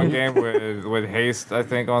 We had one game with haste, I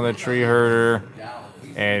think, on the Tree Herder.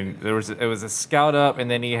 And it was a scout up,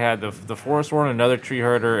 and then he had the Forest Warden, another Tree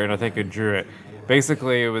Herder, and I think a Druid.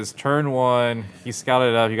 Basically, it was turn 1. He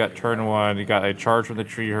scouted up. He got turn 1. He got a charge from the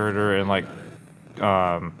Tree Herder, and I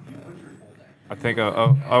think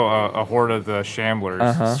a horde of the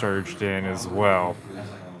Shamblers surged in as well.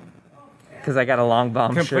 Because I got a long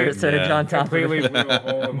bomb surge on top of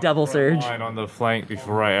it. Double surge on the flank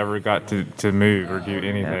before I ever got to move or do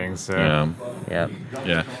anything. So yeah.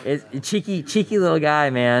 It's a cheeky little guy,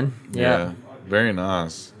 man. Yeah. Very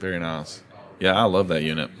nice. Very nice. Yeah, I love that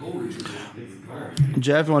unit.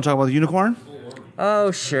 Jeff, you want to talk about the Unicorn?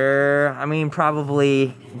 Oh, sure. I mean,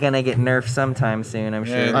 probably gonna get nerfed sometime soon, I'm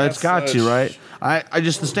sure. It's got to, right? I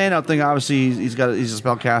just, the standout thing, obviously, he's a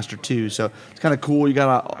spellcaster too, so it's kind of cool. You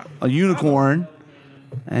got a Unicorn,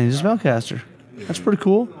 and he's a spellcaster. That's pretty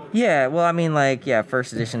cool. Yeah, well, I mean,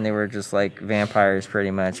 first edition, they were just like vampires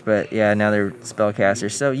pretty much, but yeah, now they're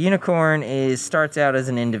spellcasters. So Unicorn starts out as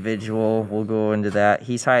an individual. We'll go into that.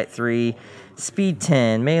 He's height 3, speed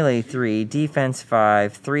 10, melee 3, defense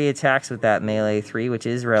 5, 3 attacks with that melee 3, which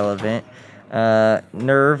is relevant.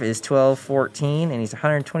 Nerve is 12, 14, and he's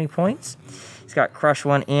 120 points. He's got Crush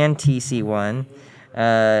 1 and TC 1.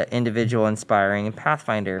 Individual, Inspiring, and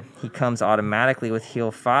Pathfinder. He comes automatically with Heal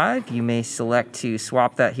 5. You may select to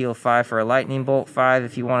swap that Heal 5 for a Lightning Bolt 5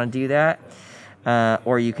 if you want to do that.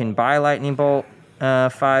 Or you can buy Lightning Bolt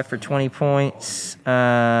 5 for 20 points.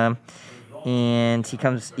 And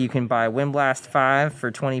you can buy Wind Blast 5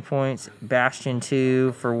 for 20 points, Bastion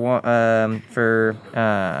 2 for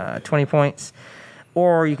 20 points.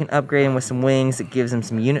 Or you can upgrade him with some wings that gives him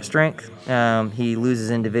some unit strength. He loses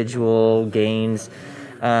individual, gains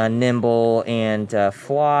nimble, and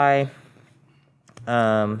fly.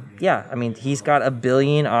 I mean, he's got a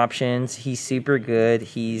billion options. He's super good.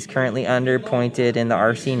 He's currently underpointed, and the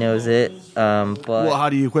RC knows it. But how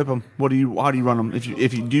do you equip him? How do you run him? If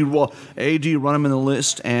you do, do you run him in the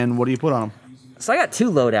list, and what do you put on him? So I got 2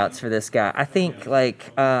 loadouts for this guy. I think,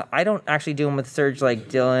 I don't actually do him with Surge like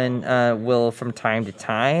Dylan will from time to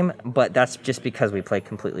time, but that's just because we play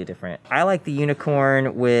completely different. I like the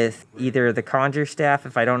Unicorn with either the Conjure Staff,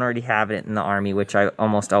 if I don't already have it in the army, which I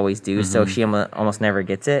almost always do, so she almost never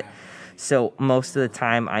gets it. So most of the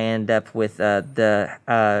time I end up with the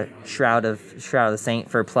Shroud of the Saint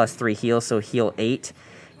for +3 heal, so heal 8,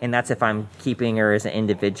 and that's if I'm keeping her as an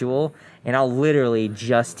individual. And I'll literally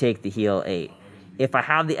just take the heal 8. If I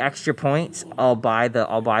have the extra points, I'll buy the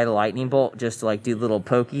lightning bolt just to like do little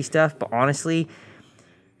pokey stuff. But honestly,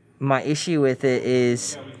 my issue with it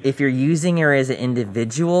is if you're using her as an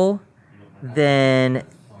individual, then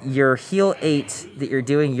your heal 8 that you're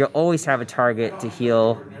doing, you'll always have a target to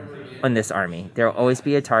heal on this army. There'll always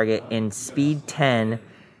be a target in speed 10,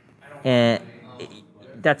 and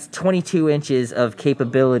that's 22 inches of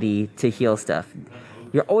capability to heal stuff.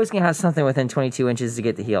 You're always going to have something within 22 inches to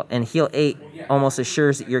get the heal. And heal 8 almost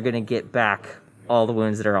assures that you're going to get back all the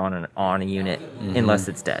wounds that are on a unit, unless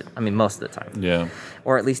it's dead. I mean, most of the time. Yeah.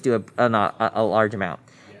 Or at least do a large amount.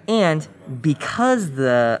 And because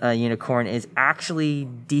the unicorn is actually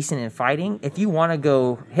decent in fighting, if you want to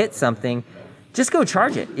go hit something, just go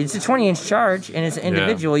charge it. It's a 20-inch charge, and it's an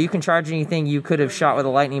individual. You can charge anything you could have shot with a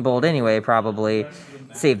lightning bolt anyway, probably.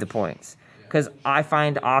 Save the points. Because I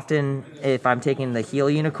find often, if I'm taking the heal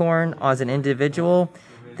unicorn as an individual,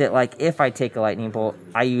 that like if I take a lightning bolt,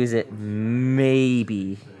 I use it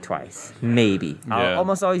maybe twice. Maybe. I'll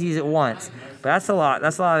almost always use it once. But that's a lot.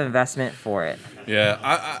 That's a lot of investment for it. Yeah,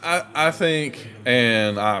 I think,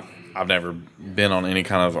 and I've never been on any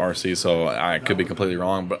kind of RC, so I could be completely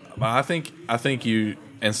wrong. But I think you,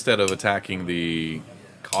 instead of attacking the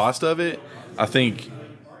cost of it, I think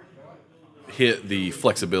hit the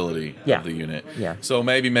flexibility of the unit. Yeah. So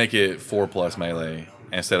maybe make it 4+ melee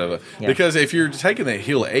instead of because if you're taking the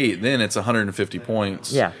heal 8, then it's 150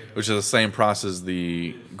 points. Yeah. Which is the same price as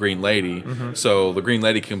the Green Lady. So the Green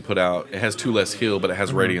Lady can put out, it has 2 less heal, but it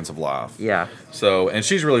has Radiance of Life. Yeah. So, and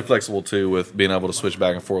she's really flexible too with being able to switch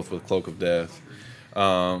back and forth with Cloak of Death.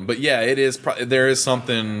 But yeah, it is. There is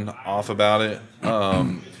something off about it.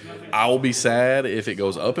 I will be sad if it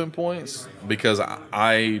goes up in points because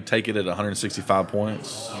I take it at 165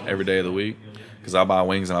 points every day of the week because I buy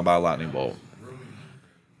wings and I buy lightning bolt.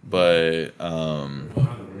 But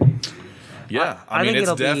yeah, I mean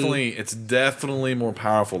it's definitely more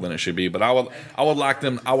powerful than it should be. But I would like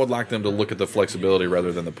them to look at the flexibility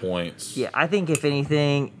rather than the points. Yeah, I think if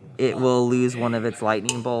anything, it will lose one of its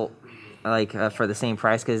lightning bolt. For the same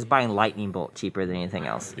price, because it's buying Lightning Bolt cheaper than anything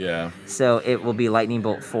else. Yeah. So it will be Lightning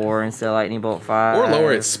Bolt 4 instead of Lightning Bolt 5. Or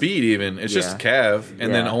lower its speed even. It's just cav,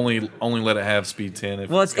 and then only let it have speed 10.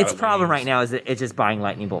 Well, its problem right now is that it's just buying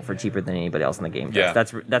Lightning Bolt for cheaper than anybody else in the game. Yeah.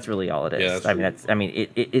 That's really all it is. Yeah,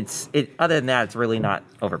 it's other than that, it's really not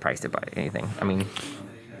overpriced to buy anything. I mean,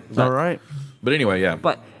 all right. But anyway, yeah.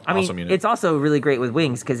 But I mean, it's also really great with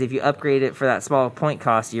wings because if you upgrade it for that small point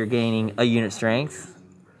cost, you're gaining a unit strength.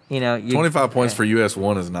 25 points for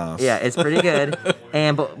US1 is nice. Yeah, it's pretty good.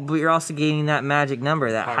 But you're also gaining that magic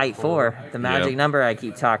number, that height 4. The magic number I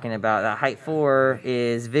keep talking about. That height 4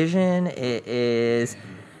 is vision. It is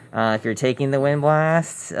if you're taking the wind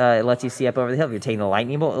blast, it lets you see up over the hill. If you're taking the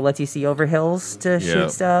lightning bolt, it lets you see over hills to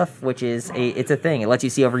shoot stuff, which is it's a thing. It lets you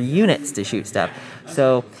see over units to shoot stuff.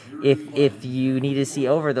 So if you need to see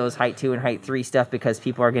over those height 2 and height 3 stuff because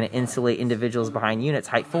people are going to insulate individuals behind units,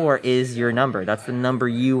 height 4 is your number. That's the number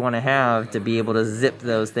you want to have to be able to zip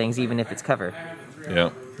those things, even if it's cover.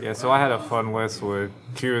 Yeah. Yeah, so I had a fun list with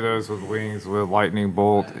 2 of those with wings with Lightning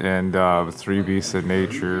Bolt and 3 Beasts of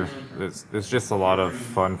Nature. It's just a lot of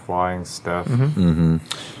fun flying stuff.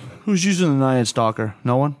 Who's using the Naiad Stalker?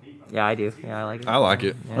 No one? Yeah, I do. Yeah, I like it. I like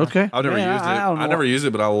it. Yeah. Okay. I've never used it. I never used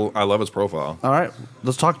it, but I love its profile. All right.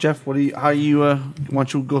 Let's talk, Jeff. Why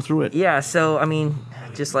don't you go through it? Yeah, so, I mean,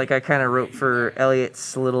 just like I kind of wrote for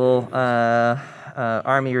Elliot's little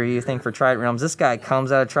army review thing for Trident Realms, this guy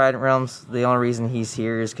comes out of Trident Realms. The only reason he's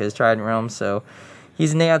here is because Trident Realms, so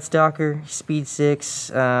he's a Naiad Stalker, speed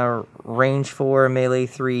 6, range 4, melee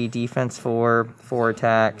 3, defense 4, 4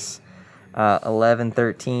 attacks,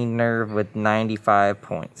 11-13 nerve with 95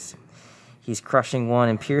 points. He's crushing 1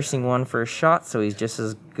 and piercing 1 for a shot, so he's just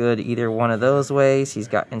as good either one of those ways. He's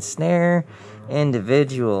got ensnare,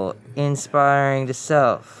 individual, inspiring to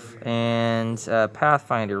self, and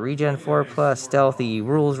Pathfinder, regen 4+, stealthy,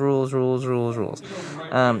 rules.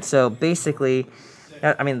 So basically,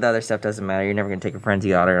 I mean, the other stuff doesn't matter. You're never going to take a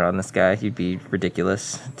frenzy otter on this guy. You'd be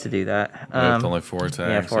ridiculous to do that. It's only 4 attacks.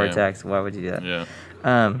 Yeah, 4 attacks. Why would you do that?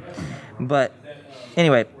 Yeah. But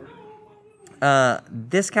anyway,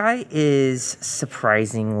 this guy is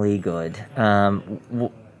surprisingly good.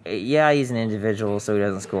 He's an individual, so he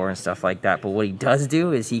doesn't score and stuff like that. But what he does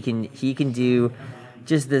do is he can do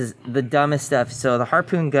just the dumbest stuff. So the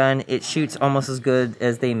harpoon gun, it shoots almost as good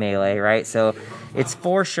as they melee, right? So it's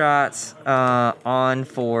 4 shots on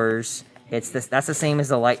 4s, That's the same as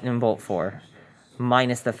the Lightning Bolt 4,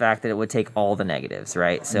 minus the fact that it would take all the negatives,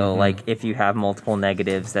 right? So like if you have multiple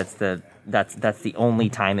negatives, that's the only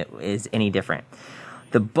time it is any different.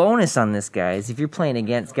 The bonus on this guy is if you're playing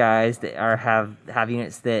against guys that have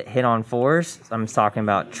units that hit on 4s, I'm talking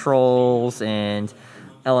about trolls and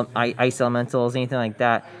ice elementals, anything like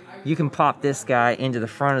that, you can pop this guy into the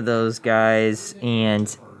front of those guys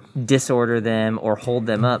and disorder them or hold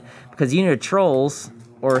them up, because unit of trolls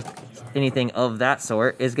or anything of that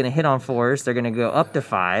sort is going to hit on 4s. They're going to go up to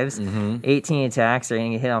 5s, 18 attacks. They're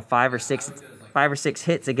going to hit on 5 or 6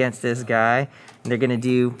 hits against this guy. They're going to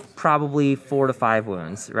do probably 4 to 5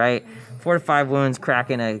 wounds, right? 4 to 5 wounds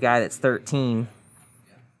cracking a guy that's 13.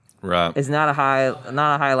 Right. Is not a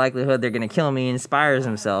high likelihood they're going to kill him. He inspires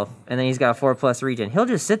himself, and then he's got a 4+ regen. He'll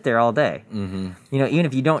just sit there all day. You know, even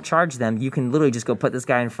if you don't charge them, you can literally just go put this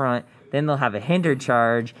guy in front. Then they'll have a hindered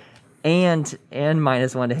charge, and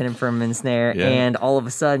 -1 to hit him from ensnare, and all of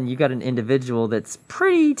a sudden you got an individual that's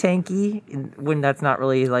pretty tanky when that's not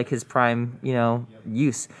really like his prime,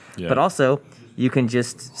 use. Yeah. But also, you can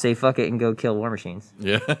just say fuck it and go kill war machines.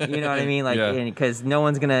 Yeah. You know what I mean? Like, because no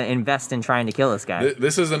one's gonna invest in trying to kill this guy.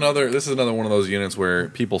 This is another one of those units where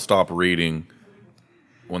people stop reading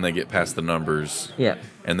when they get past the numbers. Yeah.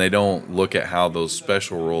 And they don't look at how those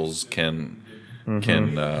special rules can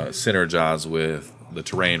synergize with the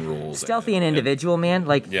terrain rules. Stealthy and individual, man.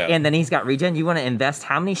 Like, and then he's got regen. You want to invest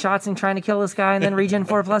how many shots in trying to kill this guy and then regen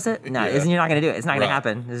 4+ it? No, you're not going to do it. It's not going to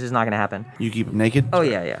happen. It's just not going to happen. You keep him naked? Oh,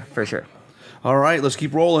 yeah, for sure. All right, let's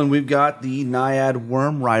keep rolling. We've got the Naiad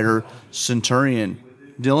Worm Rider Centurion.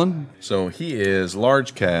 Dylan? So he is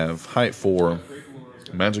large cav, height 4,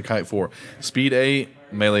 magic height 4, speed 8,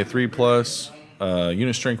 melee 3+,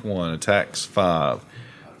 unit strength 1, attacks 5,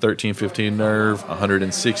 13-15 nerve,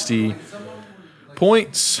 160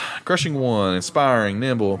 points, crushing 1, inspiring,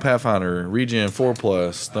 nimble, pathfinder, regen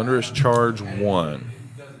 4+, thunderous charge 1.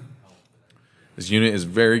 This unit is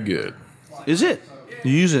very good. Is it?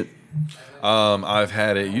 You use it? I've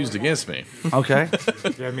had it used against me. Okay.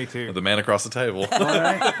 Yeah, me too. The man across the table. All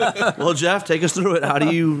right. Well, Jeff, take us through it. How do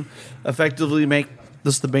you effectively make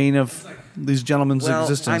this the bane of these gentlemen's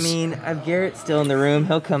existence? I mean, I've Garrett still in the room.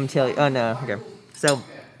 He'll come tell you. Oh, no. Okay. So,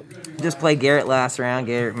 just played Garrett last round,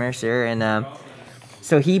 Garrett Mercer, and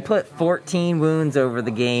so he put 14 wounds over the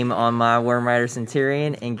game on my Worm Rider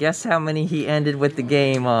Centurion, and guess how many he ended with the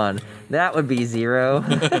game on? That would be 0.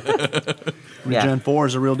 Regen 4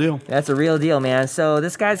 is a real deal. That's a real deal, man. So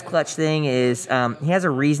this guy's clutch thing is he has a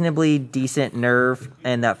reasonably decent nerve,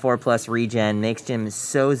 and that 4+ regen makes him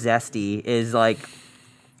so zesty. Is like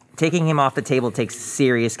taking him off the table takes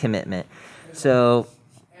serious commitment. So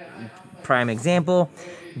prime example,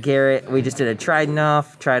 Garrett, we just did a Trident on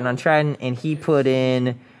Trident, and he put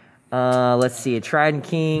in a Trident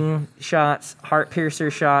King shots, Heart Piercer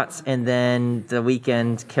shots, and then the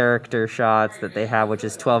weekend character shots that they have, which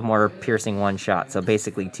is 12 mortar piercing 1 shot. So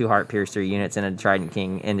basically 2 Heart Piercer units and a Trident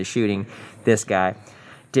King into shooting this guy.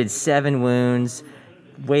 Did 7 wounds,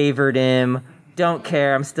 wavered him, don't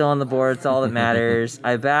care, I'm still on the board, it's all that matters.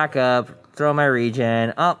 I back up, throw my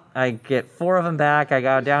regen, I get 4 of them back, I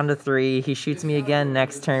got down to 3, he shoots me again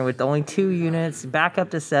next turn with only 2 units, back up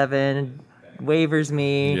to 7, waivers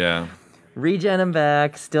me, regen him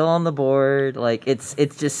back, still on the board. Like, it's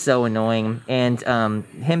just so annoying. And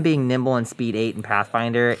him being nimble and speed 8 and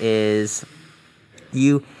Pathfinder is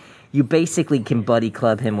you basically can buddy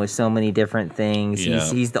club him with so many different things.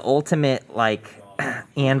 He's the ultimate like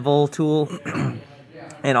anvil tool.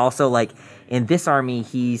 And also, like, in this army,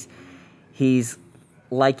 he's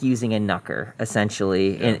like using a knucker,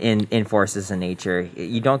 essentially, in Forces of Nature.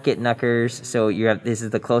 You don't get knuckers, so this is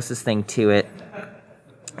the closest thing to it.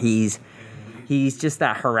 He's just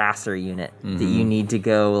that harasser unit that you need to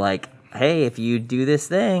go, like, hey, if you do this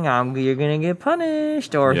thing, you're going to get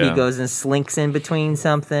punished. Or he goes and slinks in between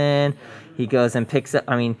something. He goes and picks up,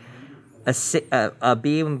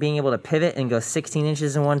 being able to pivot and go 16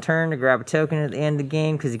 inches in one turn to grab a token at the end of the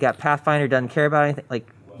game because he got Pathfinder, doesn't care about anything.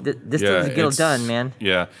 Like, this thing's get it done, man.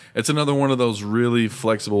 Yeah, it's another one of those really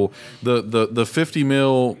flexible. The 50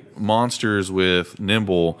 mil monsters with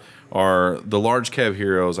Nimble are the large cav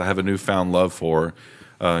heroes I have a newfound love for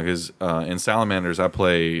because in Salamanders I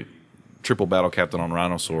play triple battle captain on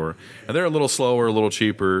Rhinosaur, and they're a little slower, a little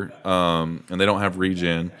cheaper, and they don't have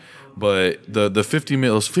regen. But the 50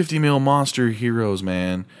 mil monster heroes,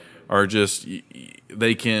 man, are just,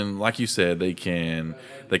 they can, like you said, they can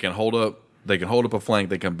hold up. They can hold up a flank.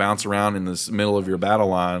 They can bounce around in the middle of your battle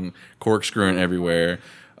line, corkscrewing everywhere.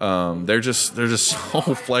 They're just so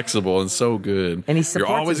flexible and so good. And he supports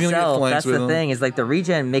You're always himself. gonna get flanks That's with the him. thing. Is like the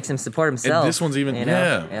regen makes him support himself. And this one's even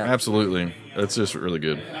yeah, absolutely. It's just really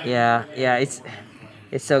good. Yeah, it's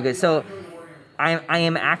so good. So I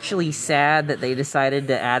am actually sad that they decided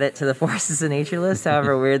to add it to the Forces of Nature list.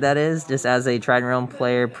 However weird that is, just as a Trident Realm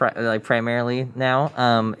player, primarily now,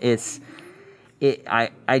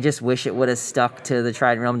 I just wish it would have stuck to the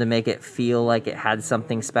Trident Realm to make it feel like it had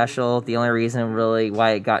something special. The only reason really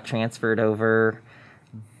why it got transferred over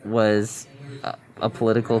was a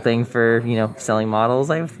political thing for, selling models,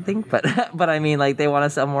 I think. But I mean, like, they want to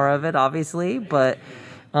sell more of it, obviously. But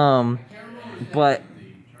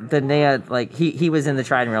the Nea, like, he was in the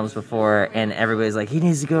Trident Realms before, and everybody's like, he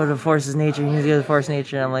needs to go to Forces of Nature, and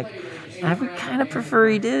I'm like, I would kind of prefer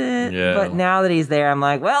he didn't. Yeah. But now that he's there, I'm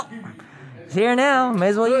like, well, he's here now, may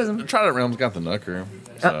as well use him. The Trident Realm's got the Knucker.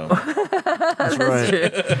 So. That's right.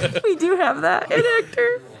 True. We do have that in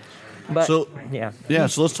Hector. But, So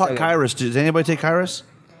so let's talk Kyrus. Does anybody take Kyrus?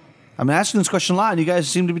 I'm asking this question a lot, and you guys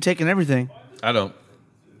seem to be taking everything. I don't.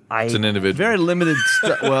 It's an individual. Very limited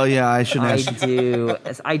stuff. Well, yeah, I shouldn't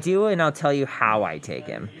ask. I do, and I'll tell you how I take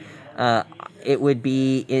him. It would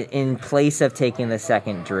be in place of taking the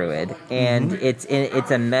second druid, and it's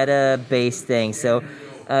a meta-based thing. So,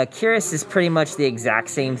 Kyrus is pretty much the exact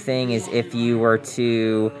same thing as if you were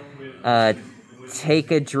to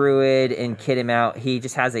take a druid and kit him out. He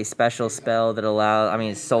just has a special spell that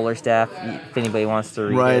allows. Solar Staff. If anybody wants to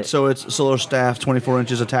read it. Right. So it's Solar Staff, 24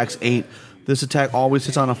 inches, attacks 8. This attack always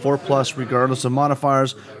hits on a 4+, regardless of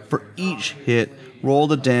modifiers. For each hit, roll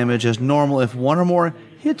the damage as normal. If one or more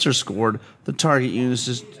hits are scored, the target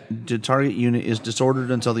unit is disordered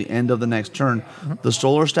until the end of the next turn. The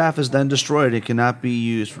Solar Staff is then destroyed. It cannot be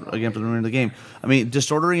used again for the remainder of the game.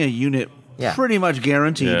 Disordering a unit pretty much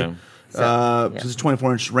guaranteed. Yeah. Because it's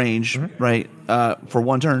 24-inch range, right? For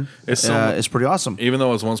one turn, it's pretty awesome. Even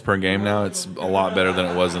though it's once per game now, it's a lot better than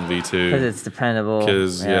it was in V2. Because it's dependable.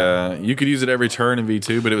 Because you could use it every turn in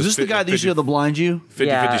V2, but it was. Is this the guy that used to be able to blind you?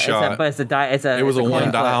 50-50 shot. But it's a die. It was a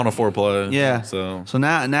one die on a 4+. Yeah. So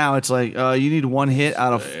now it's like you need one hit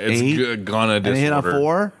out of 8. It's gonna and a hit on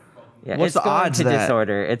 4. Yeah, What's the odds of that?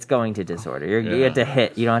 Disorder. It's going to disorder. You have to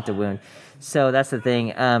hit. You don't have to wound. So that's the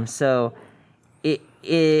thing.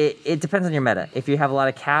 It depends on your meta. If you have a lot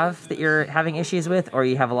of cav that you're having issues with, or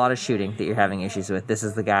you have a lot of shooting that you're having issues with, this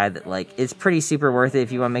is the guy that it's pretty super worth it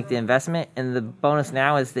if you want to make the investment. And the bonus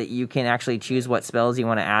now is that you can actually choose what spells you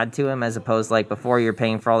want to add to him, as opposed to before you're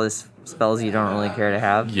paying for all these spells you don't really care to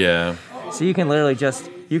have. Yeah. So you can literally just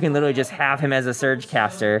have him as a surge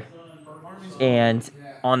caster, and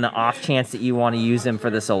on the off chance that you want to use him for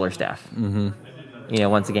the Solar Staff.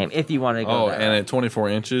 Once a game, if you want to go. And at 24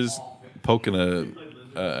 inches, poking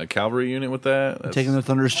a cavalry unit with that. Taking the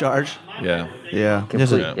Thunderous Charge. Yeah. Yeah.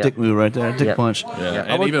 Just a dick move right there. Dick punch. Yeah.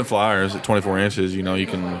 And even flyers at 24 inches, you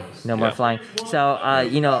can. No more flying.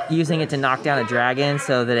 So, using it to knock down a dragon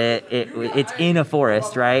so that it's in a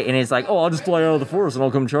forest, right? And it's like, oh, I'll just fly out of the forest and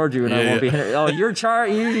I'll come charge you and I won't be hindered. Oh, you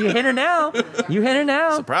hit her now. You hit her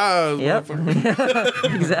now. Surprise. Yep.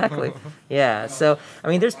 Exactly. Yeah. So,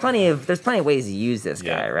 there's plenty of ways to use this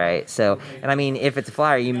guy, right? So, and if it's a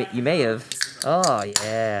flyer, you may have. Oh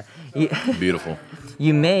yeah. Beautiful.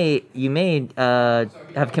 You may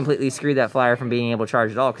have completely screwed that flyer from being able to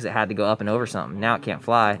charge at all because it had to go up and over something. Now it can't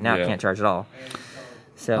fly. Now it can't charge at all.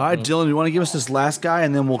 So, all right, Dylan, you want to give us this last guy,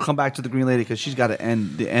 and then we'll come back to the Green Lady because she's got to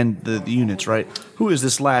end the units, right? Who is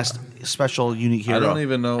this last special unique hero? I don't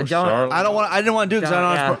even know. Charlotte. I didn't want to do it because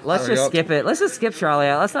I don't know. Let's just skip it. Let's just skip Charlie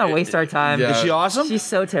out. Let's not waste our time. Is she awesome? She's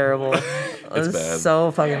so terrible. It's bad.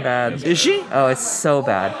 So fucking bad. Is she? Oh, it's so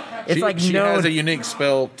bad. It's she has a unique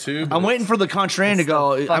spell too. I'm waiting for the Contrarian to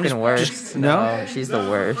go. I'm just worst. No, she's the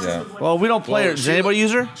worst. Yeah. Well, we don't play her. Does anybody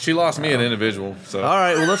use her? She lost me an individual. So all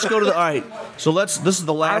right. Well, let's go to the. All right. So this is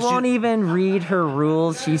the last. I won't even read her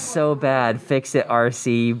rules. She's so bad. Fix it,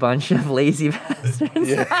 RC. You bunch of lazy bastards.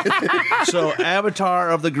 Yeah. So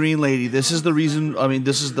Avatar of the Green Lady. This is the reason.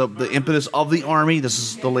 This is the impetus of the army. This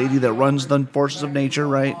is the lady that runs the Forces of Nature,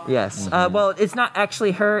 right? Yes. Well, it's not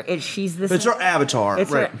actually her. It's her avatar.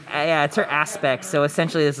 It's right. It's her aspect. So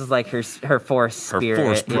essentially, this is like her force spirit. Her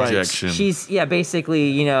force projection. Right. She's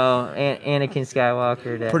basically Anakin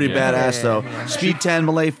Skywalker. Pretty badass though. Yeah. Speed 10,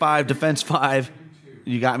 melee 5, defense 5.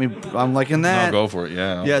 You got me. I'm liking that. No, go for it.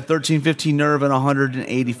 Yeah. Yeah. 13, 15 nerve and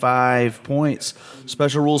 185 points.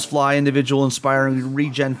 Special rules: fly, individual, inspiring,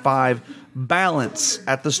 regen 5. Balance.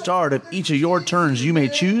 At the start of each of your turns, you may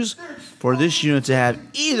choose for this unit to have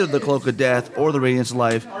either the Cloak of Death or the Radiance of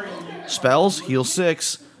Life. Spells: heal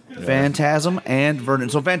 6. Phantasm and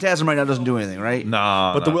Verdant. So Phantasm right now doesn't do anything, right?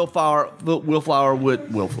 Nah, But the Willflower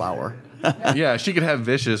would Willflower. Yeah, she could have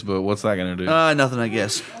Vicious, but what's that going to do? Nothing, I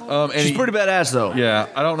guess. And She's pretty badass, though. Yeah,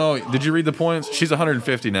 I don't know. Did you read the points? She's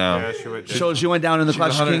 150 now. Yeah, she would. So she went down in the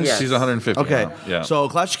Clash of Kings? Yes. She's 150 Okay. now. Yeah. So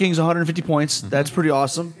Clash of Kings, 150 points. That's pretty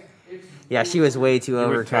awesome. Yeah, she was way too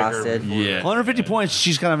would take her overcosted. yeah. 150 points,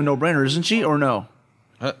 she's kind of a no-brainer, isn't she? Or no?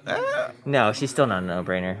 No, she's still not a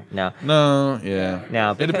no-brainer. No. No, yeah.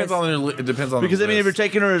 No, it depends on it depends on Because, the I mean, if you're list.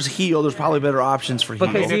 taking her as heal, there's probably better options for heal.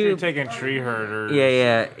 Because If you- you're taking Tree Herder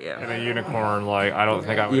Yeah. and a Unicorn, like I don't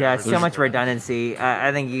think I would. Yeah, ever it's so much redundancy.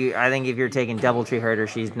 I think if you're taking double tree herder,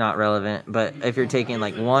 she's not relevant. But if you're taking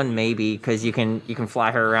like one, maybe because you can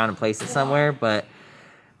fly her around and place it somewhere. But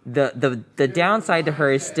the downside to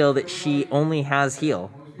her is still that she only has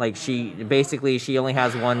heal. Like she only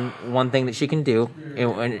has one thing that she can do,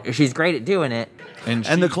 and she's great at doing it. And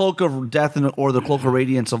the Cloak of Death or the Cloak of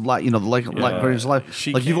Radiance of Light, the light Radiance of Life.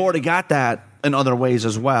 She Like, you've can't- already got that in other ways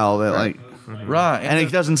as well. That right. And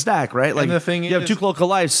it doesn't stack, right? Like, the thing you have is- 2 Cloak of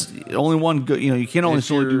Lives, only one good, you can only If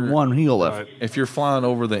still do you're- one heal left. if you're flying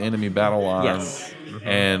over the enemy battle line Yes.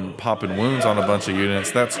 and popping wounds on a bunch of units,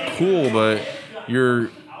 that's cool, but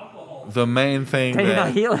the main thing Then you're not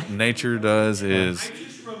that healing. nature does is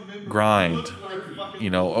grind.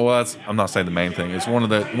 I'm not saying the main thing. It's one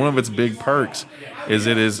of its big perks is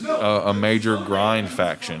it is a major grind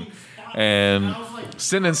faction, and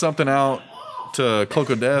sending something out to Cloak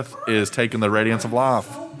of Death is taking the Radiance of Life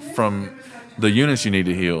from the units you need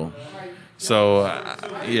to heal. So,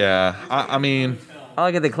 I mean, I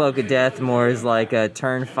look at the Cloak of Death more as like a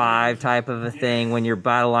turn 5 type of a thing when your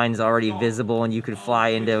battle line is already visible and you could fly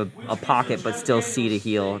into a pocket but still see to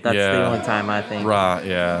heal. That's the Yeah. only time I think. right,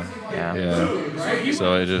 yeah.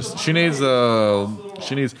 So she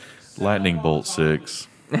needs Lightning Bolt 6.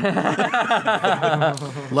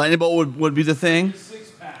 Lightning Bolt would be the thing.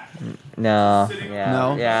 No.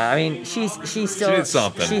 No? Yeah. I mean, she's still did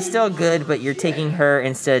something. She's still good, but you're taking her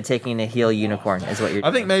instead of taking a heal unicorn. Is what you're.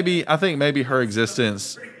 I think maybe her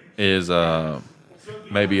existence is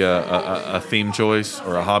maybe a theme choice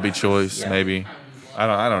or a hobby choice. Maybe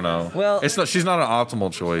I don't know. Well- she's not an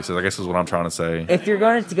optimal choice. I guess is what I'm trying to say. If you're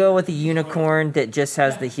going to go with a unicorn that just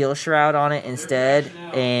has the heal shroud on it instead,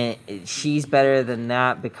 and she's better than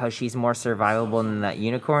that because she's more survivable than that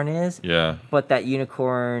unicorn is. Yeah. But that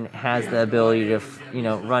unicorn has the ability to,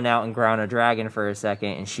 run out and ground a dragon for a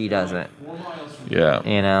second, and she doesn't.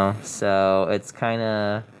 Yeah. So it's kind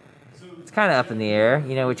of up in the air.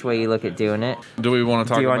 Which way you look at doing it. Do we want to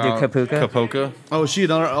talk Do you wanna about do Capuca? Capoca? Oh, she's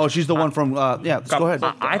the one from, let's go ahead.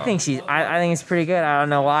 I think I think it's pretty good. I don't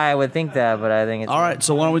know why I would think that, but I think it's All right,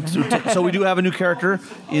 so why don't we? So we do have a new character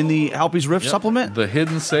in the Halpi's Rift supplement. The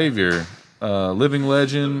Hidden Savior, living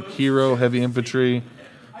legend, hero, heavy infantry,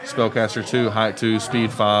 spellcaster 2, height 2,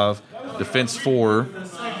 speed 5, defense 4,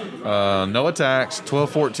 no attacks,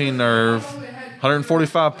 12-14 nerve,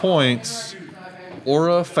 145 points,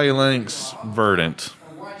 aura, phalanx, verdant,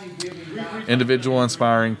 individual,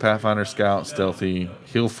 inspiring, pathfinder, scout, stealthy,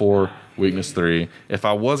 heal 4, weakness 3. If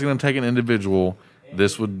I was going to take an individual,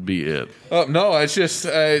 this would be it. No, it's just,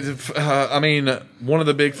 I mean, one of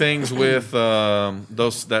the big things with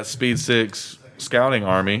that speed 6 scouting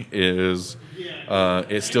army is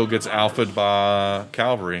it still gets alphaed by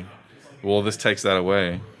cavalry. Well, this takes that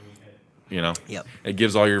away. Yep. It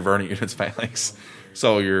gives all your verdant units phalanx.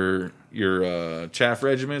 So your chaff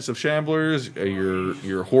regiments of shamblers,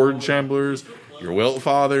 your horde shamblers, your Welt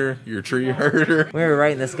Father, your tree herder. we were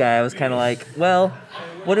writing this guy, I was kind of like, well,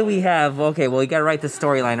 what do we have? Okay, well, you got to write the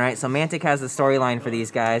storyline, right? So Mantic has the storyline for these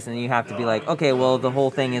guys, and you have to be like, okay, well, the whole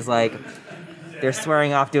thing is like, they're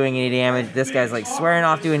swearing off doing any damage. This guy's like swearing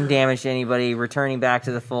off doing damage to anybody, returning back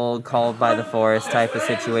to the fold, called by the forest type of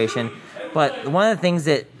situation. But one of the things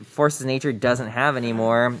that Forces of Nature doesn't have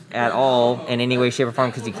anymore at all in any way, shape, or form,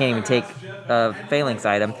 because you can't even take a phalanx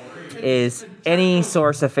item, is any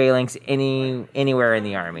source of phalanx anywhere in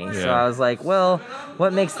the army. So Yeah. I was like, well,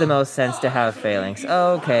 what makes the most sense to have phalanx?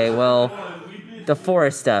 Oh, okay, well, the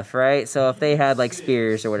forest stuff, right? So if they had like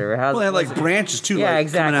spears or whatever, Well, they had like branches too. Yeah, like,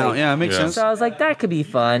 exactly. Coming out. Yeah, it makes Yeah. sense. So I was like, that could be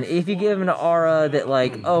fun if you give him an aura that,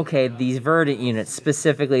 like, okay, these verdant units,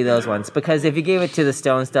 specifically those ones. Because if you gave it to the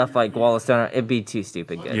stone stuff like Wall of Stone, it'd be too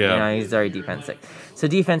stupid good. Yeah. He's already defense 6. So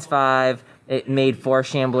defense 5, it made 4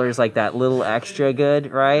 shamblers like that little extra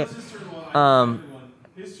good, right?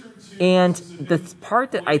 And the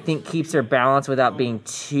part that I think keeps her balanced without being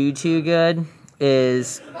too good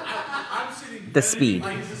is the speed.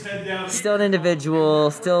 Still an individual,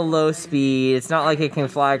 still low speed. It's not like it can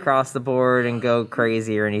fly across the board and go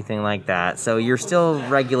crazy or anything like that. So you're still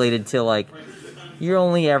regulated to like you're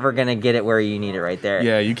only ever gonna get it where you need it right there.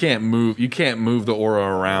 Yeah, you can't move the aura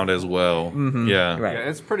around as well. Yeah. Right. Yeah,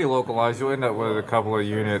 it's pretty localized. You'll end up with a couple of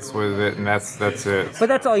units with it, and that's it. But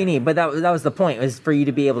that's all you need. But that was the point, was for you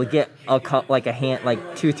to be able to get like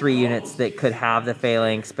 2-3 units that could have the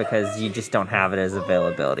phalanx, because you just don't have it as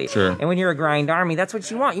availability. Sure. And when you're a grind army, that's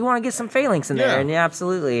what you want. You want to get some phalanx in there, and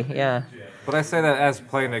absolutely, yeah. But I say that as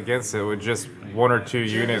playing against it with just 1 or 2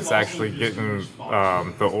 units actually getting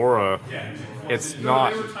the aura, it's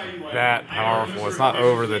not that powerful. It's not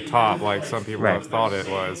over the top like some people have thought it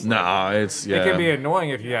was. Nah, it can be annoying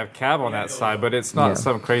if you have Cab on that side, but it's not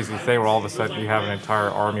some crazy thing where all of a sudden you have an entire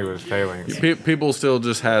army with phalanx. People still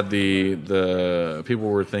just had the people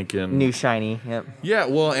were thinking New shiny, yep. Yeah,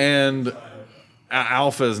 well, and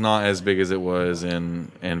Alpha is not as big as it was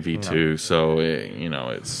in V2, so it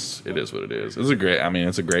is what it is. It's a great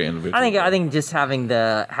individual. I think just having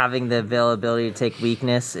the availability to take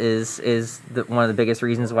weakness is one of the biggest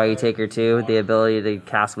reasons why you take her too. The ability to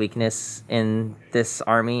cast weakness in this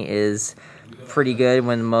army is pretty good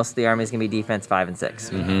when most of the army is going to be defense 5 and 6.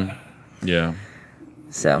 Mm-hmm. Yeah.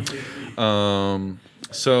 So.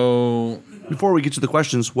 So before we get to the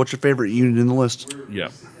questions, what's your favorite unit in the list? Yeah.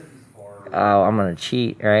 Oh, I'm gonna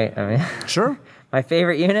cheat, right? I mean, sure. My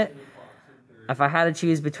favorite unit, if I had to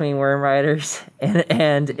choose between Worm Riders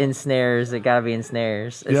and Ensnares, it gotta be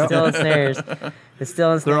Ensnares. It's still Ensnares. It's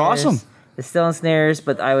still Ensnares. They're awesome. It's still Ensnares,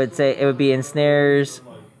 but I would say it would be Ensnares,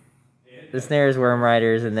 Worm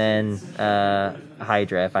Riders, and then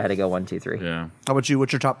Hydra. If I had to go 1, 2, 3. Yeah. How about you?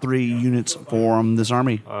 What's your top 3 units for this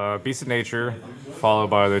army? Beast of Nature, followed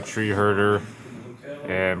by the Tree Herder,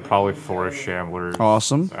 and probably Forest Shamblers.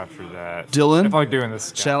 Awesome. After that, Dylan? If I'm doing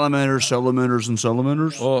this, Salamanders, and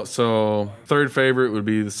Salamanders. Well, so third favorite would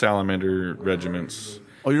be the Salamander regiments.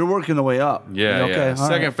 Oh, you're working the way up. Yeah, okay. yeah.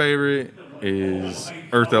 Second favorite is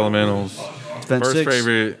Earth Elementals. Then First 6.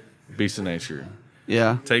 favorite, Beast of Nature.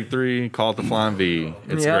 Yeah. Take 3, call it the Flying V.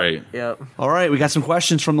 It's great. Yep. All right, we got some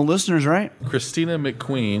questions from the listeners, right? Christina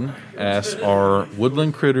McQueen asks, "Are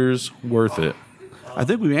woodland critters worth it?" I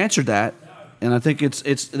think we answered that. And I think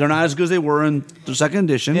they're not as good as they were in the second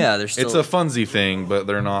edition. Yeah, they're still. It's a funsy thing, but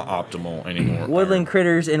they're not optimal anymore. Woodland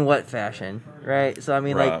critters in what fashion, right? So I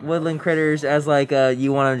mean, like woodland critters as like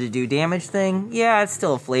you want them to do damage thing. Yeah, it's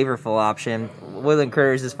still a flavorful option. Woodland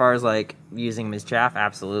critters, as far as like using them as chaff,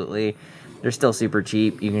 absolutely. They're still super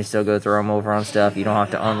cheap. You can still go throw them over on stuff. You don't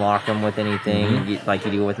have to unlock them with anything like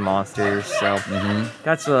you do with monsters. So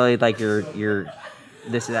that's really like your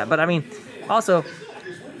this or that. But I mean, also.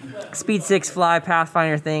 Speed 6 fly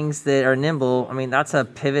Pathfinder things that are nimble. I mean, that's a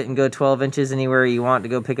pivot and go 12 inches anywhere you want to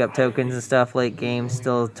go pick up tokens and stuff late game.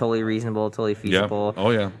 Still totally reasonable, totally feasible. Yeah.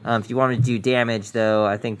 Oh, yeah. If you want to do damage, though,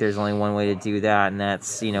 I think there's only one way to do that, and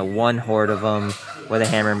that's, one horde of them with a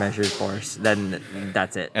hammer measured force. Then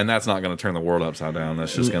that's it. And that's not going to turn the world upside down.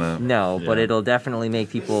 That's just going to... No, but it'll definitely make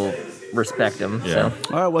people respect them. Yeah.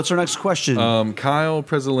 So. All right, what's our next question? Kyle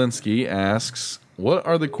Prezalinsky asks, "What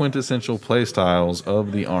are the quintessential playstyles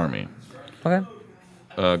of the army?" Okay.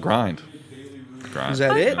 Grind. Is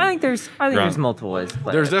that it? I think there's multiple ways to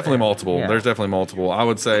play. There's definitely multiple. Yeah. There's definitely multiple. I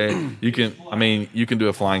would say you can do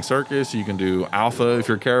a flying circus. You can do alpha if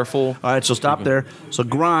you're careful. All right, so stop there. So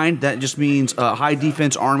grind, that just means a high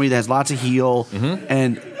defense army that has lots of heal,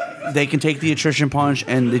 and they can take the attrition punch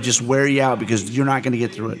and they just wear you out because you're not going to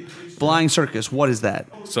get through it. Flying circus, what is that?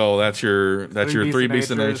 So that's your 3 beasts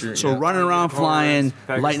of nature. So running around flying,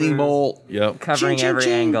 lightning bolt, covering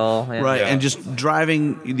every angle, right, and just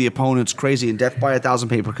driving the opponents crazy and death by 1,000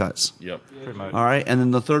 paper cuts. Yep. pretty much. All right, and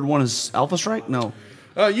then the third one is Alpha Strike. No,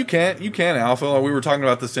 you can alpha. We were talking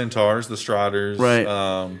about the Centaurs, the Striders.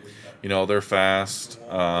 Right. They're fast.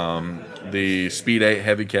 The Speed 8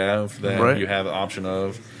 heavy cav that you have the option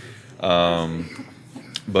of.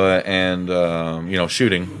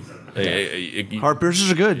 Shooting. Heart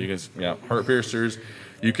piercers are good. Heart piercers.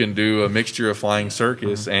 You can do a mixture of flying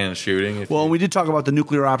circus and shooting. We did talk about the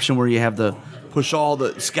nuclear option where you have the push all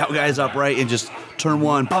the scout guys up, right, and just turn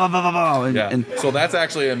one, and so that's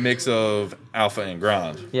actually a mix of alpha and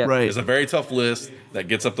grind. Yeah, right. It's a very tough list that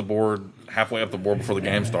gets up the board, halfway up the board before the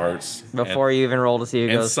game starts. Before you even roll to see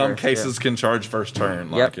who goes in some first, cases can charge first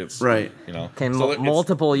turn. Yep. It's right. Can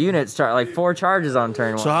multiple units start, like 4 charges on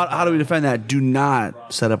turn 1. So how do we defend that? Do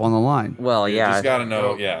not set up on the line. Well, You just got to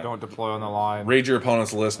know, Don't deploy on the line. read your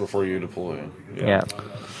opponent's list before you deploy.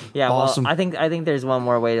 Yeah, Awesome. well, I think there's one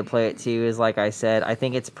more way to play it too. Is like I said, I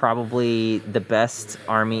think it's probably the best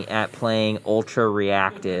army at playing ultra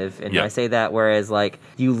reactive, and I say that whereas like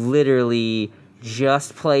you literally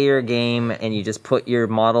just play your game and you just put your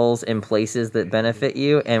models in places that benefit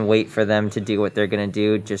you and wait for them to do what they're going to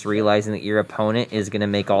do, just realizing that your opponent is going to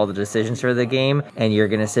make all the decisions for the game and you're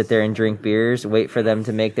going to sit there and drink beers, wait for them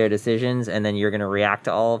to make their decisions, and then you're going to react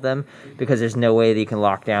to all of them, because there's no way that you can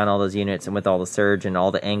lock down all those units, and with all the surge and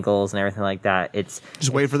all the angles and everything like that, it's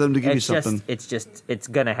wait for them to give you something. It's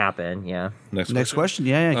going to happen, yeah. Next question.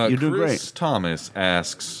 Yeah, you're doing Chris great. Thomas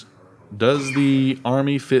asks, does the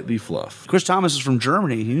army fit the fluff? Chris Thomas is from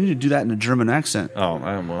Germany. You need to do that in a German accent. Oh,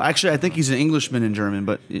 well. Actually, I think he's an Englishman in Germany,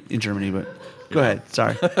 but go ahead.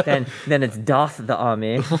 Sorry. then it's doth the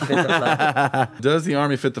army fit the fluff. Does the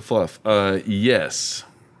army fit the fluff? Yes.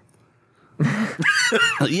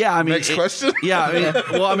 Yeah, I mean, Next question. Yeah, I mean,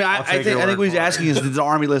 well, I mean, I think what he's asking is, does the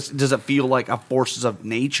army list, does it feel like a forces of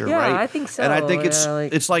nature? Yeah, right? I think so. And I think it's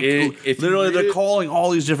If literally you they're read- calling all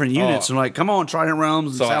these different units and like, come on, Trident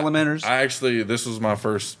Realms and So Salamanders. this was my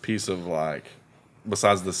first piece of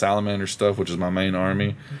besides the salamander stuff, which is my main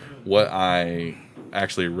army, what I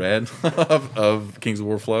actually read of Kings of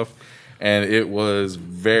War fluff, and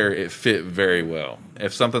it fit very well.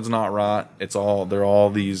 If something's not right, all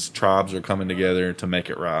these tribes are coming together to make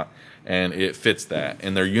it right, and it fits that.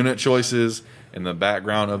 And their unit choices, in the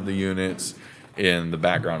background of the units, in the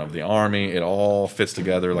background of the army, it all fits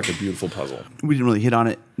together like a beautiful puzzle. We didn't really hit on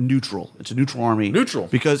it. Neutral. It's a neutral army. Neutral.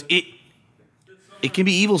 Because it can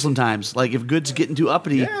be evil sometimes. Like if good's getting too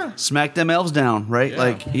uppity, smack them elves down,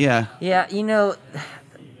 right? Yeah. Yeah,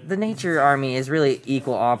 the nature army is really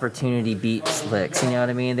equal opportunity beat slicks, you know what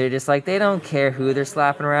I mean? They're just like, they don't care who they're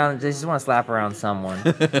slapping around, they just want to slap around someone.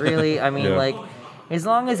 Really, I mean, as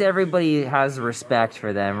long as everybody has respect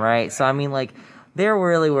for them, right? So I mean, they're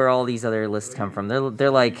really where all these other lists come from. They're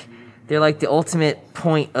like the ultimate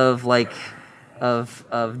point of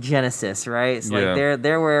of Genesis, right? It's like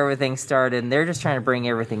they're where everything started, and they're just trying to bring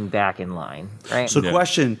everything back in line, right? So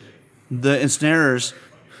question, the ensnarers,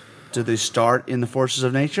 do they start in the forces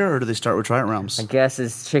of nature or do they start with Trident Realms? I guess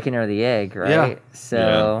it's chicken or the egg, right? Yeah.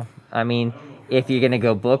 So, I mean, if you're going to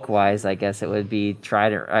go book-wise, I guess it would be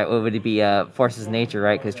Trident, it would be Forces of Nature,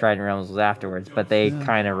 right? Because Trident Realms was afterwards, but they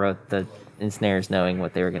kind of wrote the ensnares knowing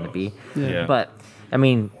what they were going to be. Yeah. But, I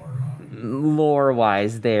mean,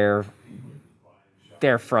 lore-wise, they're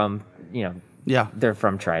from, they're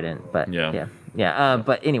from Trident, but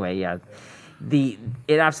but anyway,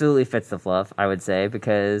 it absolutely fits the fluff, I would say,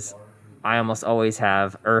 because I almost always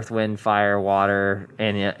have earth, wind, fire, water,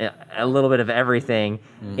 and a little bit of everything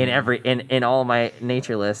in all my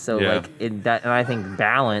nature lists. So and I think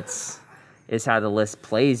balance is how the list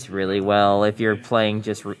plays really well if you're playing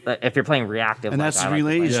reactive. And that's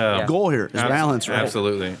Relay's goal here is balance, right?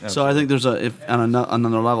 Absolutely. So I think there's on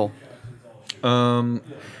another level.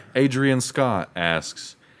 Adrian Scott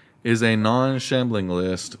asks, is a non-shambling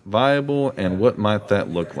list viable, and what might that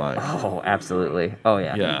look like? Oh, absolutely. Oh,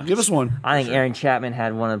 yeah. Yeah. Give us one. I think Aaron Chapman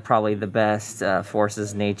had one of probably the best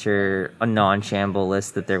Forces Nature non-shamble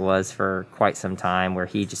lists that there was for quite some time, where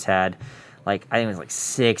he just had, I think it was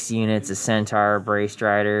 6 units of Centaur, Brave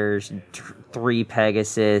Striders, 3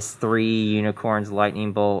 Pegasus, 3 Unicorns,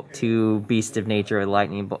 Lightning Bolt, 2 Beast of Nature with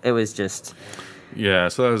Lightning Bolt. It was just... Yeah,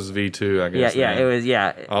 so that was V2, I guess. Yeah, it was,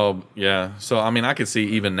 Oh, yeah. So, I mean, I could see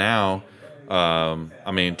even now, 2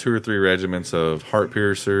 or 3 regiments of Heart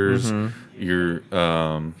Piercers, your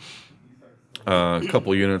a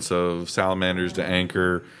couple units of Salamanders to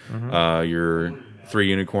anchor, your 3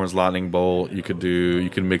 Unicorns Lightning Bolt. You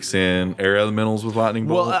could mix in Air Elementals with Lightning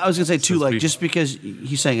Bolt. Well, I was going to say, too, just because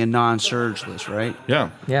he's saying a non-surge list, right? Yeah.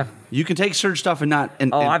 Yeah. You can take surge stuff and not...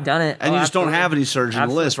 I've done it. And you just don't have any surge in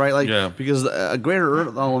the list, right? Because a greater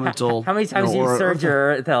Earth Elemental... How many times do you surge your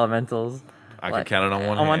Earth Elementals? I could count it on one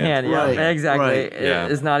hand. On one hand, yeah, Right, exactly. right.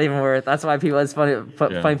 It's not even worth. That's why people. It's funny.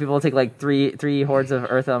 Funny people take three hordes of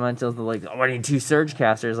Earth Elementals. They're I need 2 surge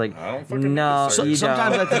casters. I don't fucking No, need to you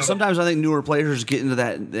surge. Sometimes I think newer players get into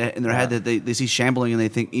that in their head that they see shambling and they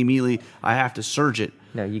think immediately, I have to surge it.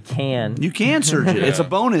 No, you can. You can surge it. It's a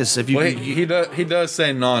bonus if you. Well, he does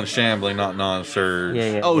say non-shambling, not non-surge.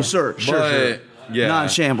 Yeah. Oh, sure. Yeah,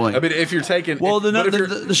 non-shambling. I mean, if you're taking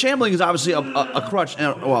the shambling is obviously a crutch.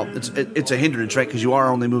 Well, it's a hindrance, right? Because you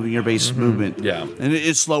are only moving your base movement. Yeah, and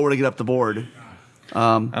it's slower to get up the board.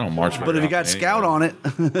 I don't march. But if you got scout on it,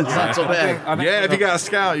 it's not so bad. If you got a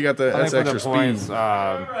scout, you got that's extra speed. Points,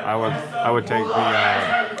 I would take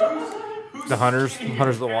the Hunters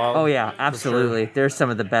of the Wild. Oh yeah, absolutely. Sure. They're some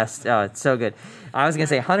of the best. Oh, it's so good. I was gonna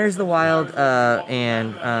say Hunters of the Wild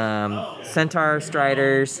and Centaur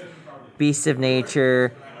Striders, Beasts of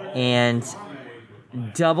Nature, and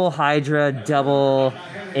double Hydra, double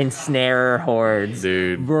Ensnare hordes,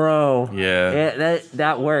 Dude. bro. Yeah.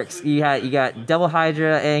 That works. You got double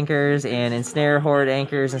Hydra anchors and Ensnare horde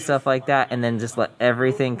anchors and stuff like that, and then just let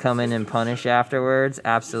everything come in and punish afterwards.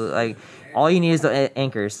 Absolutely, like all you need is the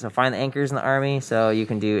anchors. So find the anchors in the army, so you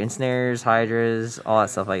can do Ensnares, Hydras, all that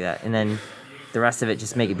stuff like that, and then the rest of it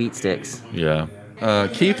just make it beat sticks. Yeah.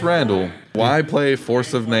 Keith Randall, why play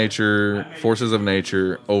Forces of Nature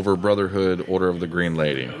over Brotherhood, Order of the Green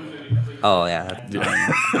Lady? Oh yeah. No,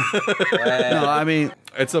 I mean,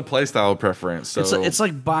 It's a playstyle preference. So it's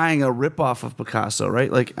like buying a ripoff of Picasso,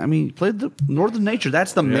 right? Like, I mean, you played the Northern Nature.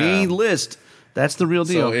 That's the main list. That's the real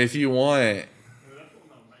deal. So if you want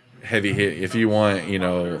heavy hit, if you want,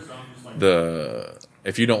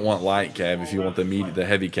 if you don't want light cav, if you want the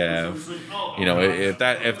heavy cav,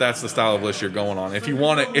 if that's the style of list you're going on. If you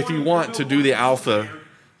want to do the alpha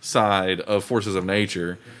side of Forces of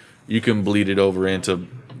Nature, you can bleed it over into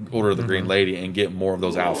Order of the Green Lady and get more of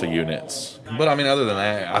those alpha units. But I mean, other than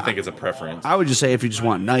that, I think it's a preference. I would just say if you just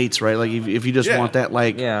want knights, right? Like if you just want that,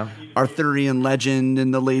 like Arthurian legend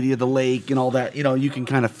and the Lady of the Lake and all that, you can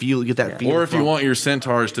kind of get that feel. Or if you want your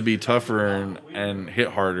centaurs to be tougher and hit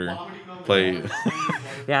harder, play.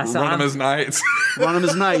 So run them as knights. Run them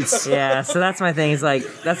as knights. Yeah, so that's my thing. Is like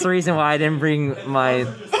that's the reason why I didn't bring my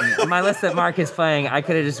list that Mark is playing. I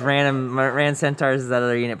could have just ran centaurs as that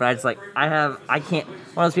other unit, but I just I can't.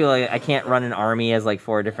 One of those people I can't run an army as like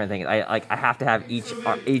 4 different things. I have to have each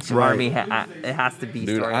army. It has to be.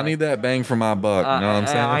 Dude, I need that bang for my buck. You know what I'm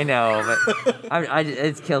saying? I know, but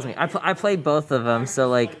it kills me. I play both of them, so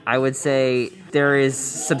like I would say there is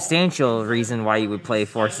substantial reason why you would play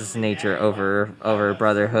Forces of Nature over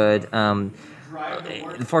Brotherhood.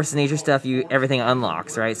 The Forces of Nature stuff, everything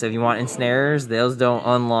unlocks, right? So if you want Ensnarers, those don't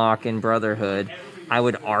unlock in Brotherhood. I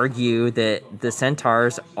would argue that the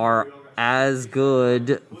Centaurs are as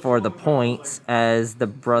good for the points as the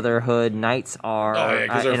Brotherhood Knights are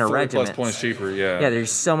they're in a 40 regiment. plus points cheaper, yeah. Yeah, they're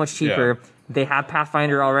so much cheaper. Yeah. They have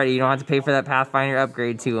Pathfinder already. You don't have to pay for that Pathfinder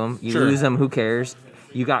upgrade to them. You lose them, who cares?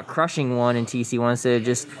 You got Crushing 1 in TC1 instead of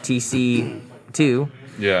just TC2.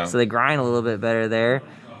 Yeah. So they grind a little bit better there.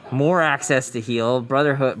 More access to heal.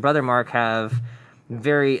 Brother Mark have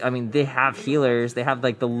they have healers. They have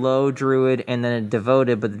like the low druid and then a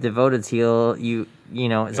devoted, but the devoted's heal,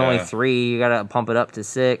 it's only 3. You gotta pump it up to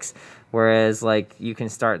 6. Whereas like you can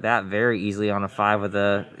start that very easily on a 5 with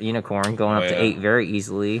a unicorn, going up to 8 very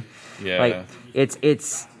easily. Yeah. Like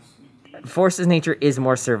it's Forces Nature is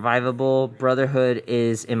more survivable. Brotherhood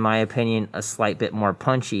is, in my opinion, a slight bit more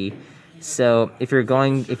punchy. So if you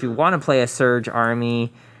want to play a Surge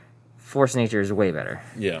army, Force Nature is way better.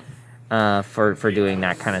 Yeah. For doing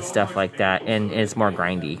that kind of stuff like that, and it's more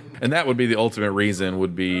grindy. And that would be the ultimate reason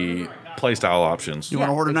would be playstyle options. You want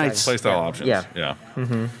to order knights. Playstyle options. Yeah. Yeah.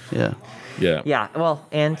 Mm-hmm. Yeah. Yeah. Yeah. Well,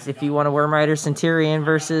 and if you want a Worm Rider Centurion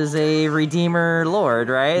versus a Redeemer Lord,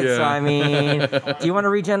 right? Yeah. So I mean, do you want to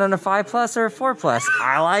regen on a 5+ or a 4+?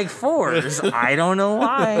 I like 4s. I don't know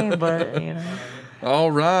why, but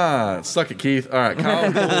All right. Suck it, Keith. All right.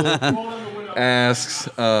 Kyle Poole asks,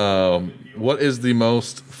 what is the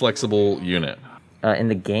most flexible unit? In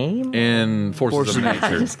the game? In Forces of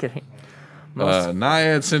Nature. Just kidding.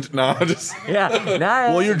 Naiad,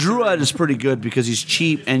 Naiad. Well, your Druid is pretty good because he's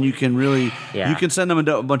cheap and you can you can send him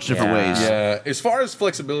a bunch of different ways. Yeah. As far as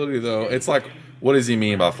flexibility, though, it's like, what does he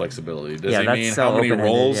mean by flexibility? Does he mean so how many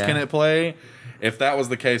open-ended, roles can it play? If that was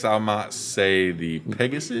the case, I might say the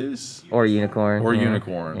Pegasus or Unicorn.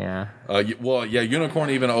 Unicorn. Yeah. Unicorn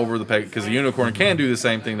even over the Pegasus, because the Unicorn can do the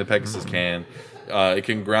same thing the Pegasus can. It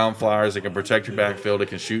can ground flyers. It can protect your backfield. It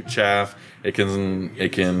can shoot chaff. It can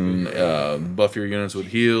buff your units with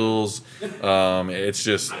heals.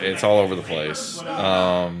 It's all over the place.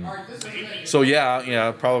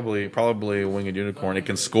 Probably Winged Unicorn. It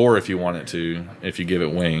can score if you want it to, if you give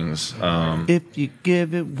it wings. If you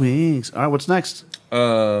give it wings. All right, what's next?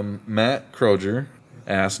 Matt Croger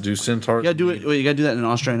asked, "Do centaurs?" You gotta do that in an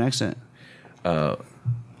Australian accent.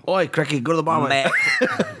 Oi, Cracky, go to the bar.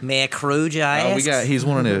 Matt Kruger. He's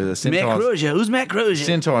one of the centaurs. Matt Kruger. Who's Matt Kruger?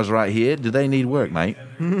 Centaurs right here. Do they need work, mate?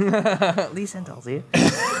 These centaurs here.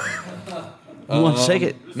 Who wants to take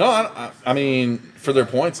it? No, I mean, for their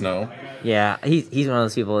points, no. Yeah, he's one of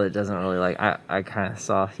those people that doesn't really like. I kind of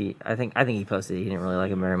saw I think he posted he didn't really like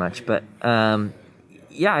him very much, but I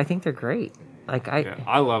think they're great. Like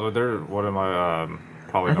I love it. They're one of my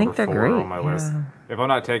probably I think number they're 4 great. on my list. If I'm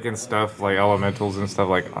not taking stuff like elementals and stuff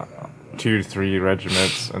like 2 to 3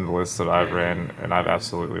 regiments in the list that I've ran, and I've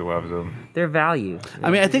absolutely loved them. Their value.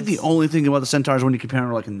 I mean, I think the only thing about the Centaurs when you compare them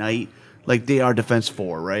to like a Knight, like they are defense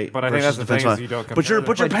 4, right? But I think that's the thing is you don't compare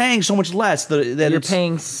But you're paying so much less that you're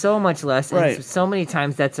paying so much less, Right. and so many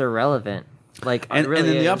times that's irrelevant. Like, and really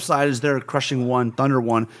then the is. upside is they're crushing 1, Thunder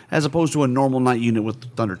 1, as opposed to a normal Knight unit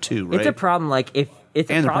with Thunder 2, right? It's a problem. Like it's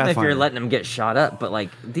And a the problem if you're Pathfinder. letting them get shot up. But like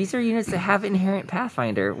these are units that have inherent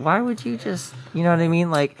Pathfinder. Why would you just, you know what I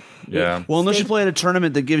mean? Like, Yeah. Well, unless you play at a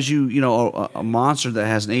tournament that gives you, a monster that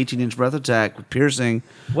has an 18-inch breath attack with piercing,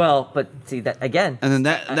 Well, but see that again. and then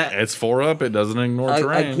that It's 4 up. It doesn't ignore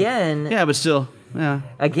terrain. Again, yeah, but still, yeah.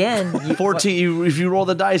 again. 14. If you roll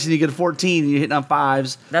the dice and you get a 14, you're hitting on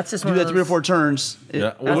 5s. That's just do one of that 3 or those- 4 turns. It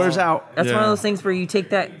Yeah. wears out. That's one Yeah. of those things where you take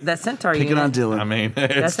that Centaur Pick it unit. on Dylan. I mean,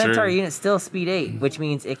 That it's Centaur true. unit's still speed 8, which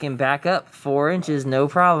means it can back up 4 inches, no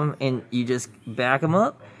problem, and you just back them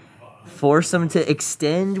up, force them to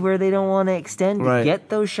extend where they don't want to extend, Right. to get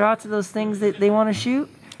those shots of those things that they want to shoot.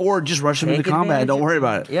 Or just rush them into Take combat and don't advantage worry of-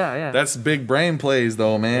 about it. Yeah, yeah. That's big brain plays,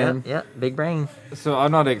 though, man. Yeah, big brain. So I'm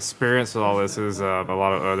not experienced with all this as a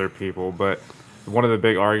lot of other people, but one of the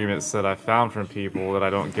big arguments that I found from people that I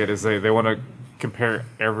don't get is they want to compare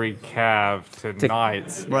every cav to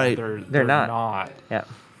knights. Right. They're not. Yeah.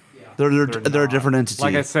 They're a not. different entity.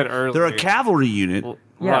 Like I said earlier, they're a cavalry unit.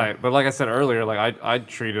 Yeah. Right, but like I said earlier, like I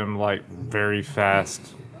treat them like very fast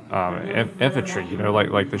infantry.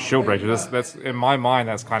 Like the shield breakers. That's in my mind.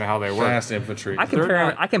 That's kind of how they work. Fast infantry. I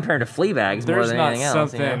compare them to flea bags more There's than not anything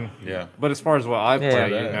else. something. Yeah. But as far as what I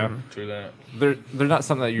play, Yeah. True that. they're not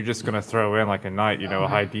something that you're just going to throw in like a knight, a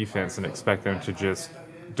high defense, and expect them to just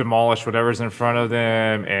demolish whatever's in front of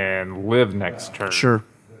them and live next turn. Sure.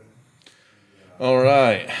 All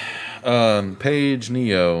right. Page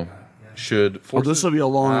Neo should. Well, this will be a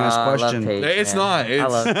long ass I love question. Paige, It's man. not. I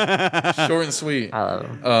love It's short and sweet. I love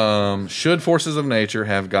him. Should forces of nature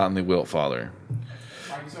have gotten the Wilt Father?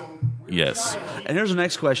 Yes. And here's the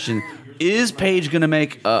next question: is Paige going to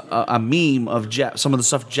make a meme of Jeff? Some of the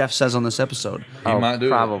stuff Jeff says on this episode. He might do it.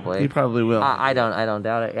 Probably. He probably will. I don't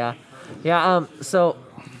doubt it. Yeah. Yeah. So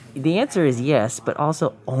the answer is yes, but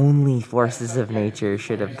also only forces of nature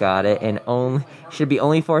should have got it, and should be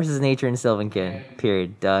only forces of nature in Sylvankin.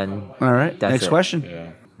 Period. Done. All right. That's Next it. question.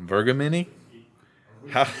 Yeah. Vergamini?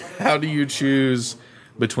 How do you choose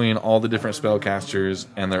between all the different spellcasters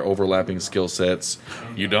and their overlapping skill sets?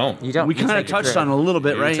 You don't. You don't. We you kind of take a touched trip. on it a little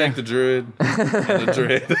bit, You right? take the druid and the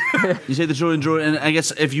druid. You take the druid, and I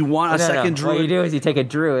guess if you want a second What you druid, do is you take a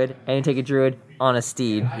druid and you take a druid on a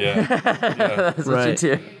steed. Yeah. That's what Right.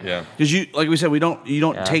 you do. Yeah. because like we said, you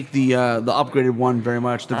don't take the upgraded one very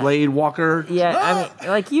much. The Blade Walker. Yeah, I mean,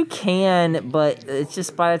 like you can, but it's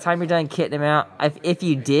just by the time you're done kitting him out. If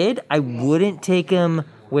you did, I wouldn't take him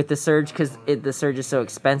with the surge because the surge is so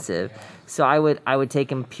expensive. So I would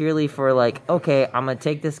take him purely for like, okay, I'm gonna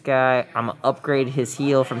take this guy, I'm gonna upgrade his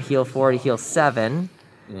heal from heal 4 to heal 7,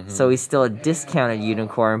 so he's still a discounted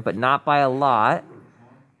unicorn, but not by a lot.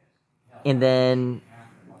 And then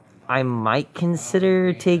I might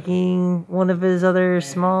consider taking one of his other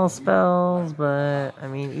small spells, but I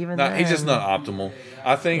mean, even No, he's just then- not optimal.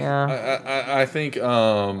 I think. Yeah. I think.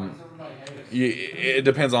 It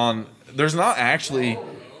depends on. There's not actually.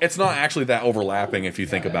 It's not actually that overlapping if you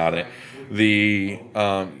think about it. The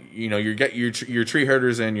your tree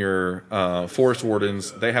herders and your forest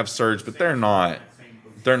wardens, they have surge, but they're not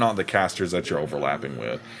the casters that you're overlapping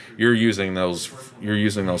with. You're using those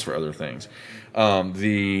for other things.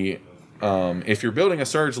 If you're building a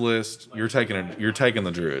surge list, you're taking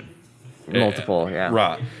the druid. multiple, yeah.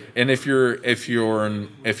 Right. And if you're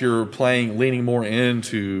playing leaning more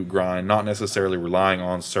into grind, not necessarily relying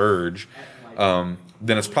on surge,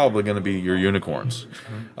 then it's probably going to be your unicorns.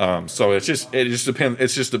 So it just depends.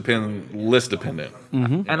 It's just list dependent.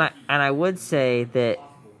 And I would say that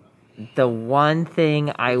the one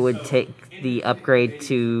thing I would take the upgrade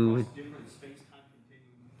to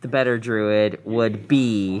the better druid would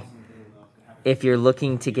be if you're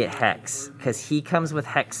looking to get Hex, because he comes with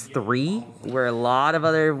Hex 3, where a lot of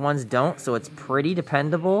other ones don't, so it's pretty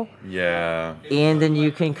dependable. Yeah. And then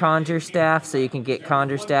you can Conjure Staff, so you can get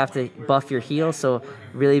Conjure Staff to buff your heal, so it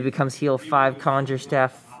really becomes heal 5 Conjure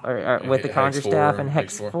Staff, or with the Hex Conjure 4, Staff and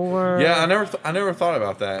Hex 4. Yeah, I never thought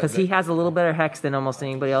about that. Because he has a little better Hex than almost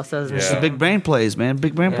anybody else does. Yeah. Big brain plays, man.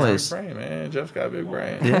 Big brain Big plays. brain, man. Jeff's got a big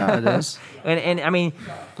brain. Yeah, it is. And I mean,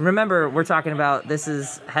 remember, we're talking about this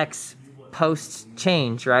is Hex post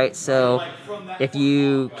change, right? So if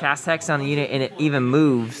you cast Hex on a unit and it even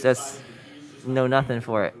moves, that's nothing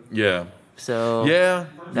for it. Yeah. So Yeah.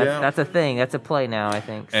 that's a thing. That's a play now, I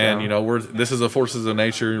think. So. And this is a Forces of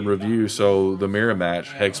Nature review, so the mirror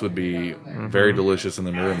match Hex would be very delicious in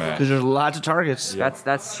the mirror match because there's lots of targets.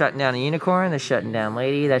 That's shutting down a unicorn. That's shutting down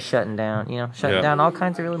lady. That's shutting down down all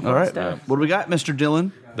kinds of really important stuff. What do we got, Mr.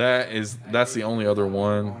 Dillon? That's the only other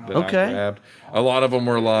one that I Okay. grabbed. A lot of them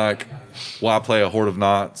were like, "Well, I play a Horde of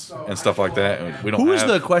Knots" and stuff like that. And we don't. Who was have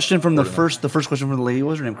the question from the Horde of first? The first question from the lady,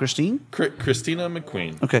 what was her name? Christine. Knots. Christina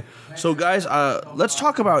McQueen. Okay, so guys, let's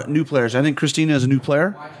talk about new players. I think Christina is a new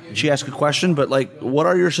player. She asked a question, but like, what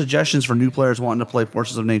are your suggestions for new players wanting to play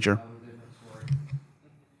Forces of Nature?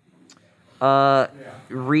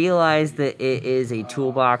 Realize that it is a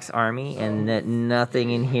toolbox army and that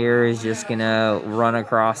nothing in here is just gonna run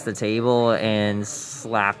across the table and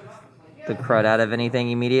slap the crud out of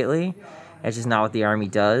anything immediately. That's just not what the army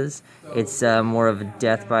does. It's more of a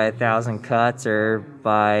death by 1,000 cuts or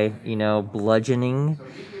by bludgeoning.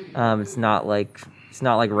 It's not like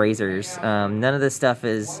razors. None of this stuff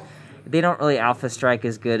is. They don't really alpha strike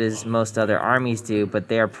as good as most other armies do, but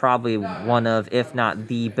they are probably one of, if not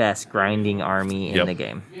the best grinding army in the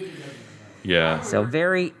game. Yeah. So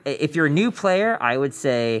if you're a new player, I would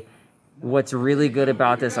say what's really good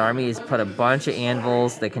about this army is put a bunch of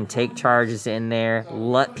anvils that can take charges in there,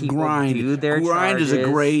 let people do their charges. Grind is a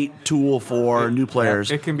great tool for new players.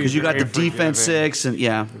 It can be because you got the very defense forgiving. 6 and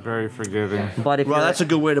Very forgiving. But that's a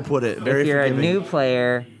good way to put it. Very if you're forgiving. a new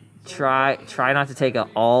player, try not to take an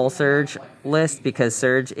all surge list because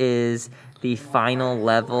surge is the final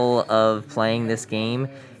level of playing this game.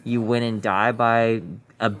 You win and die by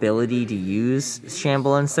ability to use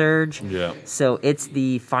Shamble and Surge. Yeah. So it's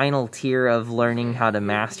the final tier of learning how to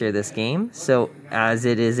master this game. So as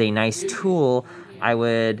it is a nice tool, I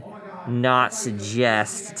would not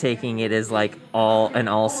suggest taking it as like an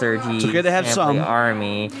all surgy It's okay to have some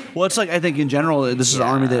army. Well, it's like I think in general this is an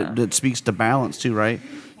army that speaks to balance too, right?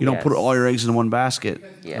 You don't put all your eggs in one basket.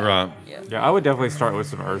 Yeah. Right. Yeah, I would definitely start with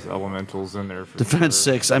some Earth Elementals in there. For Defense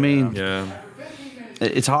sure. 6. I mean, Yeah.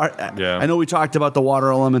 it's hard. Yeah. I know we talked about the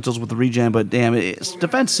water elementals with the regen, but damn,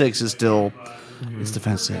 defense 6 is still it's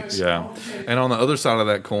defense 6. Yeah. And on the other side of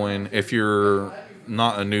that coin, if you're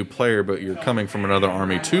not a new player, but you're coming from another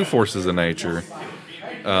army to Forces of Nature,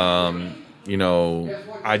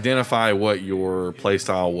 identify what your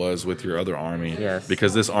playstyle was with your other army. Yes.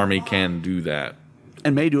 Because this army can do that.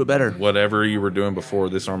 And may do it better. Whatever you were doing before,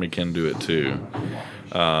 this army can do it too.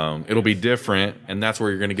 It'll be different, and that's where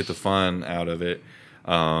you're going to get the fun out of it.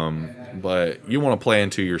 But you want to play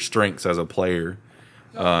into your strengths as a player,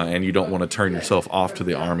 and you don't want to turn yourself off to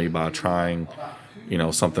the army by trying,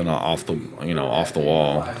 something off the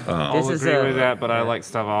wall. I'll agree with that, but I like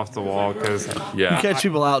stuff off the wall because You catch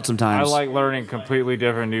people out I sometimes. like learning completely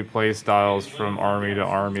different new play styles from army to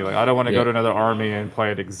army. Like I don't want to go to another army and play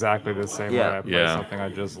it exactly the same way I play something I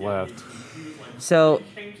just left. So,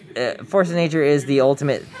 Force of Nature is the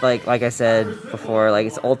ultimate, like I said before, like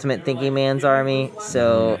it's ultimate thinking man's army.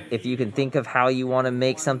 So if you can think of how you want to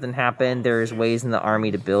make something happen, there's ways in the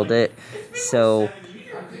army to build it. So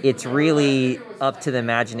it's really up to the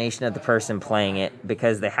imagination of the person playing it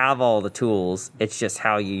because they have all the tools. It's just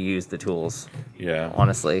how you use the tools. Yeah.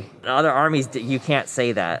 Honestly, in other armies you can't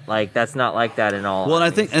say that. Like that's not like that in all. Well, and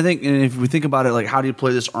armies. I think, and if we think about it, like how do you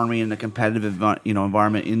play this army in a competitive,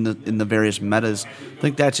 environment in the various metas? I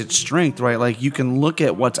think that's its strength, right? Like you can look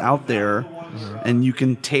at what's out there, and you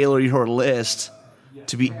can tailor your list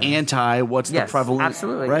to be anti what's the prevalent.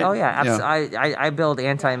 Absolutely. Right? Oh yeah. I build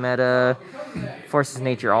anti-meta Forces of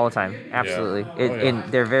Nature all the time. Absolutely. And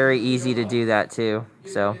they're very easy to do that too.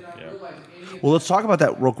 So. Well, let's talk about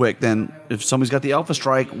that real quick then. If somebody's got the Alpha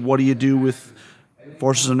Strike, what do you do with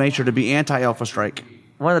Forces of Nature to be anti-Alpha Strike?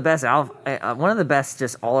 One of the best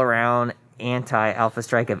just all around anti-Alpha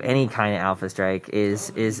Strike of any kind of Alpha Strike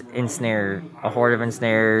is ensnare, a horde of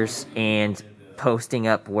ensnares, and posting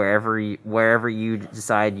up wherever you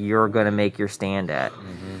decide you're going to make your stand at.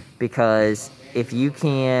 Mm-hmm. Because if you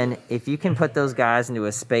can put those guys into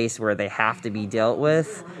a space where they have to be dealt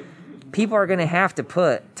with, people are going to have to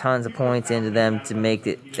put tons of points into them to make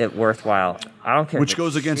it worthwhile. I don't care. Which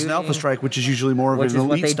goes against an Alpha Strike, which is usually more of an elite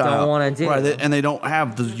what they style. don't want to do. Right, and they don't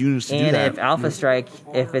have the units to do that. And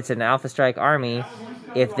if it's an Alpha Strike army,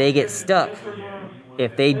 if they get stuck,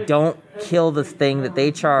 if they don't kill the thing that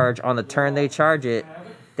they charge on the turn they charge it,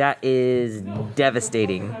 that is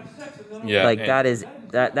devastating. Yeah. Like that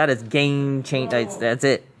is game change. That's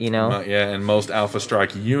it. And most Alpha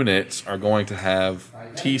Strike units are going to have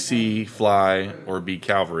TC, fly, or be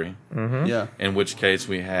cavalry. Mm-hmm. Yeah. In which case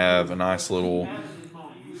we have a nice little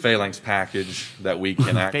phalanx package that we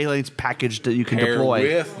can phalanx package that you can pair deploy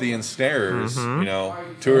with the ensnares. 2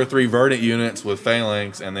 or 3 verdant units with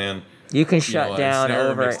phalanx, and then you can shut down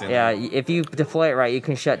over. Yeah, if you deploy it right, you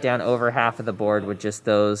can shut down over half of the board with just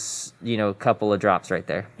those, couple of drops right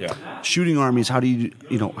there. Yeah. Shooting armies. How do you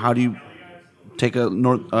take a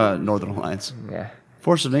Northern Alliance? Yeah.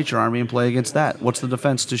 Force of Nature army and play against that. What's the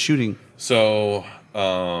defense to shooting? So,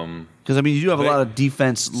 because you do have a lot of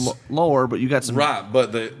defense lower, but you got some right.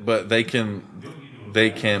 But they can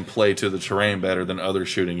play to the terrain better than other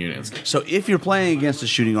shooting units. So if you're playing against a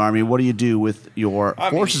shooting army, what do you do with your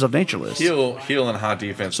Forces of Nature list? Heal and high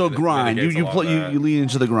defense. So grind. You lean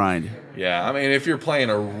into the grind. Yeah, I mean, if you're playing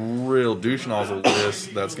a real douche nozzle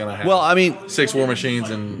list, that's gonna have 6 war machines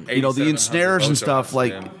and the ensnares and stuff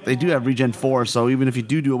they do have regen 4. So even if you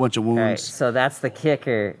do a bunch of wounds, all right, so that's the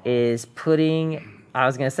kicker is putting. I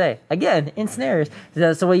was gonna say again ensnares.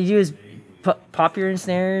 So what you do is pop your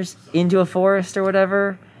ensnares into a forest or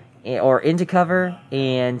whatever, or into cover,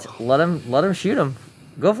 and let them shoot them.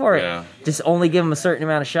 Go for it. Yeah. Just only give them a certain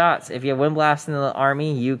amount of shots. If you have Wind Blast in the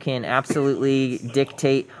army, you can absolutely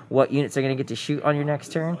dictate what units are going to get to shoot on your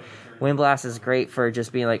next turn. Wind Blast is great for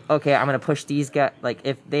just being like, okay, I'm going to push these guys. Like,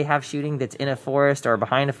 if they have shooting that's in a forest or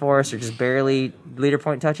behind a forest or just barely leader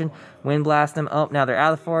point touching, Wind Blast them. Oh, now they're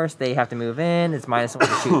out of the forest. They have to move in. It's -1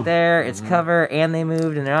 to shoot there. It's cover, and they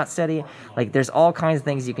moved, and they're not steady. Like, there's all kinds of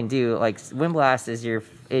things you can do. Like, Wind Blast is your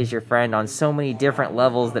friend on so many different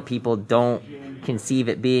levels that people don't conceive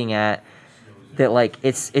it being at. That like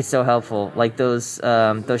it's so helpful. Like those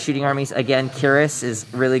shooting armies again. Cuirass is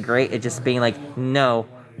really great at just being like no.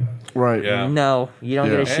 Right. Yeah. No, you don't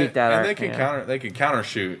get to shoot that. And they can counter. They can counter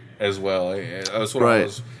shoot as well. That's what I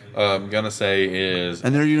was gonna say is.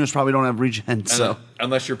 And their units probably don't have regen. So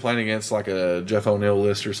unless you're playing against like a Jeff O'Neill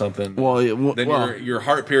list or something, then your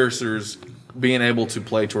heart piercers being able to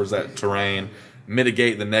play towards that terrain,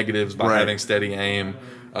 mitigate the negatives by having steady aim.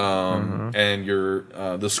 And your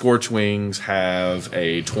the Scorch Wings have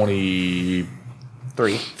a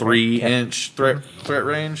 23 inch threat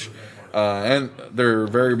range, and they're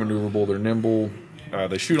very maneuverable. They're nimble.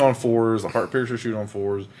 They shoot on 4s. The Heart Piercers shoot on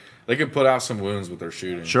 4s. They can put out some wounds with their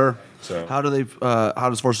shooting. Sure. So how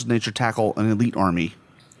does Forces of Nature tackle an elite army?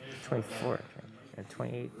 24,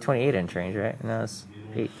 28 inch range, right? No, it's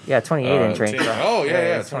 28 inch range.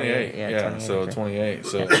 28. Yeah, so 28.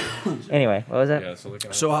 So anyway, what was that? Yeah,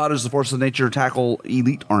 so how does the Forces of Nature tackle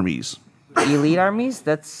elite armies? Elite armies?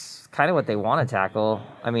 That's kind of what they want to tackle.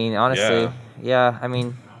 I mean, honestly,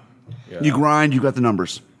 you grind. You got the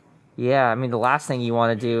numbers. Yeah, I mean, the last thing you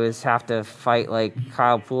want to do is have to fight like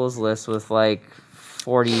Kyle Poole's list with like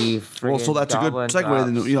 40. Well, so that's a good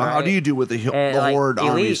segue. Right? How do you do with the horde elite,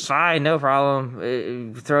 armies? Fine, no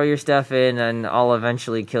problem. Throw your stuff in, and I'll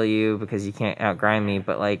eventually kill you because you can't outgrind me.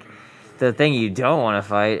 But like, the thing you don't want to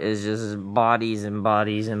fight is just bodies and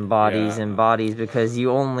bodies and bodies and bodies because you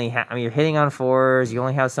only have. I mean, you're hitting on 4s. You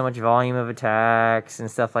only have so much volume of attacks and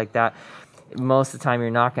stuff like that. Most of the time you're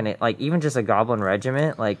not going to, like, even just a goblin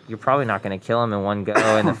regiment, like, you're probably not going to kill them in one go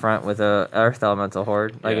in the front with a earth elemental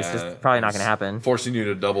horde. Like, it's just probably not going to happen. Forcing you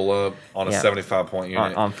to double up on a 75-point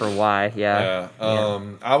unit. On for Y,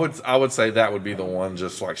 I would say that would be the one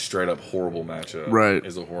just, like, straight up horrible matchup. Right.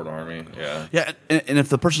 Is a horde army. Yeah. Yeah, and if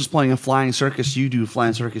the person's playing a flying circus, you do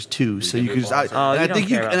flying circus too. So you can just, I think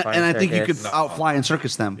you could outfly and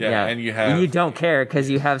circus them. Yeah, and you don't care because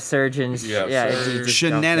you have surgeons.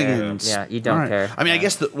 Shenanigans. Yeah, you don't care. I mean, I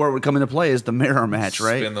guess where it would come into play is the mirror match,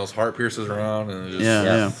 right? Spin those heart piercers around and just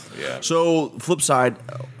yeah. So, flip side,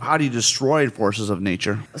 how do you destroy Forces of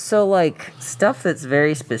Nature? So, like, stuff that's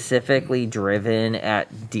very specifically driven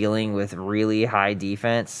at dealing with really high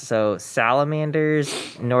defense. So, Salamanders,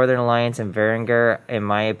 Northern Alliance, and Varangur, in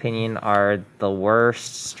my opinion, are the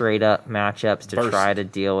worst straight up matchups to try to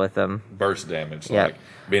deal with them. Burst damage, like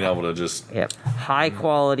being able to just high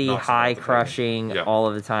quality, high crushing all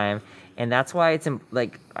of the time. And that's why it's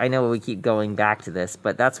like, I know we keep going back to this,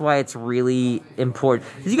 but that's why it's really important.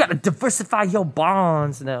 You got to diversify your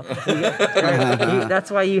bonds. No,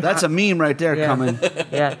 that's why you. That's a meme right there coming.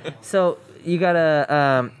 Yeah. So you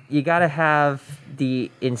gotta have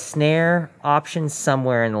the ensnare option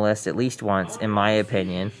somewhere in the list at least once, in my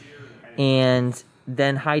opinion, and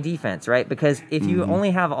then high defense, right? Because if you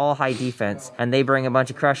only have all high defense and they bring a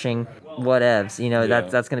bunch of crushing, whatevs,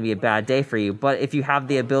 that's going to be a bad day for you. But if you have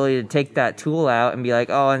the ability to take that tool out and be like,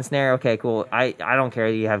 oh, ensnare, okay, cool. I don't care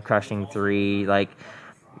that you have crushing 3, like,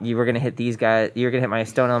 you were gonna hit these guys. You're gonna hit my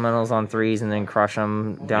stone elementals on 3s and then crush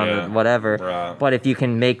them down to whatever. Right. But if you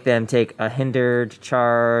can make them take a hindered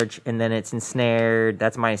charge and then it's ensnared,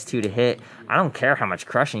 that's -2 to hit. I don't care how much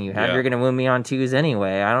crushing you have. Yeah. You're gonna wound me on 2s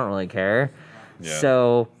anyway. I don't really care. Yeah.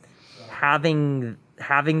 So having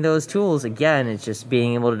those tools, again, it's just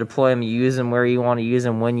being able to deploy them, use them where you want to use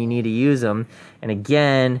them, when you need to use them. And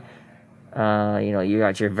again, you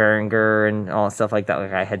got your Varangur and all that stuff like that.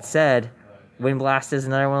 Like I had said, Wind Blast is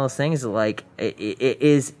another one of those things that, like,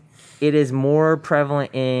 it is more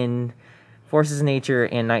prevalent in Forces of Nature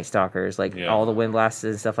and Night Stalkers, like all the Wind Blasts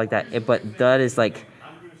and stuff like that. But that is like,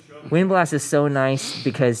 Wind Blast is so nice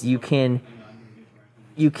because you can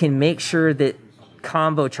make sure that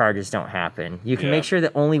combo charges don't happen. You can make sure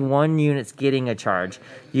that only one unit's getting a charge.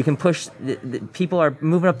 You can push, people are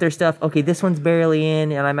moving up their stuff. Okay, this one's barely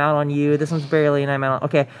in and I'm out on you. This one's barely in, I'm out on,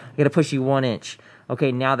 okay, I gotta push you 1 inch.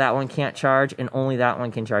 Okay, now that one can't charge and only that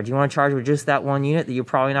one can charge. You want to charge with just that one unit that you're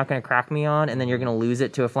probably not going to crack me on and then you're going to lose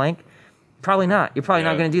it to a flank? Probably not. You're probably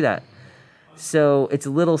not going to do that. So it's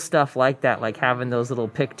little stuff like that, like having those little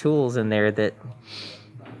pick tools in there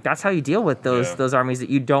that's how you deal with those armies that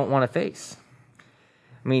you don't want to face.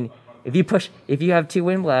 I mean, if you have 2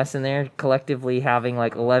 Wind Blasts in there, collectively having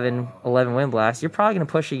like 11 Wind Blasts, you're probably going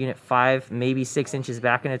to push a unit 5, maybe 6 inches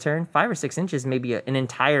back in a turn. 5 or 6 inches, maybe an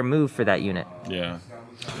entire move for that unit. Yeah.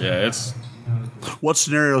 It's. What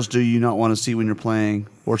scenarios do you not want to see when you're playing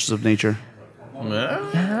Forces of Nature?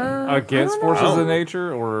 Against Forces of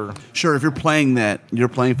Nature, or sure, if you're playing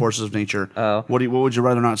Forces of Nature. Oh. What would you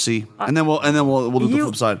rather not see? And then we'll do the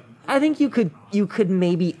flip side. I think you could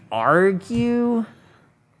maybe argue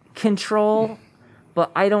control,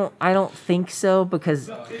 but I don't think so,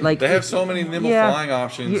 because like They have so many nimble flying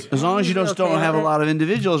options. As long as you don't have a lot of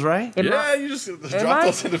individuals, right? You just drop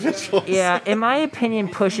those individuals. Yeah, in my opinion,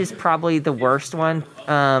 push is probably the worst one,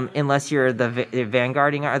 unless you're the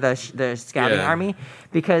vanguarding or the scouting army,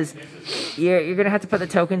 because you're gonna have to put the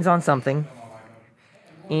tokens on something,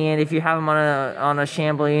 and if you have them on a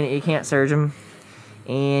shambling unit, you can't surge them.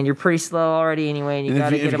 And you're pretty slow already anyway, and you got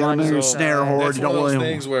to get them on your snare horde. That's one of those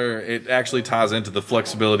things where it actually ties into the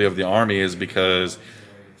flexibility of the army, is because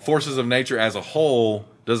Forces of Nature as a whole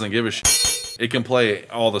doesn't give a shit. It can play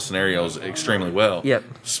all the scenarios extremely well. Yep.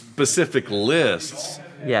 Specific lists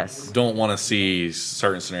don't want to see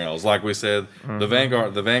certain scenarios. Like we said, the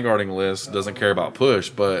vanguarding list doesn't care about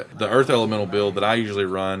push, but the Earth Elemental build that I usually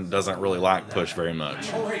run doesn't really like push very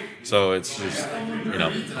much. So it's just,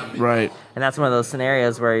 Right. And that's one of those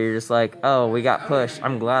scenarios where you're just like, oh, we got push.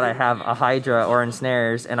 I'm glad I have a Hydra or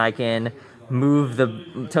ensnares, and I can move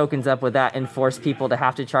the tokens up with that and force people to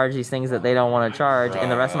have to charge these things that they don't want to charge,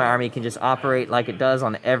 and the rest of my army can just operate like it does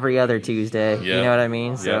on every other Tuesday. Yeah. You know what I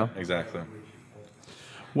mean? Yeah, exactly.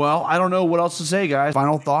 Well, I don't know what else to say, guys.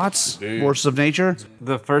 Final thoughts? Forces of Nature?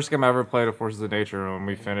 The first game I ever played of Forces of Nature, when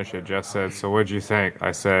we finished it, Jeff said, "So what'd you think?"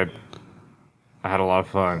 I said, "I had a lot of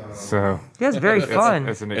fun." So yeah, it's very fun.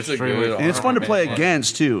 It's extremely and it's fun to play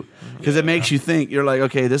against too, because it makes you think. You're like,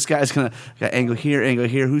 okay, this guy's got angle here.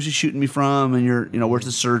 Who's he shooting me from? And where's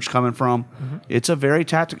the surge coming from? Mm-hmm. It's a very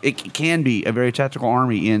tactical. It can be a very tactical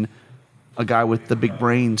army in a guy with the big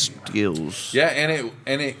brain skills. Yeah,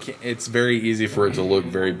 it's very easy for it to look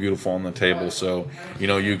very beautiful on the table. So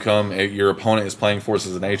your opponent is playing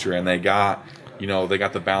Forces of Nature, and they got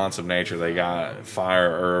the balance of nature. They got fire,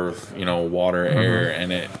 earth, water, air,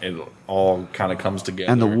 and it all kind of comes together.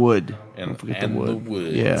 And the wood. And the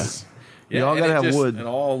wood. Yeah. You all gotta have wood. It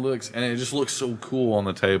all looks, and it just looks so cool on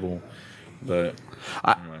the table. But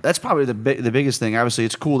anyway. That's probably the biggest thing. Obviously,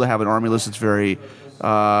 it's cool to have an army list that's very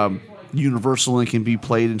universal and can be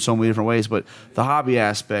played in so many different ways. But the hobby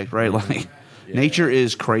aspect, right? Like, nature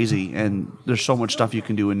is crazy, and there's so much stuff you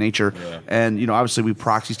can do in nature. Yeah. And obviously we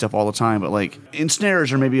proxy stuff all the time, but like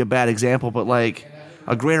ensnares are maybe a bad example, but like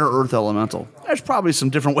a greater earth elemental, there's probably some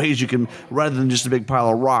different ways you can, rather than just a big pile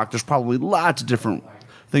of rock, there's probably lots of different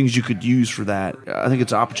things you could use for that. I think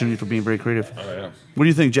it's an opportunity for being very creative. Oh, yeah. What do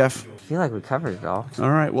you think, Jeff? I feel like we covered it all.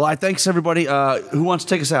 All right. Well, thanks everybody. Who wants to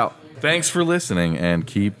take us out? Thanks for listening, and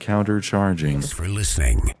keep countercharging. Thanks for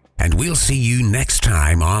listening, and we'll see you next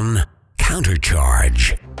time on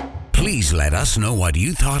Countercharge. Please let us know what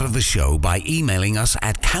you thought of the show by emailing us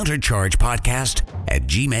at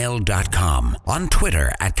counterchargepodcast@gmail.com, on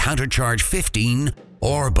Twitter @countercharge15,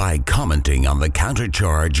 or by commenting on the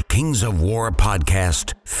Countercharge Kings of War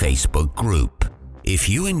podcast Facebook group. If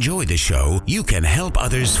you enjoy the show, you can help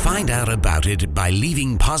others find out about it by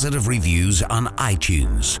leaving positive reviews on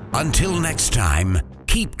iTunes. Until next time,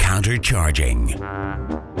 keep countercharging.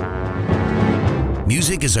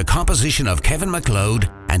 Music is a composition of Kevin MacLeod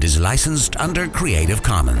and is licensed under Creative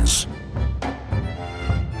Commons.